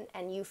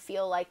 and you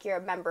feel like you're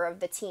a member of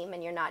the team,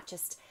 and you're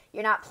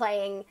not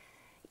playing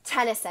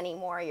tennis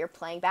anymore. You're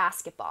playing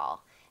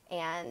basketball.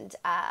 And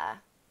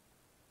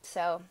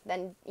so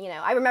then, you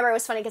know, I remember it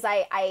was funny because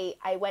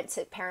I went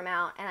to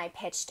Paramount and I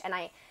pitched, and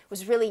I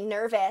was really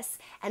nervous,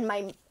 and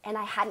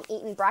I hadn't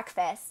eaten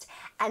breakfast,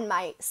 and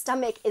my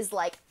stomach is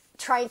like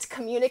trying to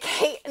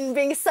communicate and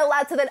being so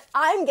loud, so that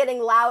I'm getting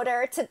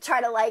louder to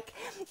try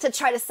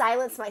to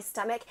silence my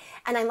stomach,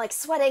 and I'm like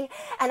sweating,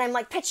 and I'm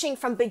like pitching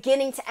from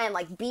beginning to end,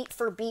 like beat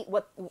for beat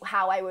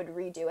how I would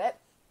redo it.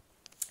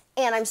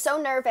 And I'm so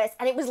nervous,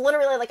 and it was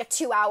literally like a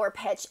 2-hour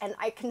pitch, and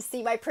I can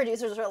see my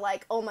producers are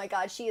like, oh my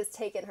God, she is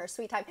taking her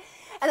sweet time.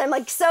 And I'm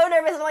like so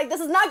nervous, I'm like, this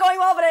is not going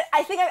well, but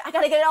I think I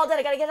gotta get it all done,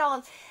 I gotta get it all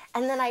done.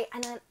 And then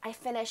I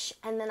finish,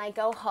 and then I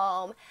go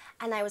home,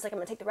 and I was like, I'm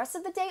gonna take the rest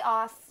of the day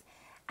off.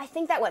 I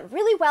think that went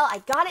really well, I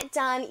got it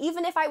done,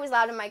 even if I was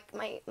loud and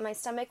my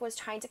stomach was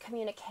trying to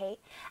communicate.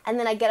 And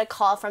then I get a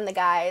call from the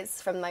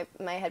guys, from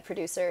my head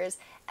producers,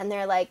 and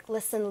they're like,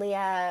 listen,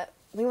 Leah,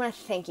 we wanna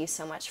thank you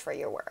so much for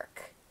your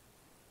work.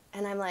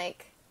 And I'm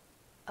like,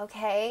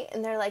 okay.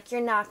 And they're like, you're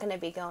not going to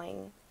be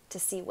going to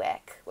see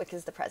Wick. Wick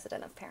is the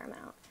president of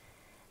Paramount.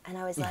 And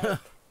I was like,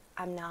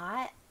 I'm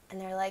not.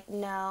 And they're like,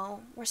 no,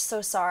 we're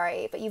so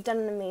sorry, but you've done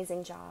an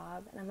amazing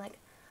job. And I'm like,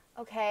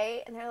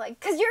 okay. And they're like,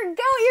 because you're going to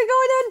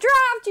a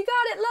draft. You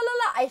got it. La,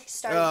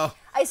 la, la.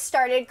 I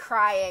started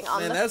crying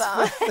on the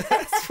phone.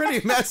 That's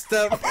pretty messed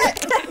up.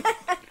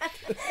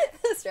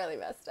 That's really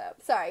messed up.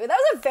 Sorry, that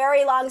was a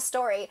very long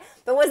story,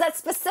 but was that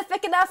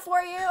specific enough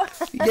for you?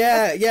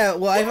 Yeah.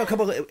 Well, I have a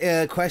couple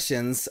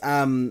questions.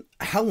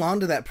 How long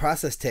did that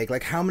process take?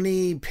 Like, how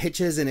many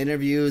pitches and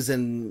interviews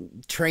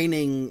and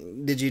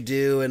training did you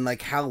do, and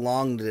like, how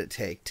long did it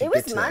take to get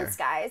there? It was months,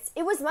 guys.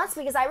 It was months,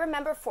 because I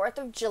remember 4th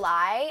of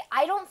July.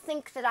 I don't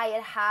think that I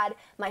had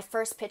my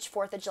first pitch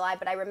 4th of July,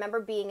 but I remember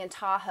being in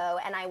Tahoe,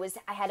 and I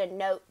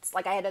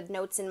had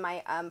notes in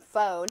my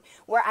phone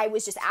where I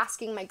was just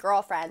asking my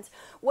girlfriends,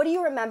 what do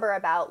you remember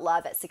about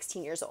love at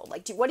 16 years old?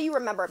 Like, what do you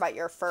remember about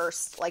your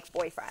first, like,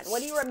 boyfriend?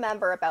 What do you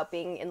remember about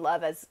being in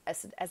love as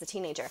a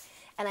teenager?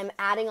 And I'm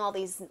adding all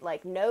these,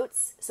 like,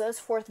 notes. So this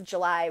 4th of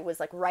July was,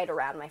 like, right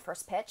around my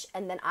first pitch.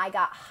 And then I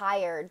got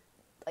hired,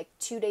 like,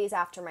 2 days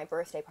after my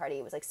birthday party.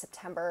 It was, like,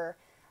 September,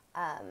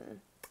 I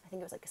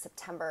think it was, like,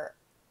 September,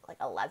 like,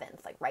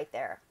 11th, like, right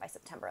there by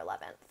September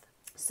 11th.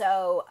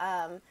 So,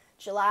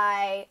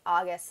 July,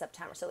 August,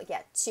 September. So, like,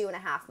 yeah,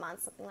 2.5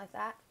 months, something like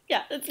that.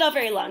 Yeah, it's not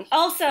very long.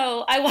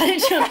 Also, I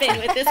want to jump in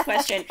with this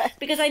question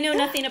because I know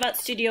nothing about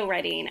studio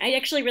writing. I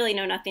actually really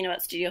know nothing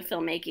about studio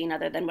filmmaking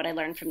other than what I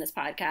learned from this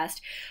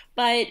podcast.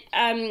 But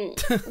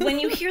when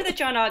you hear that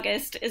John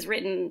August has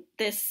written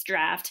this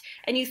draft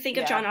and you think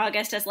of John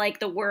August as like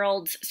the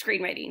world's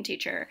screenwriting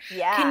teacher,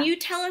 can you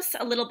tell us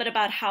a little bit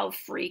about how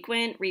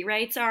frequent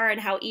rewrites are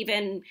and how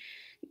even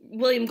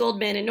William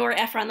Goldman and Nora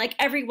Ephron, like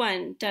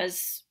everyone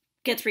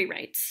gets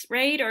rewrites,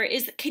 right? Or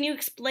can you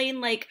explain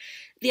like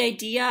the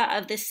idea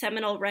of this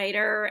seminal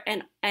writer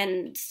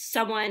and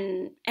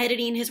someone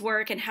editing his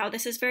work and how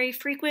this is very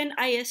frequent,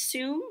 I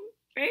assume,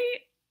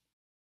 right?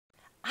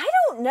 I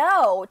don't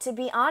know, to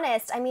be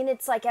honest. I mean,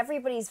 it's like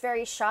everybody's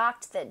very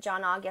shocked that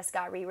John August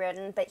got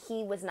rewritten, but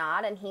he was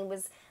not. And he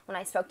was, when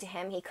I spoke to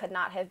him, he could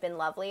not have been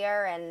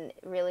lovelier and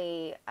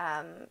really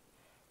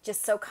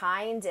just so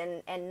kind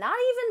and not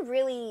even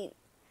really,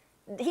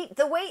 he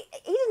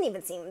didn't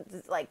even seem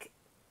like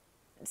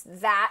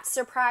that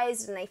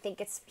surprised. And I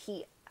think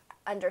he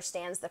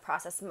understands the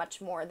process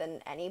much more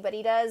than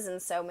anybody does, and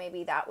so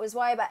maybe that was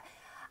why. But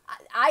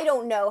I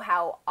don't know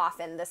how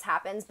often this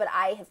happens, but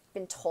I have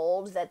been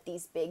told that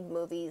these big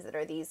movies that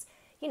are these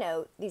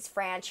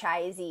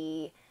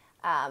franchisey,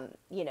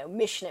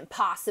 Mission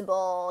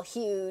Impossible,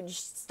 huge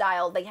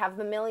style, they have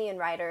a million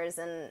writers,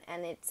 and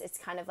it's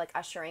kind of like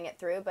ushering it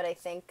through. But I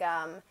think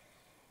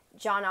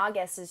John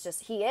August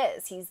is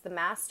he's the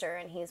master,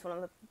 and he's one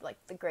of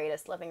the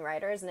greatest living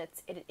writers, and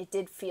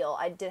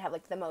I did have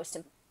like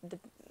the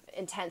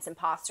intense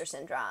imposter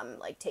syndrome,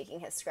 like taking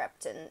his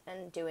script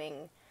and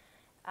doing,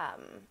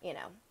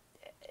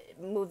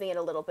 moving it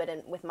a little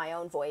bit with my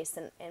own voice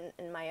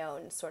and my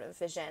own sort of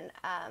vision.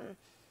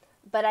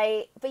 But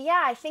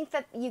yeah, I think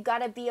that you got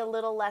to be a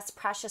little less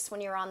precious when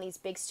you're on these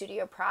big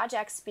studio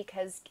projects,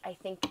 because I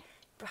think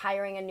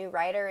hiring a new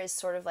writer is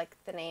sort of like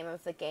the name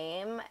of the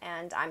game,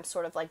 and I'm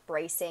sort of like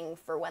bracing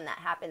for when that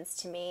happens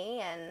to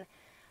me. And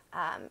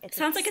it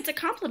sounds like it's a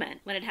compliment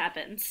when it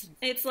happens.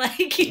 It's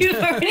like you've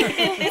already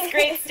hit this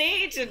great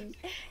stage, and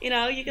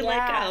you can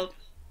let go.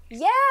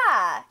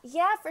 Yeah,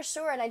 for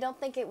sure. And I don't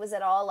think it was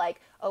at all like,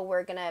 oh,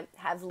 we're gonna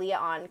have Leah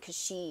on because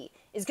she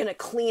is gonna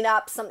clean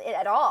up something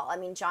at all. I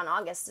mean, John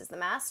August is the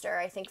master.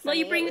 I think.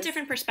 You bring a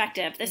different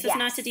perspective. This is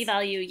not to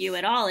devalue you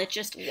at all. It's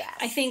just,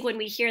 I think when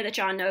we hear that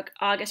John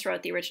August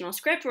wrote the original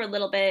script, we're a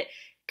little bit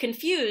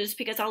confused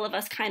because all of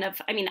us kind of,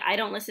 I mean, I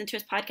don't listen to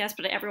his podcast,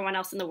 but everyone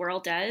else in the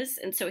world does,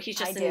 and so he's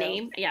just a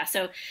name.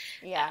 So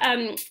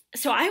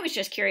I was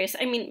just curious.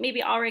 I mean,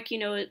 maybe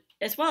Alrik,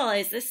 as well.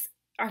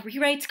 Are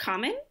rewrites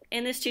common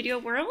in the studio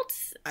world?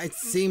 It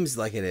seems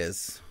like it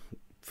is,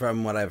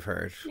 from what I've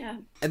heard. Yeah.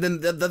 And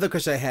then the other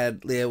question I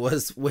had, Leah,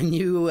 was when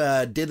you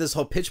did this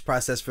whole pitch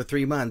process for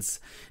 3 months,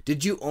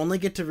 did you only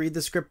get to read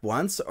the script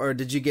once, or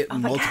did you get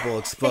multiple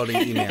exploding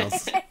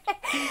emails?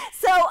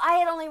 So I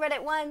had only read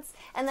it once,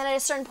 and then at a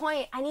certain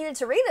point, I needed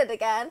to read it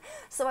again.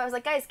 So I was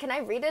like, guys, can I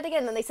read it again?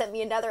 And then they sent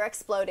me another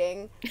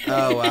exploding.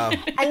 Oh, wow.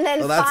 And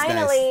then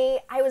finally,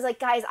 nice. I was like,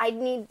 guys,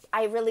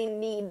 I really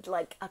need,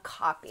 like, a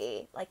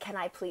copy. Like, can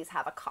I please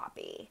have a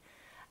copy?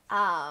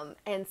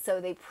 And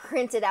so they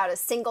printed out a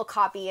single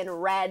copy in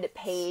red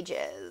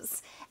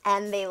pages,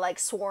 and they like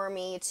swore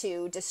me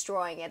to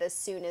destroying it as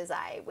soon as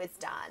I was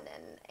done.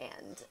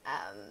 And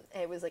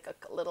it was like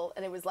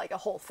and it was like a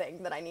whole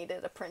thing that I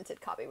needed a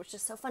printed copy, which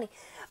is so funny.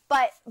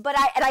 But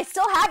I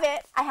still have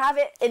it. I have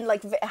it in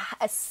like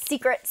a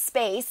secret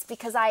space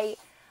because I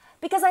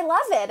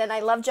love it, and I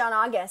love John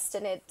August,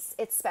 and it's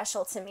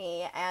special to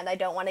me, and I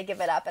don't want to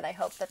give it up, and I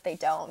hope that they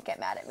don't get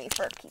mad at me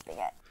for keeping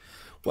it.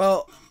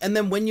 Well, and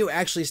then when you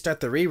actually start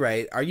the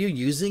rewrite, are you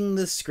using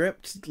the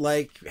script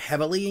like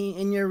heavily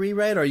in your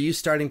rewrite, or are you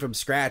starting from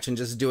scratch and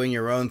just doing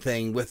your own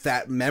thing with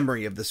that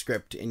memory of the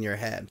script in your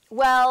head?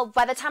 Well,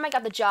 by the time I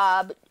got the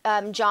job,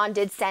 John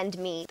did send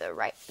me the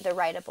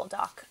writable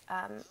doc,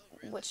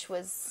 which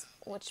was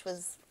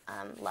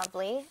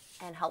lovely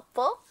and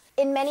helpful.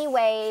 In many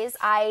ways,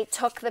 I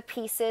took the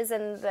pieces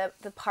and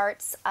the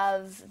parts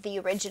of the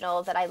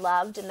original that I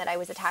loved and that I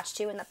was attached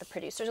to and that the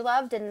producers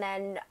loved, and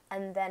then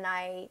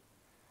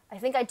I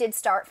think I did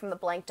start from the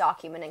blank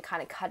document and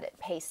kind of cut it,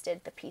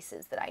 pasted the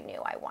pieces that I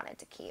knew I wanted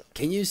to keep.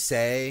 Can you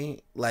say,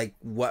 like,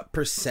 what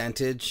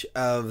percentage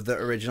of the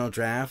original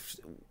draft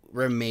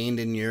remained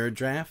in your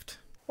draft?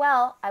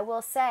 Well, I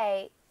will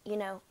say,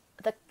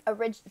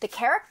 the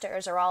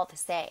characters are all the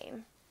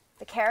same.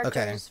 The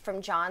characters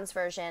from John's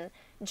version,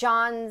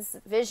 John's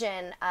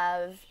vision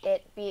of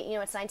it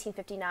it's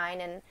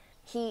 1959, and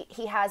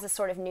he has a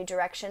sort of new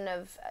direction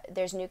of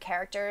there's new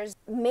characters.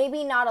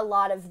 Maybe not a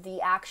lot of the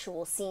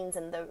actual scenes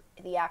and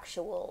the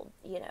actual,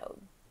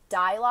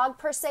 dialogue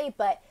per se,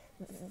 but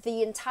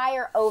the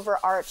entire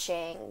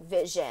overarching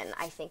vision,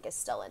 I think, is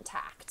still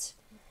intact.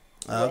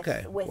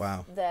 With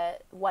wow.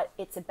 What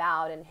it's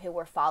about and who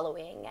we're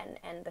following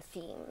and the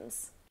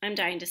themes. I'm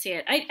dying to see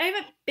it. I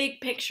have a big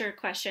picture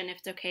question, if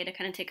it's okay to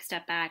kind of take a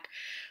step back.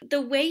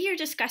 The way you're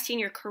discussing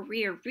your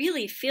career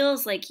really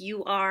feels like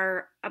you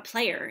are a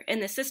player in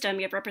the system.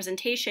 You have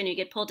representation. You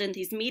get pulled in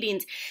these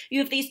meetings. You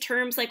have these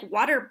terms like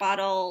water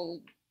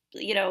bottle,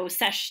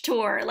 sesh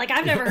tour. Like,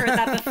 I've never heard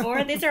that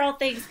before. These are all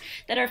things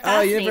that are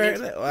fascinating. Oh, you never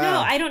heard that? Wow. No,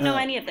 I don't know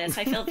any of this.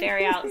 I feel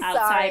very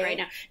outside right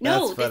now.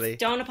 No,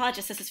 don't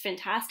apologize. This is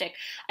fantastic.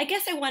 I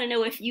guess I want to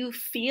know if you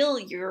feel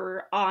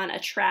you're on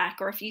a track,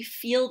 or if you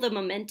feel the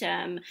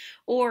momentum,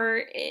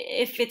 or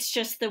if it's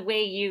just the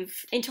way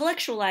you've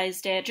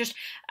intellectualized it. Just,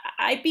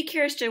 I'd be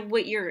curious to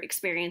what your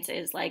experience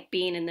is like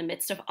being in the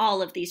midst of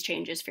all of these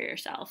changes for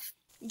yourself.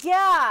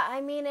 Yeah, I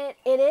mean, it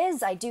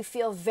is. I do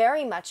feel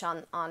very much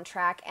on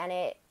track, and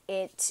it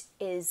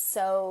is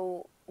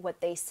so what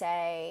they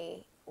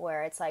say,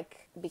 where it's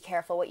like, be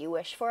careful what you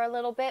wish for a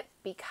little bit,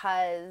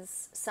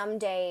 because some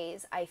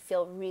days I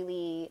feel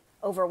really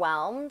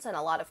overwhelmed and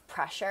a lot of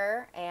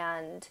pressure,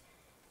 and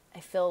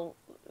I feel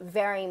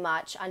very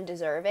much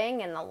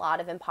undeserving and a lot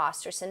of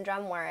imposter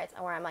syndrome where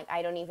I'm like,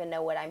 I don't even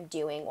know what I'm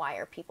doing. Why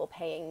are people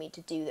paying me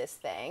to do this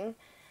thing?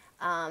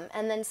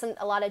 And then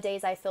a lot of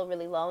days I feel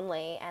really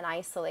lonely and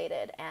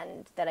isolated,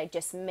 and that I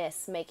just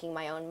miss making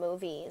my own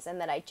movies, and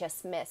that I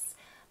just miss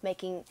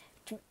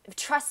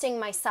trusting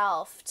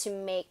myself to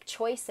make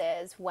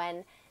choices,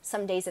 when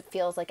some days it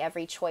feels like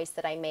every choice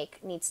that I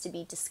make needs to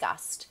be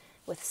discussed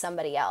with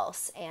somebody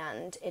else,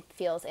 and it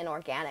feels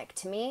inorganic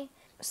to me.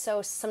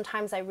 So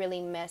sometimes I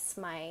really miss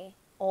my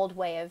old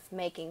way of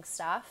making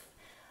stuff.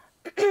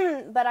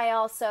 But I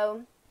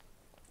also...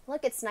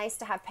 Look, it's nice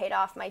to have paid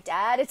off my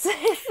debt. It's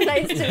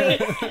nice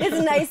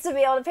to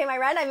be able to pay my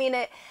rent. I mean,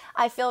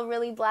 I feel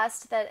really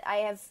blessed that I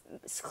have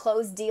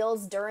closed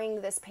deals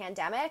during this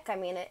pandemic. I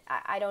mean,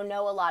 I don't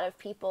know a lot of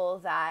people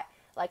that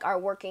like are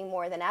working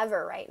more than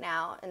ever right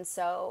now, and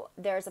so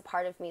there's a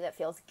part of me that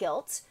feels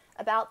guilt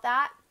about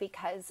that,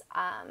 because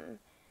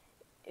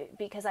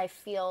I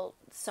feel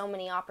so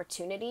many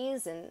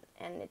opportunities, and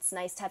it's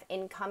nice to have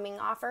incoming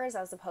offers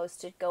as opposed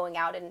to going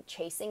out and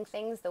chasing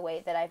things the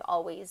way that I've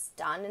always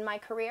done in my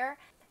career.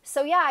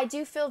 So yeah, I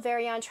do feel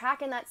very on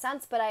track in that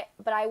sense, but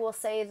I will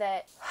say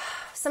that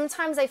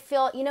sometimes I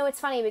feel, it's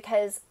funny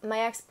because my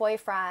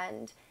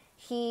ex-boyfriend,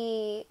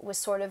 he was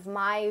sort of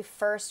my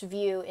first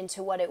view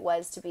into what it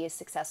was to be a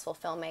successful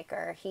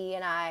filmmaker.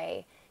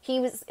 He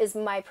was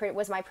my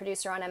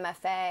producer on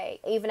MFA,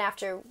 even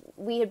after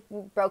we had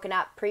broken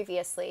up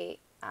previously,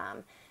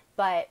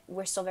 but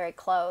we're still very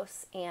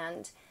close.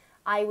 And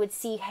I would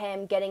see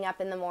him getting up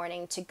in the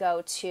morning to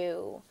go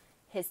to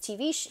his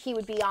he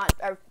would be on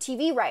a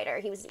TV writer.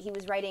 He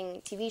was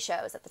writing TV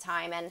shows at the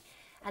time, and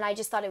I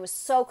just thought it was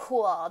so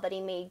cool that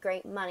he made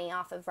great money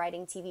off of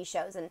writing TV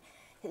shows. And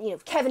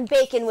Kevin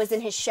Bacon was in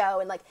his show,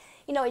 and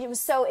it was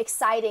so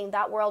exciting.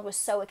 That world was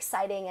so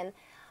exciting, and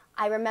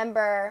I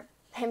remember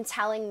him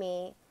telling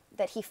me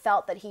that he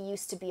felt that he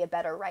used to be a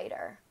better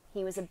writer.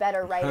 He was a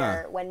better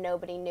writer when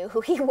nobody knew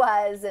who he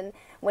was, and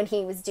when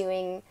he was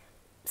doing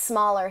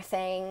smaller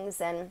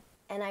things, and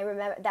I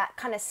remember that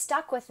kind of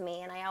stuck with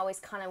me, and I always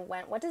kind of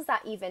went, what does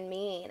that even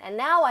mean? And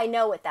now I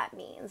know what that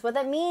means. What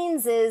that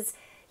means is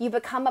you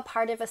become a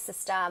part of a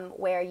system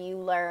where you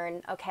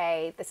learn,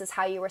 okay, this is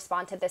how you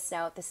respond to this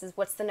note, this is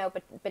what's the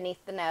note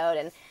beneath the note,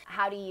 and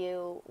how do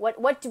you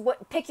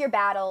what pick your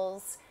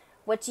battles.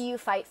 What do you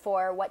fight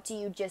for? What do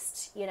you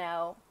just,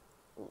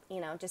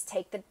 just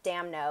take the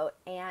damn note?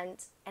 And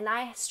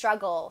I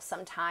struggle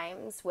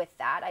sometimes with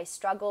that. I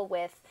struggle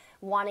with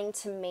wanting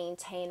to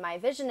maintain my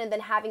vision and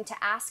then having to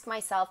ask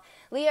myself,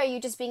 Leah, are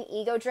you just being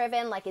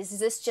ego-driven? Like, is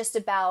this just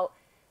about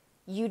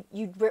you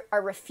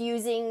are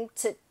refusing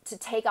to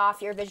take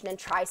off your vision and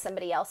try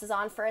somebody else's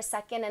on for a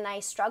second? And I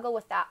struggle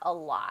with that a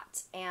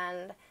lot.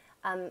 And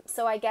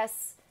so I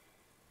guess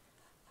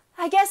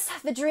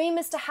the dream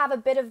is to have a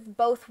bit of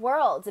both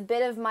worlds, a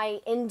bit of my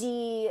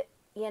indie,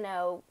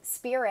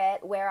 spirit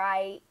where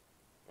I,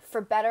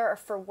 for better or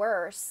for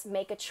worse,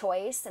 make a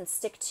choice and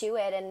stick to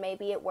it, and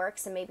maybe it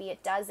works and maybe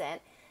it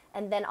doesn't.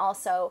 And then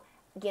also,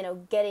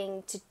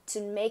 getting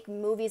to make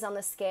movies on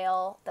the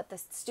scale that the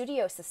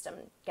studio system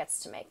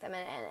gets to make them.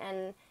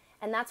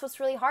 And that's what's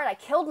really hard. I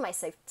killed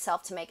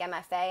myself to make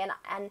MFA,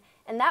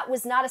 and that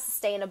was not a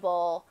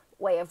sustainable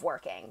way of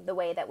working, the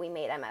way that we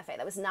made MFA.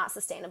 That was not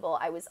sustainable.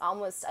 I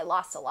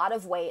lost a lot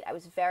of weight. I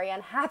was very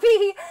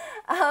unhappy,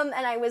 and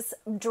I was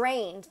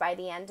drained by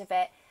the end of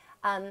it.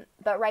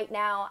 But right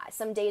now,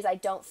 some days I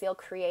don't feel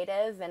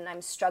creative, and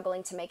I'm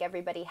struggling to make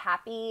everybody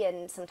happy,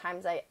 and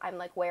sometimes I'm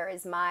like, where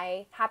is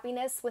my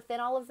happiness within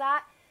all of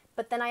that?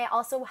 But then I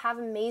also have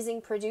amazing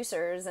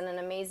producers and an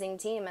amazing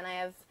team,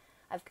 and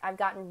I've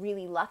gotten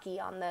really lucky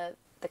on the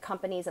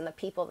companies and the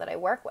people that I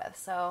work with.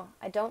 So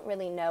I don't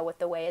really know what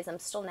the way is. I'm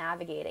still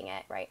navigating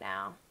it right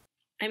now.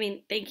 I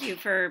mean, thank you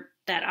for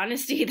that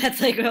honesty.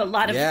 That's like a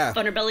lot of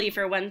vulnerability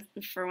for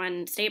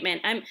one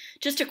statement.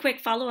 Just a quick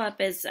follow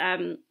up is,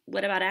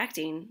 what about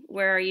acting?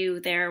 Where are you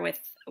there with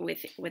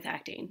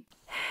acting?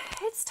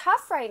 It's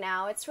tough right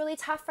now. It's really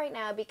tough right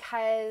now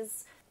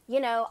because, you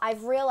know,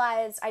 I've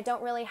realized I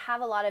don't really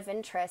have a lot of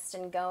interest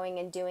in going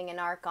and doing an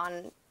arc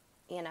on,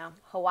 you know,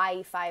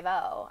 Hawaii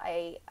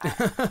Five-0.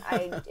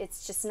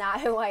 It's just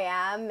not who I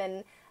am,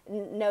 and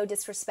no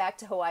disrespect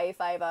to Hawaii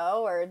Five-0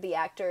 or the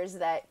actors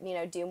that, you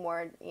know, do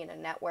more, you know,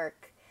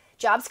 network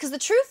jobs. Because the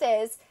truth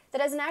is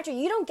that as an actor,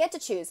 you don't get to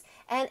choose.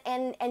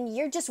 And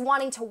you're just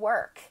wanting to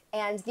work.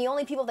 And the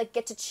only people that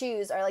get to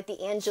choose are like the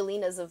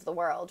Angelinas of the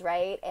world,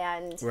 right?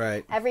 And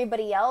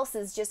everybody else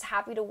is just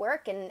happy to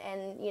work.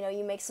 And, you know,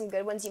 you make some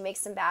good ones, you make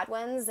some bad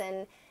ones.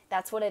 And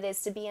that's what it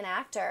is to be an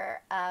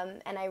actor.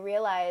 And I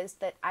realized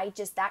that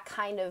that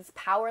kind of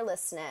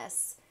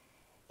powerlessness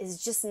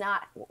is just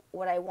not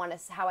what I want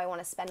to, how I want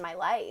to spend my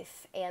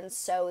life. And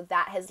so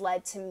that has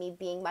led to me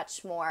being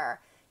much more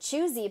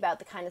choosy about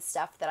the kind of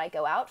stuff that I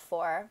go out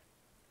for.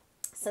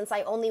 Since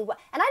I only, and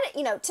I,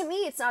 you know, to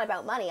me, it's not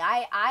about money.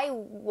 I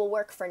will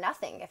work for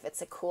nothing if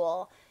it's a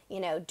cool, you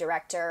know,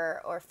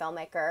 director or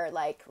filmmaker,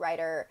 like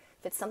writer.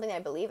 If it's something I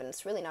believe in,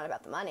 it's really not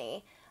about the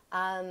money.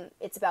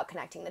 It's about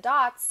connecting the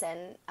dots,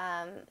 and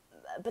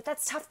but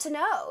that's tough to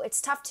know.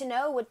 It's tough to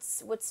know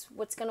what's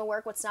going to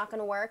work, what's not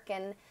going to work,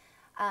 and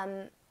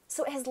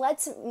so it has led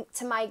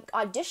to my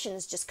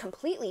auditions just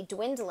completely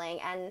dwindling,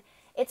 and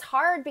it's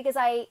hard because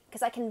I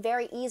can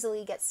very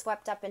easily get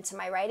swept up into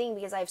my writing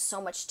because I have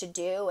so much to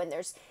do, and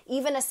there's,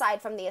 even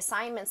aside from the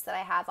assignments that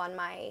I have on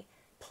my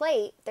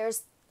plate,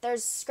 there's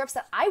scripts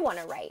that I want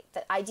to write,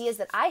 that ideas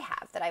that I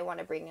have that I want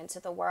to bring into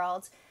the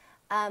world.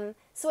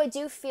 So I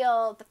do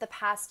feel that the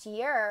past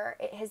year,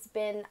 it has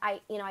been, I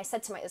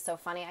said to it's so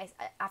funny,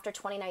 after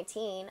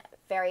 2019,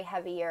 very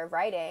heavy year of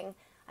writing,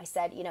 I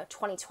said, you know,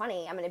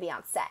 2020, I'm going to be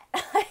on set.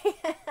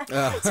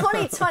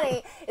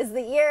 2020 is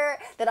the year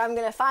that I'm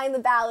going to find the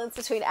balance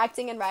between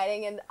acting and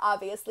writing, and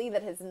obviously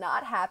that has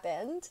not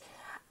happened.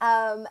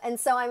 And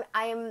so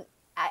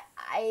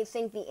I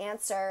think the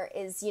answer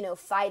is, you know,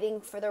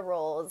 fighting for the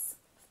roles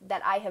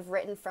that I have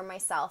written for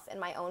myself in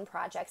my own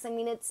projects. I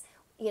mean, it's,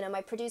 you know,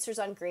 my producers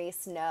on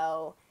Grease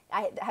know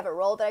I have a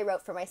role that I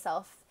wrote for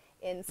myself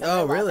in 7-Eleven.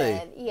 Oh, really?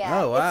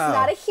 Yeah. Oh, wow. It's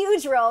not a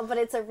huge role, but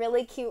it's a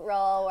really cute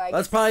role. Where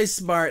That's probably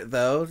smart,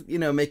 though. You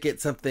know, make it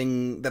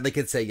something that they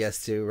could say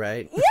yes to,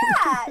 right?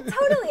 Yeah,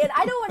 totally. And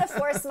I don't want to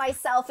force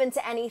myself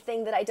into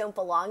anything that I don't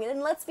belong in.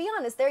 And let's be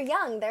honest, they're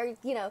young. They're,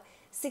 you know,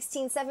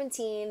 16,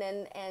 17,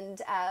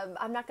 and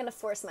I'm not going to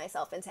force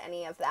myself into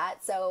any of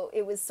that. So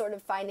it was sort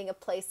of finding a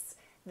place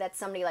that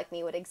somebody like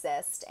me would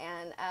exist.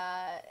 And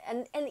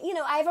you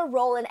know, I have a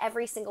role in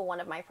every single one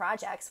of my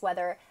projects,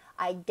 whether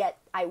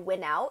I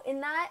win out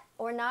in that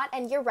or not.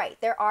 And you're right,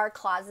 there are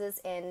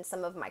clauses in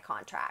some of my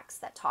contracts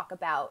that talk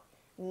about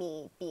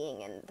me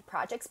being in the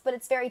projects, but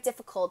it's very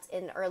difficult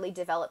in early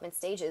development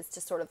stages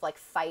to sort of like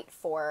fight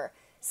for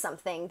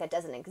something that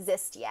doesn't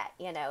exist yet.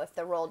 You know, if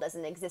the role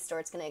doesn't exist, or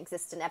it's going to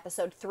exist in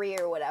episode 3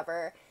 or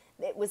whatever,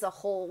 it was a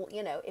whole,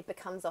 you know, it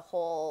becomes a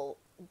whole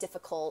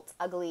difficult,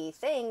 ugly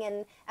thing.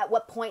 And at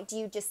what point do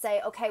you just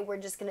say, okay, we're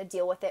just going to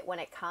deal with it when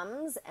it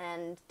comes?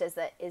 And is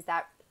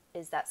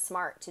that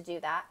smart to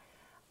do that?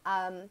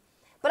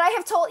 But I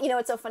have told, you know,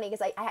 it's so funny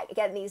because I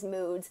get in these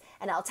moods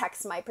and I'll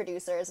text my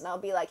producers and I'll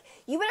be like,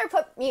 you better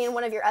put me in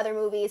one of your other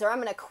movies or I'm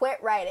going to quit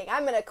writing.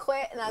 I'm going to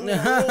quit and I'm going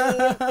to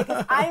leave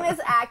because I miss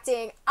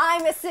acting.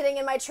 I miss sitting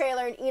in my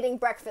trailer and eating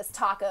breakfast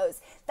tacos.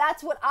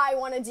 That's what I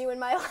want to do in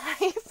my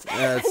life.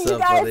 That's and so you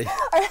guys funny.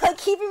 are like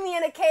keeping me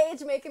in a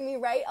cage, making me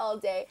write all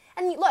day.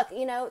 And look,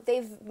 you know,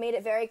 they've made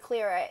it very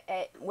clear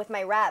with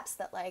my reps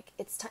that like,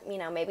 it's you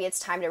know, maybe it's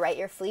time to write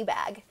your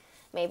Fleabag.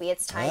 Maybe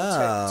it's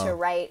time to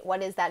write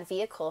what is that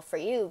vehicle for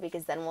you,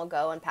 because then we'll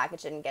go and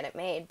package it and get it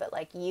made. But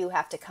like, you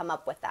have to come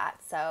up with that.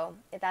 So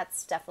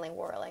that's definitely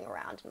whirling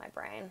around in my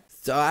brain.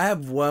 So I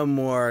have one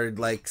more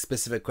like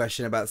specific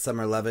question about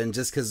Summer Lovin',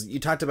 just because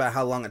you talked about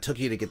how long it took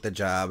you to get the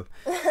job.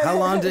 How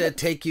long did it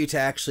take you to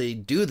actually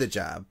do the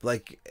job?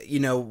 Like, you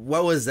know,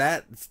 what was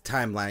that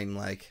timeline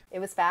like? It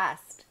was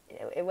fast.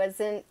 It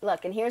wasn't,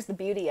 look, and here's the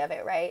beauty of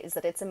it, right, is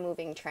that it's a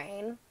moving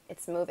train.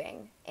 It's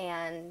moving.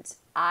 And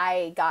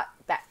I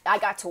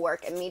got to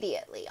work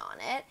immediately on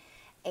it.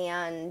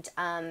 And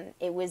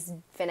it was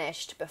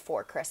finished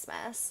before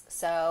Christmas.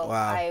 So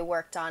wow. I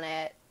worked on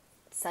it,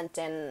 sent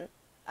in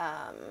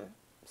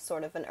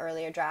sort of an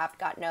earlier draft,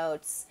 got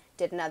notes,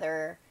 did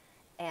another,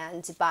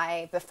 and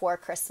before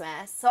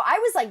Christmas. So I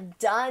was like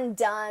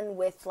done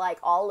with like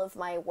all of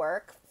my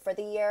work for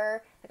the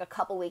year, like a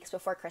couple weeks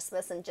before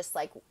Christmas, and just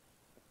like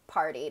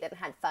partied and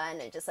had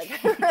fun and just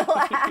like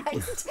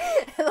relaxed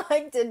and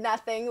like did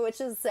nothing, which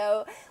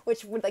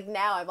like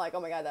now I'm like, oh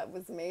my God, that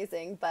was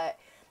amazing. But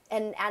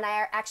and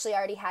I actually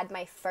already had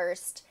my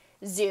first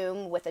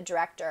Zoom with a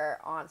director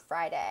on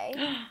Friday.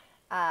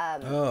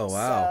 Oh,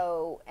 wow.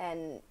 So,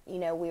 and, you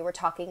know, we were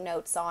talking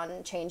notes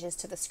on changes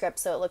to the script,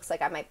 so it looks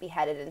like I might be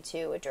headed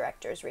into a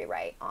director's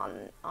rewrite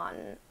on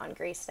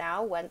Grease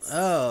now.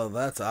 Oh,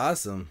 that's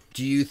awesome.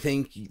 Do you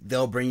think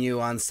they'll bring you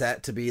on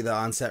set to be the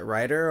on-set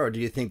writer, or do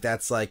you think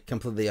that's, like,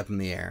 completely up in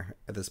the air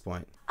at this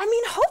point? I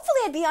mean, hopefully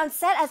I'd be on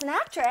set as an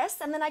actress,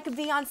 and then I could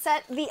be on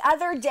set the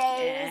other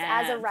days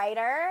as a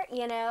writer.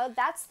 You know,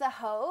 that's the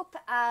hope.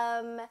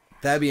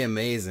 That'd be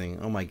amazing.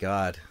 Oh, my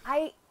God.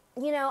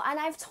 You know, and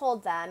I've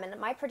told them,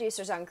 and my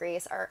producers on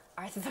Grease are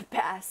the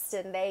best,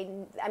 and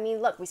I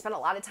mean, look, we spent a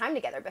lot of time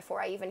together before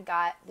I even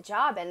got the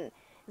job, and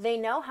they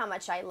know how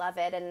much I love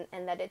it,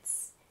 and that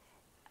it's,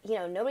 you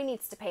know, nobody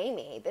needs to pay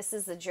me. This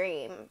is a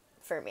dream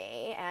for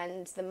me,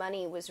 and the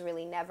money was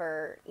really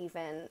never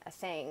even a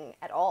thing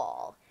at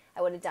all.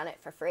 I would have done it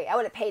for free. I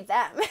would have paid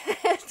them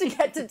to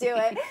get to do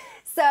it.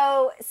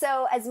 So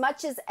as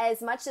much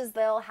as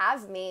they'll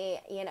have me,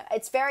 you know,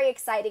 it's very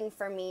exciting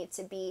for me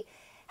to be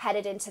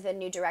headed into the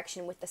new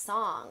direction with the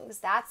songs.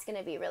 That's going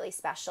to be really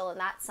special, and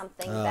that's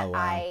something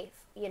I,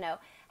 you know,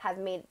 have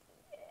made.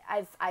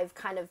 I've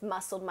kind of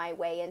muscled my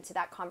way into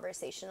that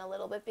conversation a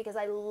little bit because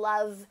I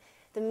love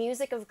the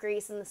music of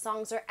Grease, and the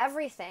songs are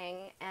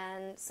everything.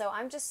 And so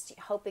I'm just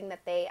hoping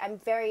that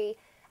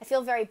I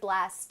feel very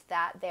blessed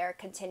that they're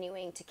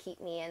continuing to keep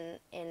me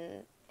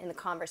in the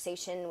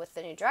conversation with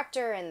the new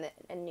director and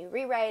the new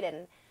rewrite,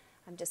 and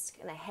I'm just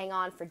going to hang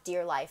on for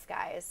dear life,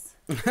 guys.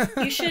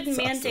 You should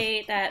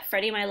mandate that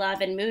Freddie, My Love,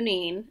 and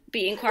Mooning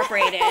be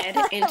incorporated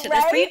into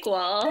the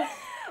prequel.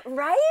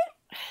 Right?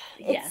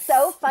 Yes. It's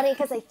so funny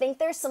because I think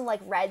there's some like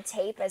red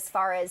tape as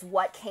far as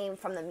what came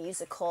from the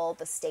musical,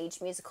 the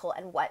stage musical,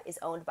 and what is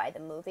owned by the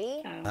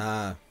movie.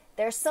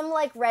 There's some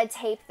like red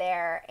tape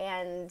there,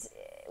 and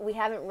we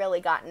haven't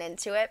really gotten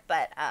into it,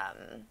 but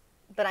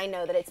I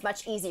know that it's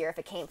much easier if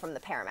it came from the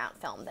Paramount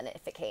film than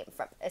if it came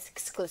from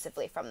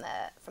exclusively from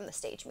the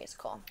stage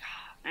musical.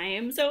 I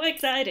am so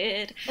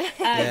excited.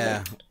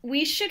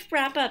 We should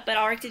wrap up, but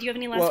Alrik, did you have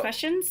any last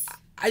questions?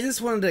 I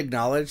just wanted to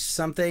acknowledge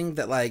something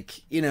that,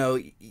 like, you know,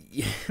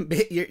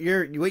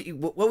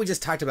 what we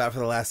just talked about for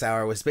the last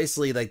hour was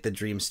basically like the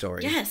dream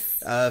story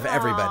of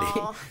everybody.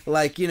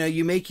 Like, you know,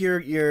 you make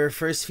your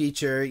first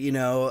feature, you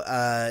know,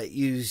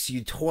 you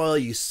toil,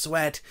 you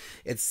sweat,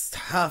 it's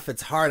tough,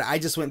 it's hard. I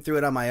just went through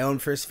it on my own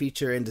first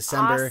feature in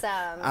December.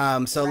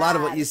 Awesome. So a lot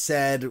of what you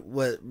said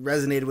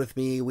resonated with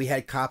me. We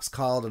had cops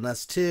called on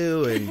us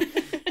too, and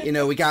you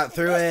know, we got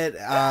through it.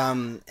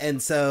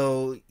 And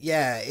so,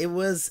 yeah, it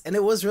was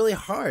really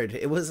hard.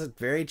 It was a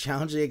very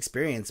challenging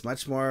experience,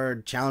 much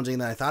more challenging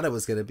than I thought it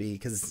was going to be.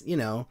 Because, you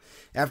know,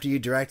 after you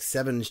direct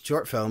 7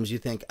 short films, you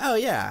think, oh,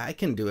 yeah, I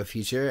can do a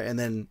feature. And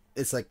then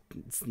it's like,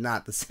 it's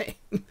not the same.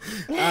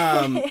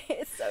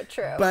 It's so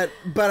true. But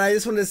I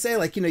just wanted to say,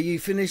 like, you know, you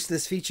finish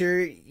this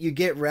feature, you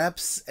get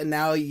reps, and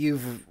now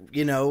you've,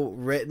 you know,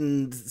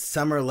 written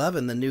Summer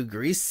Lovin', the new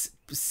Grease,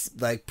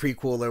 like,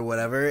 prequel or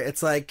whatever.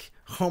 It's like,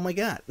 oh my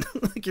God,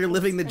 like you're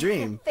living the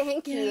dream.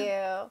 Thank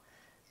you.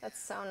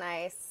 That's so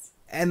nice.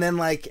 And then,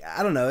 like,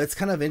 I don't know, it's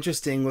kind of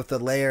interesting with the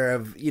layer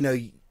of, you know,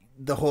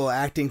 the whole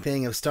acting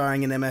thing of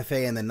starring in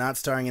MFA and then not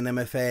starring in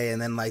MFA, and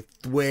then like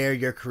where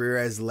your career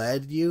has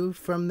led you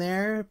from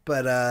there.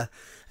 But I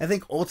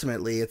think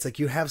ultimately it's like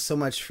you have so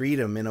much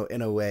freedom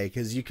in a way,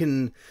 because you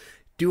can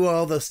do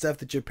all the stuff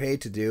that you're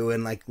paid to do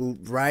and like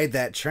ride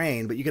that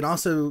train, but you can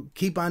also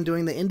keep on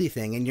doing the indie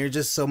thing, and you're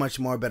just so much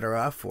more better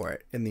off for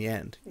it in the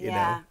end. You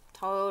know?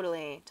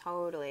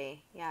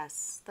 Totally.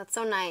 Yes. That's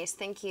so nice.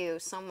 Thank you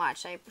so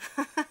much.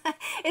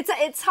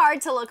 It's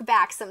hard to look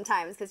back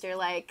sometimes because you're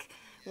like,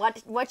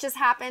 what just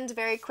happened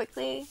very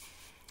quickly?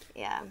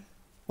 Yeah.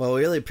 Well,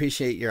 we really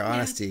appreciate your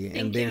honesty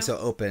and being so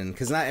open,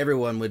 because not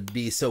everyone would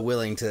be so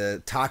willing to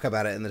talk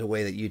about it in the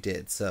way that you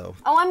did. So,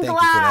 I'm glad.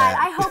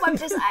 I hope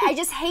I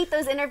just hate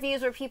those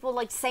interviews where people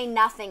like say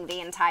nothing the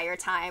entire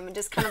time and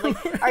just kind of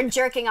like are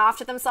jerking off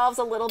to themselves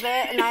a little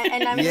bit. And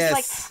I'm just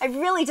like, I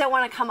really don't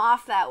want to come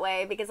off that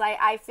way, because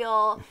I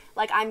feel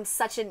like I'm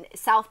such a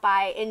South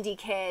by indie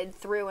kid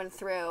through and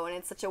through. And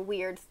it's such a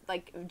weird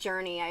like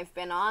journey I've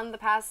been on the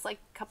past like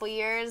couple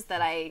years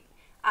that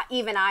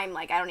I'm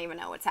like, I don't even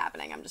know what's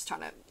happening. I'm just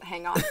trying to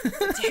hang on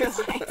for dear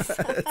life.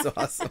 That's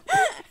awesome.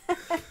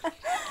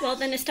 Well,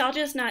 the nostalgia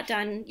is not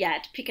done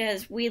yet,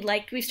 because we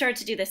started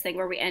to do this thing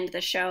where we end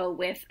the show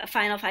with a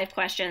final 5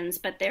 questions,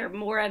 but they're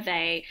more of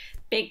a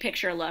big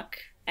picture look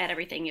at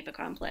everything you've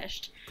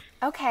accomplished.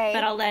 Okay.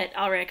 But I'll let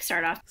Alrik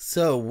start off.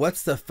 So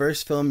what's the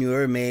first film you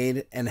ever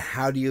made, and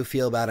how do you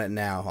feel about it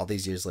now, all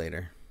these years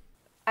later?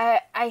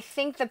 I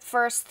think the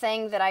first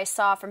thing that I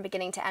saw from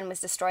beginning to end was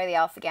Destroy the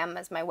Alpha Gamma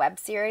as my web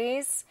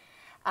series.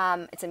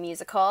 It's a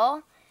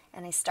musical,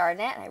 and I starred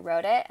in it, and I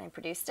wrote it, and I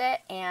produced it,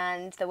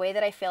 and the way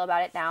that I feel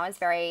about it now is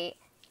very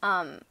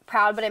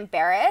proud but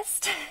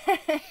embarrassed.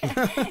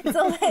 It's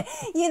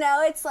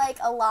like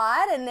a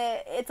lot, and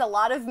it's a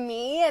lot of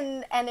me,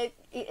 and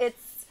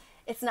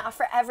it's not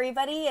for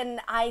everybody,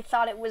 and I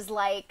thought it was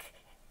like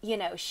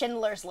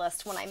Schindler's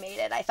List when I made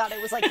it. I thought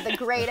it was like the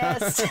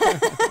greatest.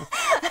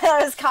 It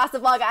was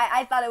Casablanca.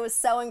 I thought it was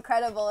so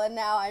incredible, and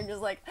now I'm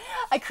just like,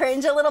 I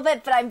cringe a little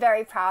bit, but I'm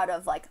very proud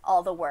of like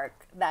all the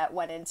work that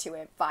went into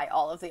it by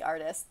all of the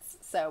artists.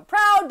 So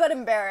proud but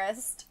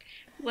embarrassed.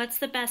 What's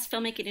the best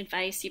filmmaking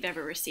advice you've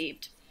ever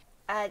received?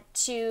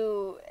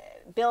 To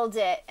build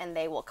it and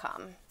they will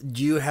come.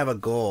 Do you have a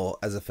goal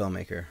as a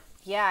filmmaker?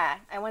 Yeah,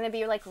 I want to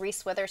be like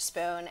Reese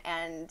Witherspoon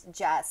and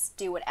just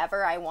do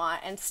whatever I want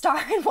and star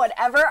in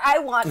whatever I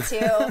want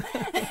to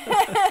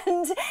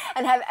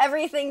and have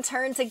everything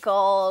turn to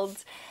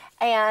gold.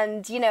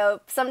 And,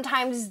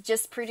 sometimes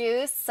just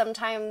produce,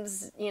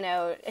 sometimes,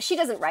 she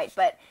doesn't write,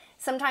 but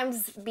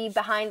sometimes be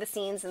behind the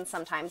scenes and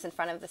sometimes in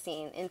front of the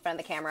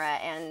camera,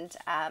 and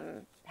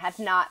have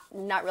not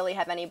really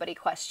have anybody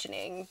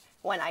questioning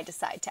when I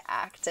decide to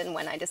act and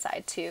when I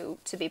decide to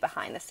be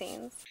behind the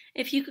scenes.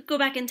 If you could go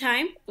back in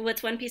time,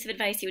 what's one piece of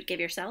advice you would give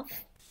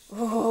yourself?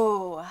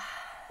 Ooh,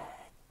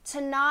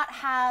 to not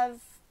have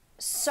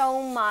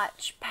so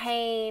much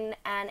pain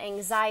and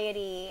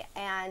anxiety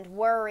and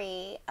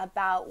worry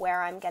about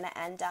where I'm going to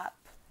end up,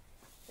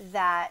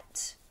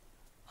 that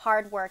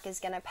hard work is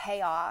going to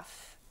pay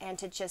off, and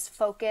to just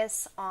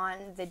focus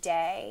on the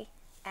day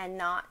and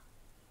not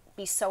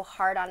be so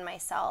hard on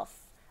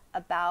myself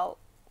about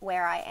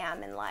where I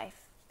am in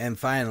life. And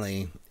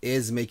finally,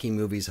 is making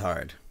movies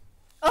hard?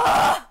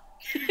 Oh!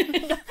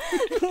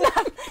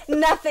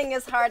 Nothing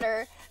is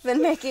harder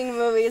than making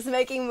movies.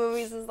 Making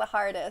movies is the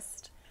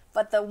hardest,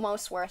 but the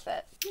most worth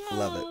it.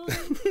 Love it.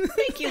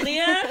 Thank you,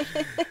 Leah.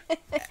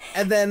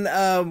 And then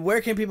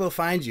where can people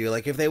find you?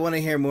 Like if they want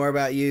to hear more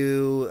about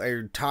you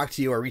or talk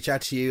to you or reach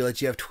out to you, like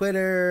do you have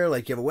Twitter,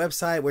 like you have a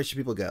website, where should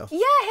people go? Yeah,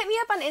 hit me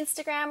up on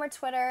Instagram or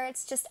Twitter.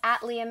 It's just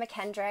at Leah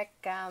McKendrick.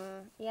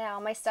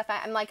 All my stuff.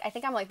 I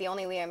think I'm like the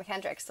only Leah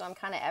McKendrick, so I'm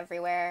kind of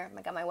everywhere.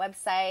 I got my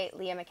website,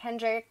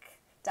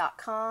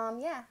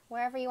 leahmckendrick.com. Yeah,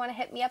 wherever you want to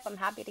hit me up, I'm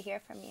happy to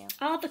hear from you.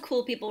 All the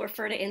cool people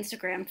refer to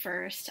Instagram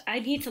first. I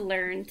need to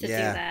learn to do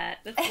that.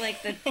 That's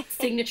like the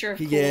signature of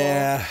cool.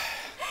 Yeah.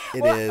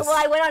 It is. Well,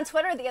 I went on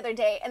Twitter the other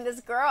day, and this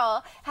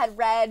girl had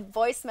read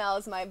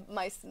voicemails, my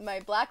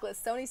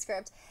Blacklist Sony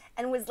script,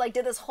 and was like,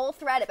 did this whole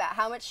thread about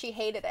how much she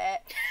hated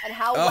it and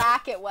how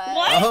whack it was.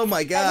 What? Oh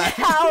my god! And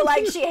how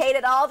like she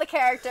hated all the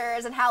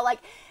characters, and how like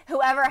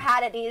whoever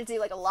had it needed to do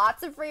like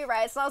lots of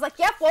rewrites. And I was like,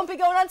 yep, won't be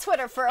going on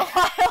Twitter for a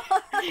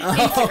while.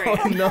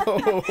 Oh no!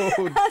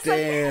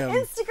 Damn.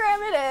 Like,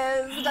 Instagram it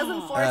is. It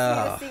doesn't force me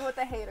to see what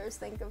the haters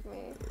think of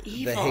me.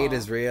 Evil. The hate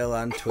is real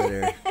on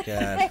Twitter. God.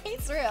 The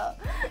hate's real.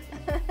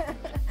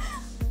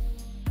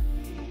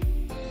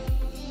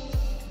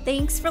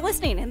 Thanks for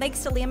listening, and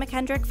thanks to Leah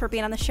McKendrick for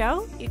being on the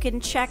show. You can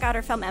check out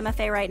her film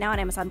MFA right now on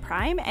Amazon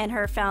Prime, and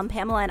her film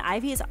Pamela and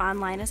Ivy is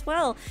online as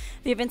well.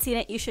 If you haven't seen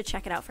it, you should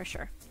check it out for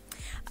sure.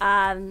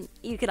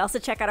 You can also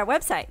check out our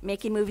website,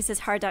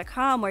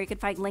 makingmoviesishard.com, where you can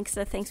find links to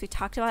the things we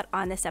talked about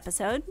on this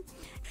episode.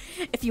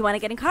 If you want to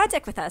get in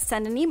contact with us,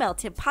 send an email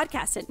to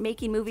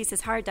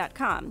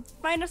podcast@makingmoviesishard.com.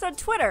 Find us on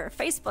Twitter,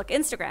 Facebook,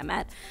 Instagram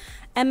at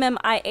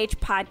MMIH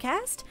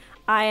Podcast.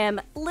 I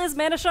am Liz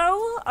Manishow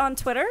on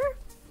Twitter.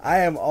 I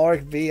am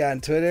Alrik B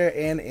on Twitter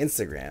and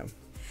Instagram.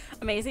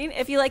 Amazing.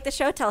 If you like the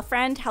show, tell a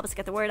friend, help us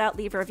get the word out,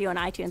 leave a review on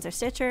iTunes or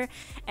Stitcher.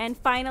 And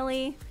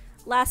finally,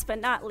 last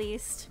but not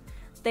least,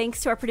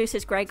 thanks to our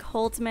producers Greg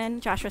Holtzman,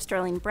 Joshua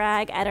Sterling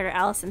Bragg, editor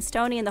Allison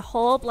Stoney, and the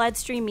whole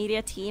Bloodstream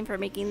Media team for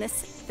making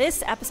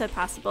this episode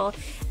possible.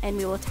 And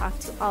we will talk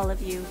to all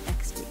of you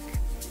next week.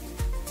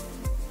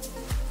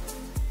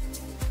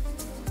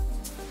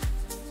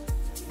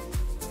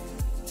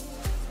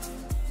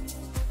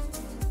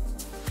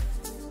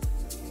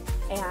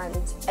 And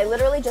I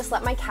literally just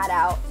let my cat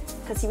out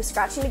because he was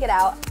scratching to get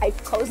out. I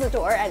closed the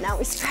door and now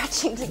he's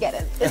scratching to get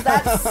in. Is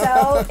that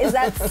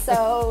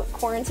so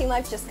quarantine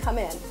life? Just come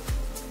in.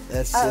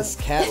 That's just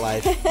cat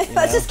life.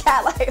 That's just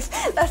cat life.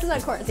 That's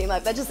not quarantine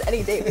life. That's just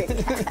any day being a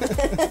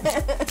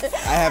cat.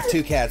 I have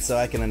 2 cats, so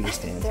I can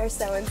understand. They're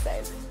so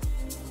insane.